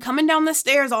Dean coming down the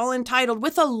stairs all entitled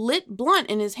with a lit blunt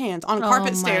in his hands on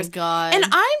carpet stairs. Oh, my God. And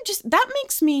that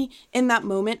makes me, in that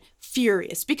moment,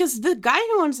 furious. Because the guy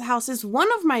who owns the house is one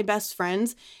of my best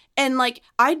friends. And, like,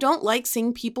 I don't like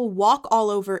seeing people walk all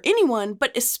over anyone,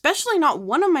 but especially not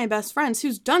one of my best friends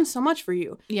who's done so much for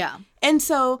you. Yeah. And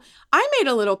so I made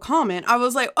a little comment. I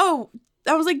was like,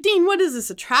 Dean, what is this,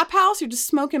 a trap house? You're just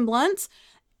smoking blunts?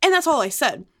 And that's all I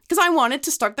said. Because I wanted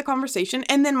to start the conversation.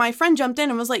 And then my friend jumped in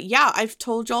and was like, yeah, I've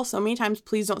told y'all so many times,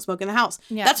 please don't smoke in the house.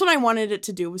 Yeah. That's what I wanted it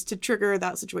to do, was to trigger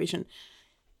that situation.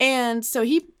 And so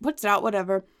he puts it out,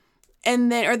 whatever.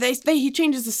 And then, he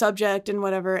changes the subject and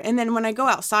whatever. And then when I go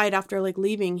outside after, like,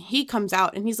 leaving, he comes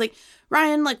out and he's like,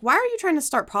 Ryan, like, why are you trying to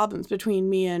start problems between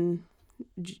me and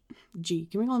G?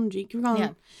 Can we call him G? Can we call him?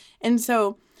 Yeah. And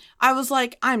so I was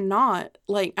like, I'm not.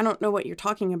 Like, I don't know what you're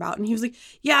talking about. And he was like,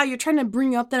 yeah, you're trying to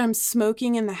bring up that I'm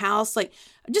smoking in the house. Like,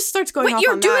 just starts going off on that.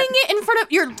 But you're doing it in front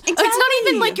of your... Exactly. It's not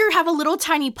even like you have a little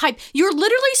tiny pipe. You're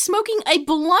literally smoking a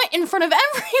blunt in front of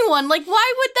everyone. Like,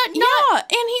 why would that not... Yeah,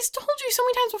 and he's told you so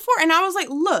many times before. And I was like,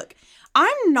 look,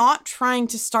 I'm not trying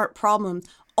to start problems.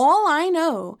 All I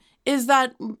know is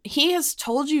that he has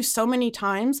told you so many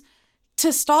times to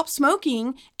stop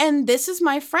smoking, and this is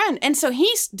my friend. And so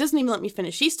he doesn't even let me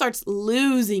finish. He starts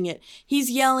losing it. He's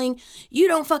yelling, you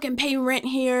don't fucking pay rent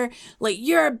here. Like,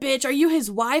 you're a bitch. Are you his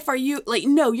wife? Are you, like,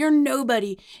 no, you're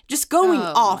nobody. Just going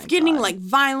off, getting, like,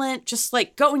 violent, just,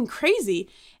 like, going crazy.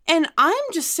 And I'm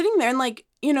just sitting there and, like,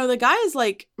 you know, the guy is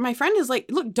like, my friend is like,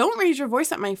 look, don't raise your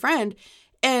voice at my friend.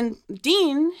 And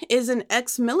Dean is an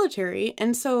ex-military.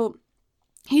 And so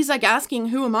he's, like, asking,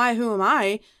 who am I? Who am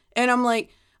I? And I'm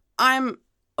like, I'm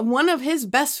one of his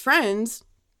best friends,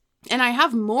 and I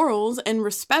have morals and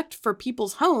respect for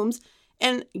people's homes.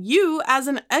 And you, as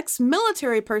an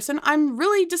ex-military person, I'm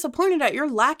really disappointed at your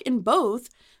lack in both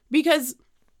because,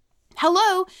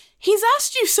 hello, he's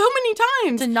asked you so many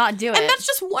times to not do it. And that's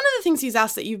just one of the things he's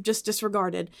asked that you've just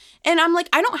disregarded. And I'm like,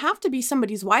 I don't have to be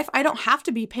somebody's wife. I don't have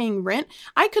to be paying rent.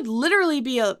 I could literally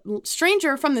be a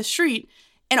stranger from the street,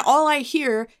 and all I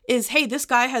hear is, hey, this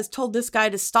guy has told this guy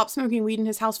to stop smoking weed in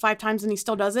his house 5 times and he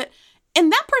still does it. And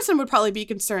that person would probably be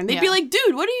concerned. They'd be like,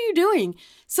 dude, what are you doing?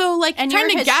 So, like, and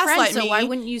trying to gaslight friend, me. So why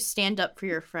wouldn't you stand up for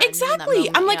your friend?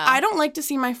 Exactly. I'm like, I don't like to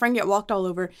see my friend get walked all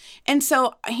over. And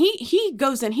so he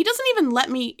goes in. He doesn't even let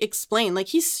me explain. Like,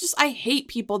 he's just, I hate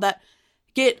people that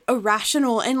get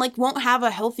irrational and, like, won't have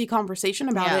a healthy conversation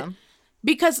about it.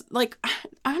 Because, like,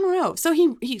 I don't know. So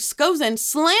he goes in,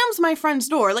 slams my friend's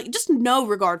door, like, just no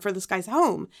regard for this guy's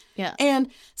home. Yeah.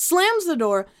 And slams the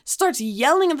door, starts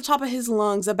yelling at the top of his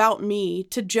lungs about me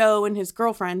to Joe and his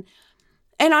girlfriend.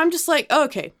 And I'm just like,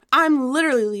 okay, I'm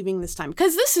literally leaving this time.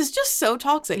 Because this is just so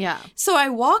toxic. Yeah. So I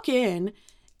walk in,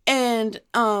 and,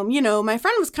 you know, my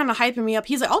friend was kind of hyping me up.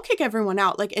 He's like, I'll kick everyone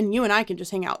out, like, and you and I can just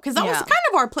hang out. Because that was kind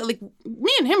of our play. Like,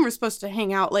 me and him were supposed to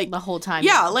hang out, like, the whole time.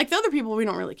 Yeah, like, the other people, we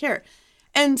don't really care.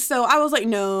 And so I was like,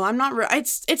 no, I'm not.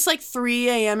 It's like 3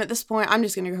 a.m. at this point. I'm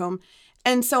just going to go home.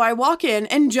 And so I walk in,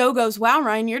 and Joe goes, "Wow,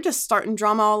 Ryan, you're just starting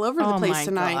drama all over the place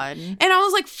tonight." God. And I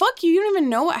was like, "Fuck you, you don't even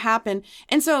know what happened."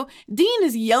 And so Dean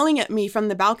is yelling at me from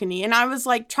the balcony, and I was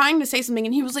like trying to say something,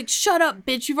 and he was like, "Shut up,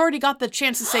 bitch, you've already got the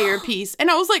chance to say your piece." And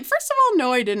I was like, first of all,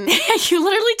 no, I didn't. You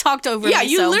literally talked over me. Yeah,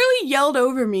 you literally yelled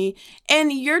over me,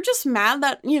 and you're just mad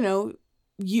that,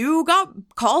 you got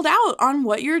called out on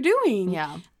what you're doing.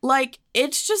 Yeah. Like,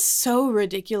 it's just so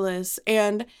ridiculous.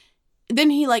 And then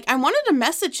he, I wanted to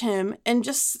message him and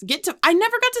just I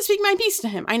never got to speak my piece to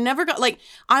him. I never got,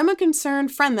 I'm a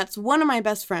concerned friend. That's one of my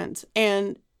best friends.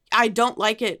 And I don't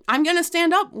like it. I'm going to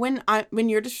stand up when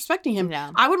you're disrespecting him.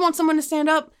 Yeah. I would want someone to stand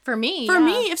up For me,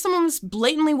 if someone was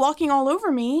blatantly walking all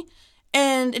over me.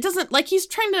 And it doesn't, he's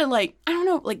trying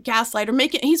to, gaslight or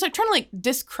make it, he's, trying to,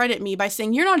 discredit me by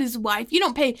saying, "You're not his wife. You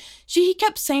don't pay," he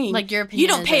kept saying, your opinion "You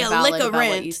don't pay a lick of about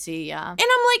rent." what you see, yeah. And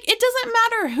I'm like, it doesn't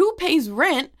matter who pays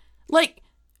rent.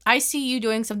 I see you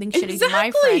doing something shitty to my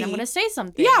Exactly. friend. I'm going to say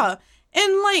something. Yeah.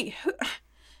 And,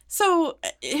 so,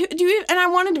 do you, and I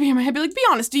wanted to be in my head, be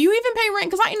honest, do you even pay rent?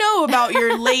 Because I know about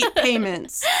your late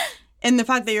payments. And the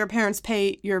fact that your parents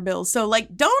pay your bills. So,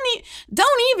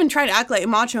 don't even try to act like a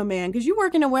macho man, because you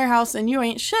work in a warehouse and you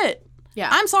ain't shit. Yeah.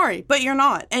 I'm sorry, but you're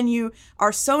not. And you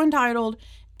are so entitled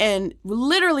and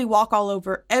literally walk all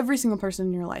over every single person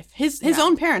in your life. His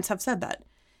own parents have said that.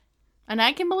 And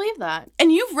I can believe that. And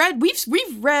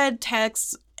we've read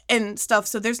texts and stuff,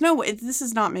 so there's no way. This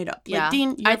is not made up. Yeah.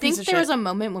 Dean, you're I a piece think of there shit. was a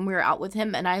moment when we were out with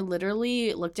him, and I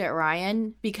literally looked at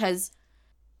Ryan, because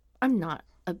I don't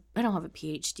have a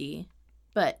PhD,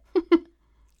 but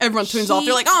Everyone tunes off.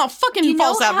 They're like, "Oh, fucking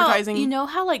false advertising." You know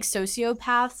how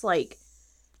sociopaths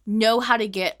know how to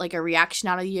get a reaction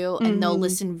out of you, and they'll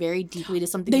listen very deeply to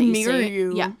something They that you mirror say.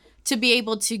 you. Yeah. To be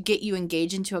able to get you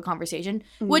engaged into a conversation,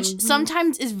 which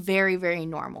sometimes is very, very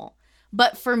normal.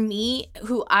 But for me,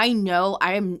 who I know,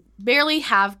 barely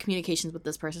have communications with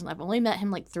this person. I've only met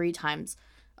him 3 times.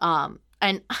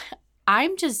 And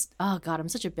I'm just, oh God, I'm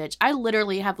such a bitch. I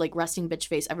literally have resting bitch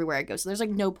face everywhere I go. So there's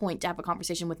no point to have a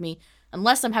conversation with me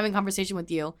unless I'm having a conversation with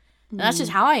you. And that's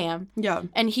just how I am. Yeah.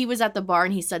 And he was at the bar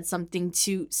and he said something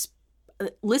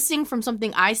listening from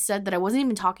something I said that I wasn't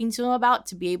even talking to him about,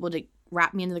 to be able to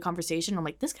wrap me into the conversation. I'm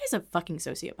like, this guy's a fucking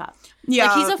sociopath.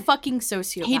 Yeah. He's a fucking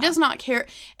sociopath. He does not care.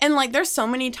 And there's so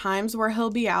many times where he'll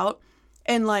be out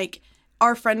and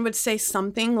our friend would say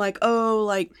something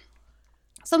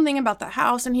something about the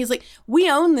house, and he's like, "We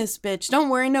own this, bitch. Don't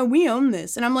worry. No, we own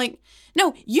this." And I'm like,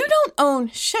 "No, you don't own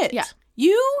shit. Yeah.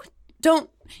 You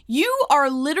are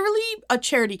literally a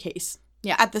charity case.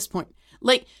 Yeah. At this point.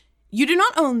 You do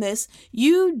not own this.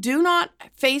 You do not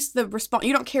face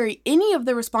you don't carry any of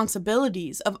the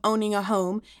responsibilities of owning a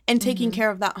home and taking care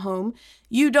of that home.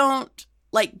 You don't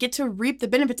get to reap the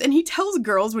benefits." And he tells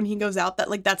girls when he goes out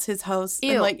that that's his house.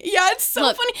 Ew. And yeah, it's so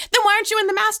funny. Then why aren't you in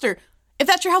the master? If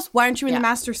that's your house, why aren't you in the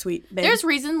master suite, babe? There's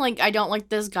reason I don't like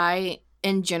this guy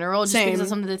in general, just because of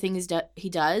some of the things he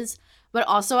does. But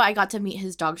also, I got to meet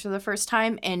his dogs for the first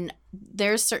time, and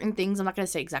there's certain things, I'm not going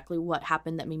to say exactly what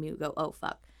happened that made me go, "Oh,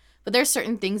 fuck." But there's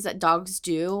certain things that dogs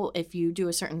do. If you do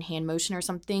a certain hand motion or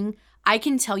something, I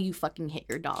can tell you fucking hit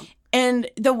your dog. And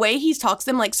the way he talks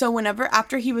to them, so whenever,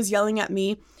 after he was yelling at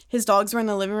me, his dogs were in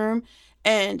the living room,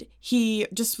 and he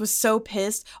just was so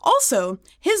pissed. Also,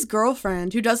 his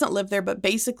girlfriend, who doesn't live there, but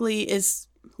basically is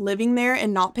living there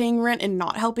and not paying rent and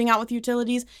not helping out with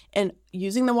utilities and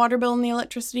using the water bill and the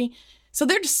electricity. So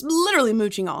they're just literally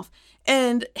mooching off.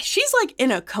 And she's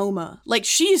in a coma.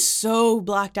 She's so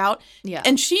blacked out. Yeah.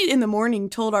 And she, in the morning,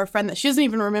 told our friend that she doesn't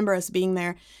even remember us being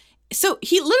there. So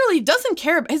he literally doesn't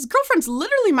care. His girlfriend's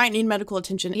literally might need medical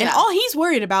attention. Yeah. And all he's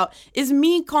worried about is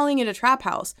me calling it a trap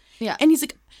house. Yeah. And he's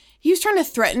he was trying to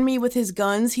threaten me with his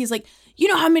guns. He's like, "You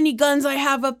know how many guns I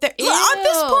have up there?" Ew. At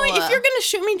this point, if you're going to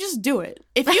shoot me, just do it.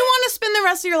 If you want to spend the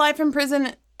rest of your life in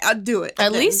prison, I'd do it.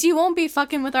 At least you won't be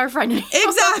fucking with our friend anymore.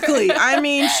 Exactly. I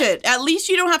mean, shit. At least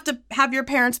you don't have to have your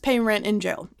parents pay rent in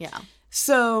jail. Yeah.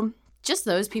 So just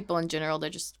those people in general, they're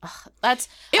just that's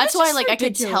was why just I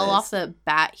could tell ridiculous. off the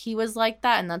bat he was like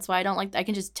that, and that's why I don't I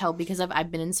can just tell because I've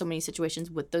been in so many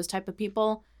situations with those type of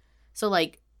people. So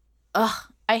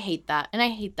I hate that, and I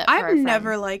hate that for our I've friend.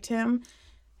 never liked him.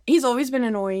 He's always been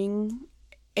annoying,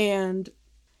 and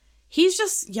he's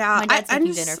just My dad's I'm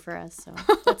making just, dinner for us, so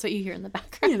that's what you hear in the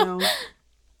background.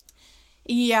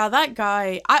 Yeah, that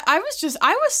guy. I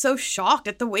was so shocked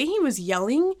at the way he was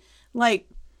yelling.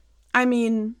 I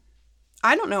mean,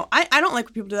 I don't know. I don't like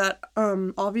when people do that,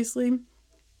 obviously.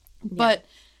 But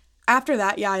after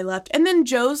that, I left. And then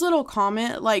Joe's little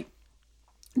comment,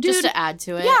 dude, just to add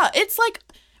to it. yeah, it's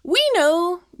we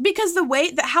know because the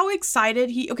way that how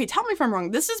excited okay, tell me if I'm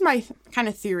wrong. This is my kind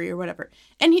of theory or whatever.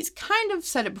 And he's kind of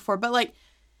said it before, but like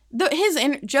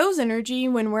Joe's energy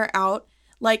when we're out,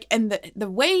 like, and the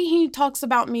way he talks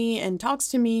about me and talks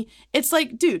to me, it's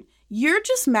like, dude, you're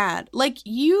just mad. Like,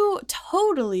 you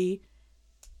totally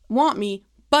want me,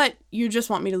 but you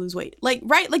just want me to lose weight. Like,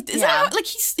 right? Like, is that how, like,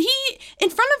 he in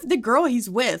front of the girl he's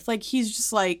with, like, he's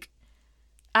just like,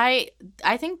 I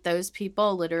think those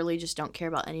people literally just don't care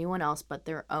about anyone else but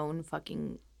their own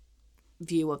fucking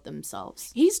view of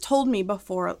themselves. He's told me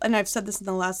before, and I've said this in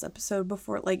the last episode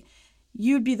before, like,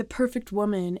 you'd be the perfect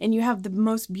woman and you have the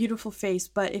most beautiful face,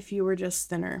 but if you were just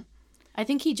thinner. I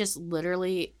think he just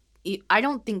literally, I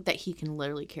don't think that he can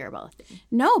literally care about a thing.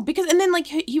 No, because, and then like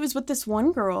he was with this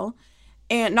one girl,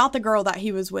 and not the girl that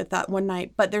he was with that one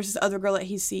night, but there's this other girl that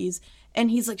he sees, and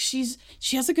he's like, she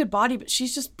has a good body, but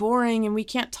she's just boring and we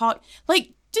can't talk.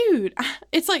 Like, dude,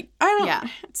 it's like, I don't,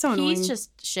 it's so annoying. He's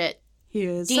just shit. He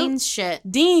is. Dean's shit.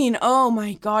 Dean, oh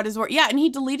my God, is work. Yeah, and he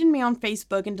deleted me on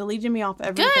Facebook and deleted me off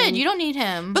everything. Good, you don't need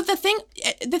him. But the thing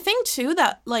too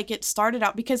that like it started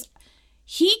out because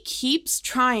he keeps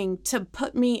trying to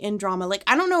put me in drama. Like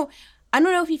I don't know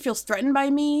if he feels threatened by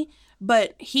me,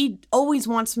 but he always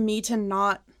wants me to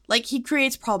not, like, he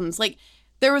creates problems. Like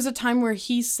there was a time where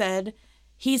he said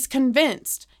he's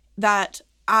convinced that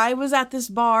I was at this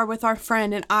bar with our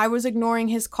friend and I was ignoring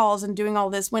his calls and doing all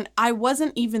this when I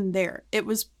wasn't even there. It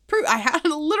was I had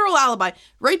a literal alibi.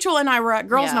 Rachel and I were at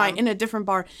girls' night in a different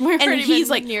bar. And he's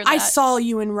like, I saw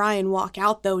you and Ryan walk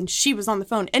out though, and she was on the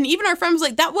phone. And even our friend was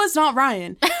like, that was not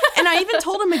Ryan. And I even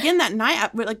told him again that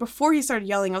night, like before he started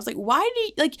yelling, I was like, why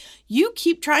do you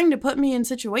keep trying to put me in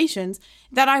situations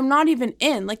that I'm not even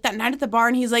in? Like that night at the bar,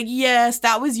 and he's like, yes,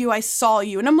 that was you. I saw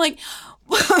you. And I'm like,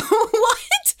 what?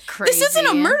 Crazy. This isn't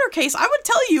a murder case. I would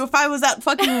tell you if I was at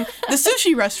fucking the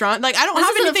sushi restaurant. Like, I don't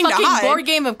have anything to hide. This is a fucking board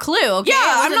game of Clue, okay? Yeah,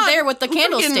 I'm not there with the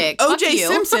candlestick. O.J.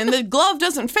 Simpson, the glove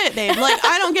doesn't fit, babe. Like,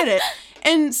 I don't get it.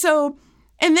 And so,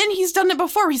 and then he's done it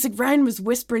before. He's like, Ryan was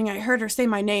whispering. I heard her say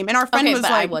my name. And our friend was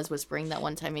like... I was whispering that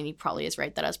one time, and he probably is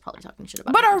right that I was probably talking shit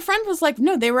about But him. our friend was like,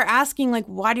 no, they were asking, like,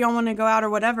 why do y'all want to go out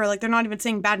or whatever? Like, they're not even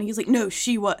saying bad. And he's like, no,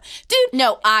 she was. Dude.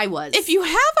 No, I was. If you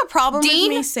have a problem with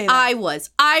me, say that. I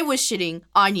was shitting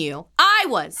on you. I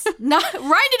was. Not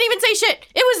Ryan didn't even say shit.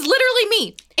 It was literally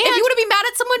me. And if you want to be mad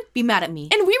at someone, be mad at me.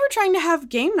 And we were trying to have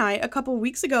game night a couple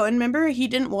weeks ago. And remember, he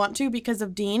didn't want to because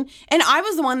of Dean. And I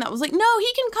was the one that was like, no,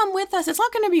 he can come with us. It's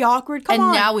not going to be awkward. Come on.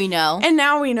 And now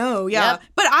we know. Yeah. Yep.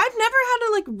 But I've never had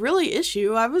a, like, really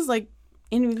issue. I was like,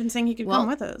 even saying he could come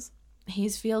with us. He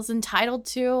feels entitled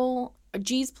to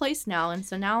G's place now. And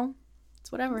so now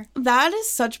it's whatever. That is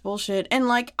such bullshit. And,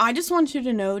 like, I just want you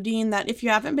to know, Dean, that if you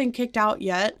haven't been kicked out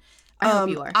yet, I hope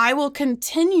you are. I will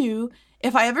continue,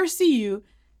 if I ever see you,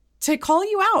 to call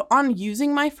you out on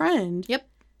using my friend. Yep.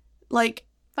 Like,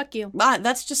 fuck you.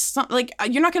 That's just like,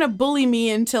 you're not gonna bully me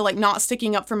into like not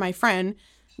sticking up for my friend.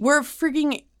 We're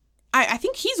freaking. I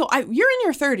think you're in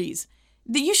your 30s.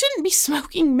 You shouldn't be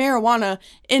smoking marijuana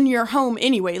in your home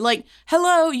anyway. Like,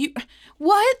 hello,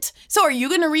 what? So are you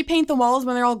gonna repaint the walls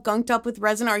when they're all gunked up with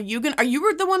resin? Are you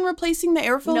the one replacing the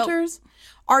air filters? Nope.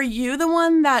 Are you the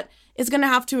one that is gonna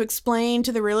have to explain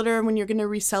to the realtor when you're gonna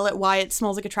resell it why it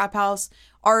smells like a trap house?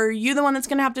 Are you the one that's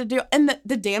gonna have to do and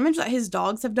the damage that his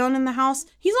dogs have done in the house?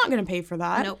 He's not gonna pay for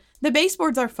that. Nope. The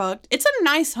baseboards are fucked. It's a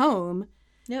nice home.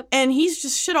 Yep. And he's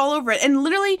just shit all over it and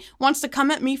literally wants to come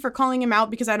at me for calling him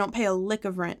out because I don't pay a lick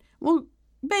of rent. Well,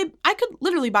 babe, I could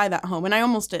literally buy that home and I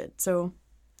almost did. So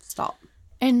stop.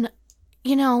 And,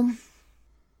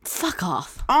 fuck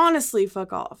off. Honestly,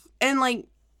 fuck off. And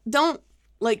don't,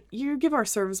 you give our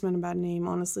servicemen a bad name,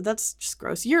 honestly. That's just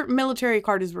gross. Your military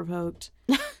card is revoked.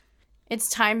 It's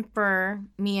time for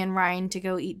me and Ryan to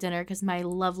go eat dinner because my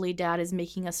lovely dad is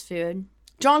making us food.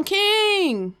 John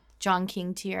King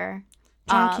tier.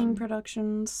 John King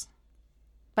Productions.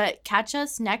 But catch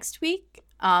us next week.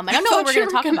 I don't know what we're going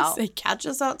to talk about. Say, catch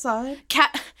us outside.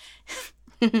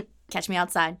 Catch me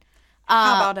outside.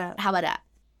 How about that?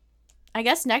 I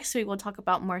guess next week we'll talk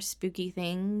about more spooky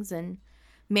things and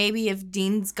maybe if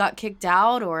Dean's got kicked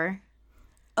out or...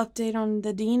 Update on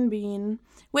the Dean Bean.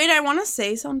 Wait, I want to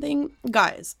say something.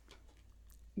 Guys,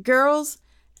 girls,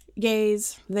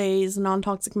 gays, theys,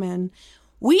 non-toxic men,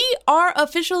 we are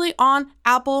officially on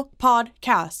Apple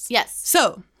Podcasts. Yes.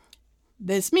 So,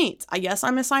 this means, I guess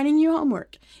I'm assigning you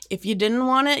homework. If you didn't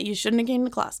want it, you shouldn't have came to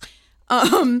class.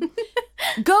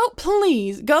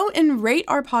 Please go and rate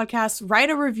our podcast, write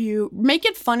a review, make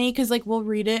it funny because we'll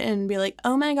read it and be like,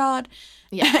 oh my God.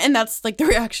 Yeah. And that's the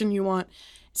reaction you want.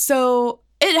 So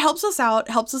it helps us out,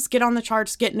 helps us get on the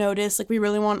charts, get noticed. We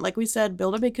really want, like we said,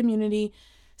 build a big community.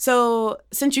 So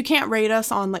since you can't rate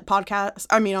us on like podcasts,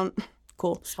 on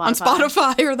Spotify.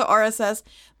 Spotify or the RSS,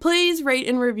 please rate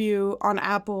and review on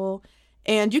Apple.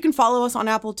 And you can follow us on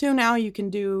Apple too now. You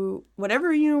can do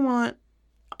whatever you want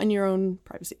in your own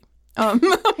privacy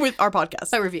with our podcast.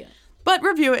 But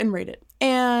review it and rate it.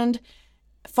 And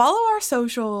follow our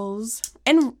socials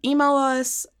and email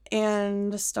us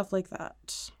and stuff like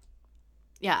that.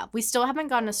 Yeah, we still haven't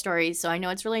gotten a story, so I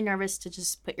know it's really nervous to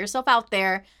just put yourself out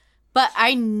there. But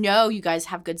I know you guys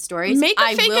have good stories. Make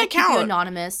a fake account. Keep you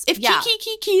anonymous. If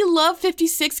Kiki Love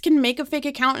 56 can make a fake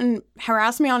account and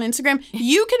harass me on Instagram,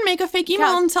 you can make a fake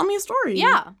email and tell me a story.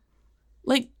 Yeah.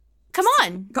 Like, come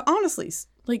on. Honestly,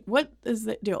 like, what is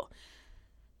the deal?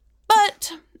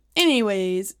 But,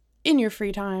 anyways, in your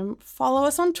free time, follow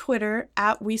us on Twitter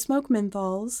at We Smoke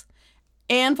Menthols,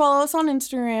 and follow us on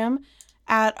Instagram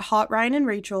at Hot Ryan and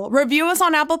Rachel. Review us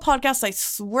on Apple Podcasts. I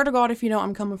swear to God, if you don't,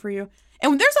 I'm coming for you.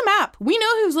 And there's a map. We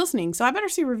know who's listening, so I better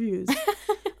see reviews.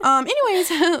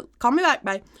 Anyways, call me back.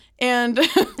 Bye. And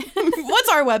what's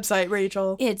our website,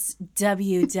 Rachel? It's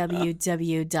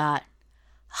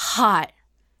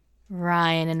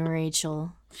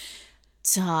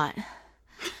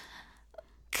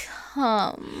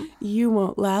www.hotryandandrachel.com. You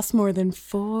won't last more than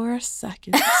 4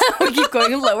 seconds. We keep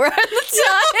going lower on the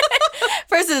time.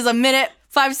 First it is a minute,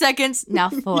 5 seconds, now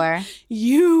 4.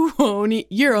 You won't.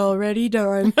 You're already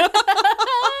done.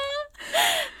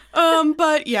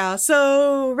 But yeah,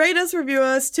 so rate us, review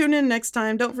us, tune in next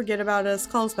time. Don't forget about us.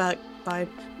 Call us back. Bye.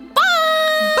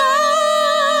 Bye! Bye!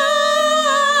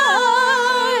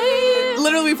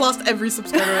 Literally, we've lost every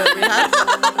subscriber that we had.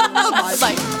 Bye.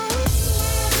 Bye.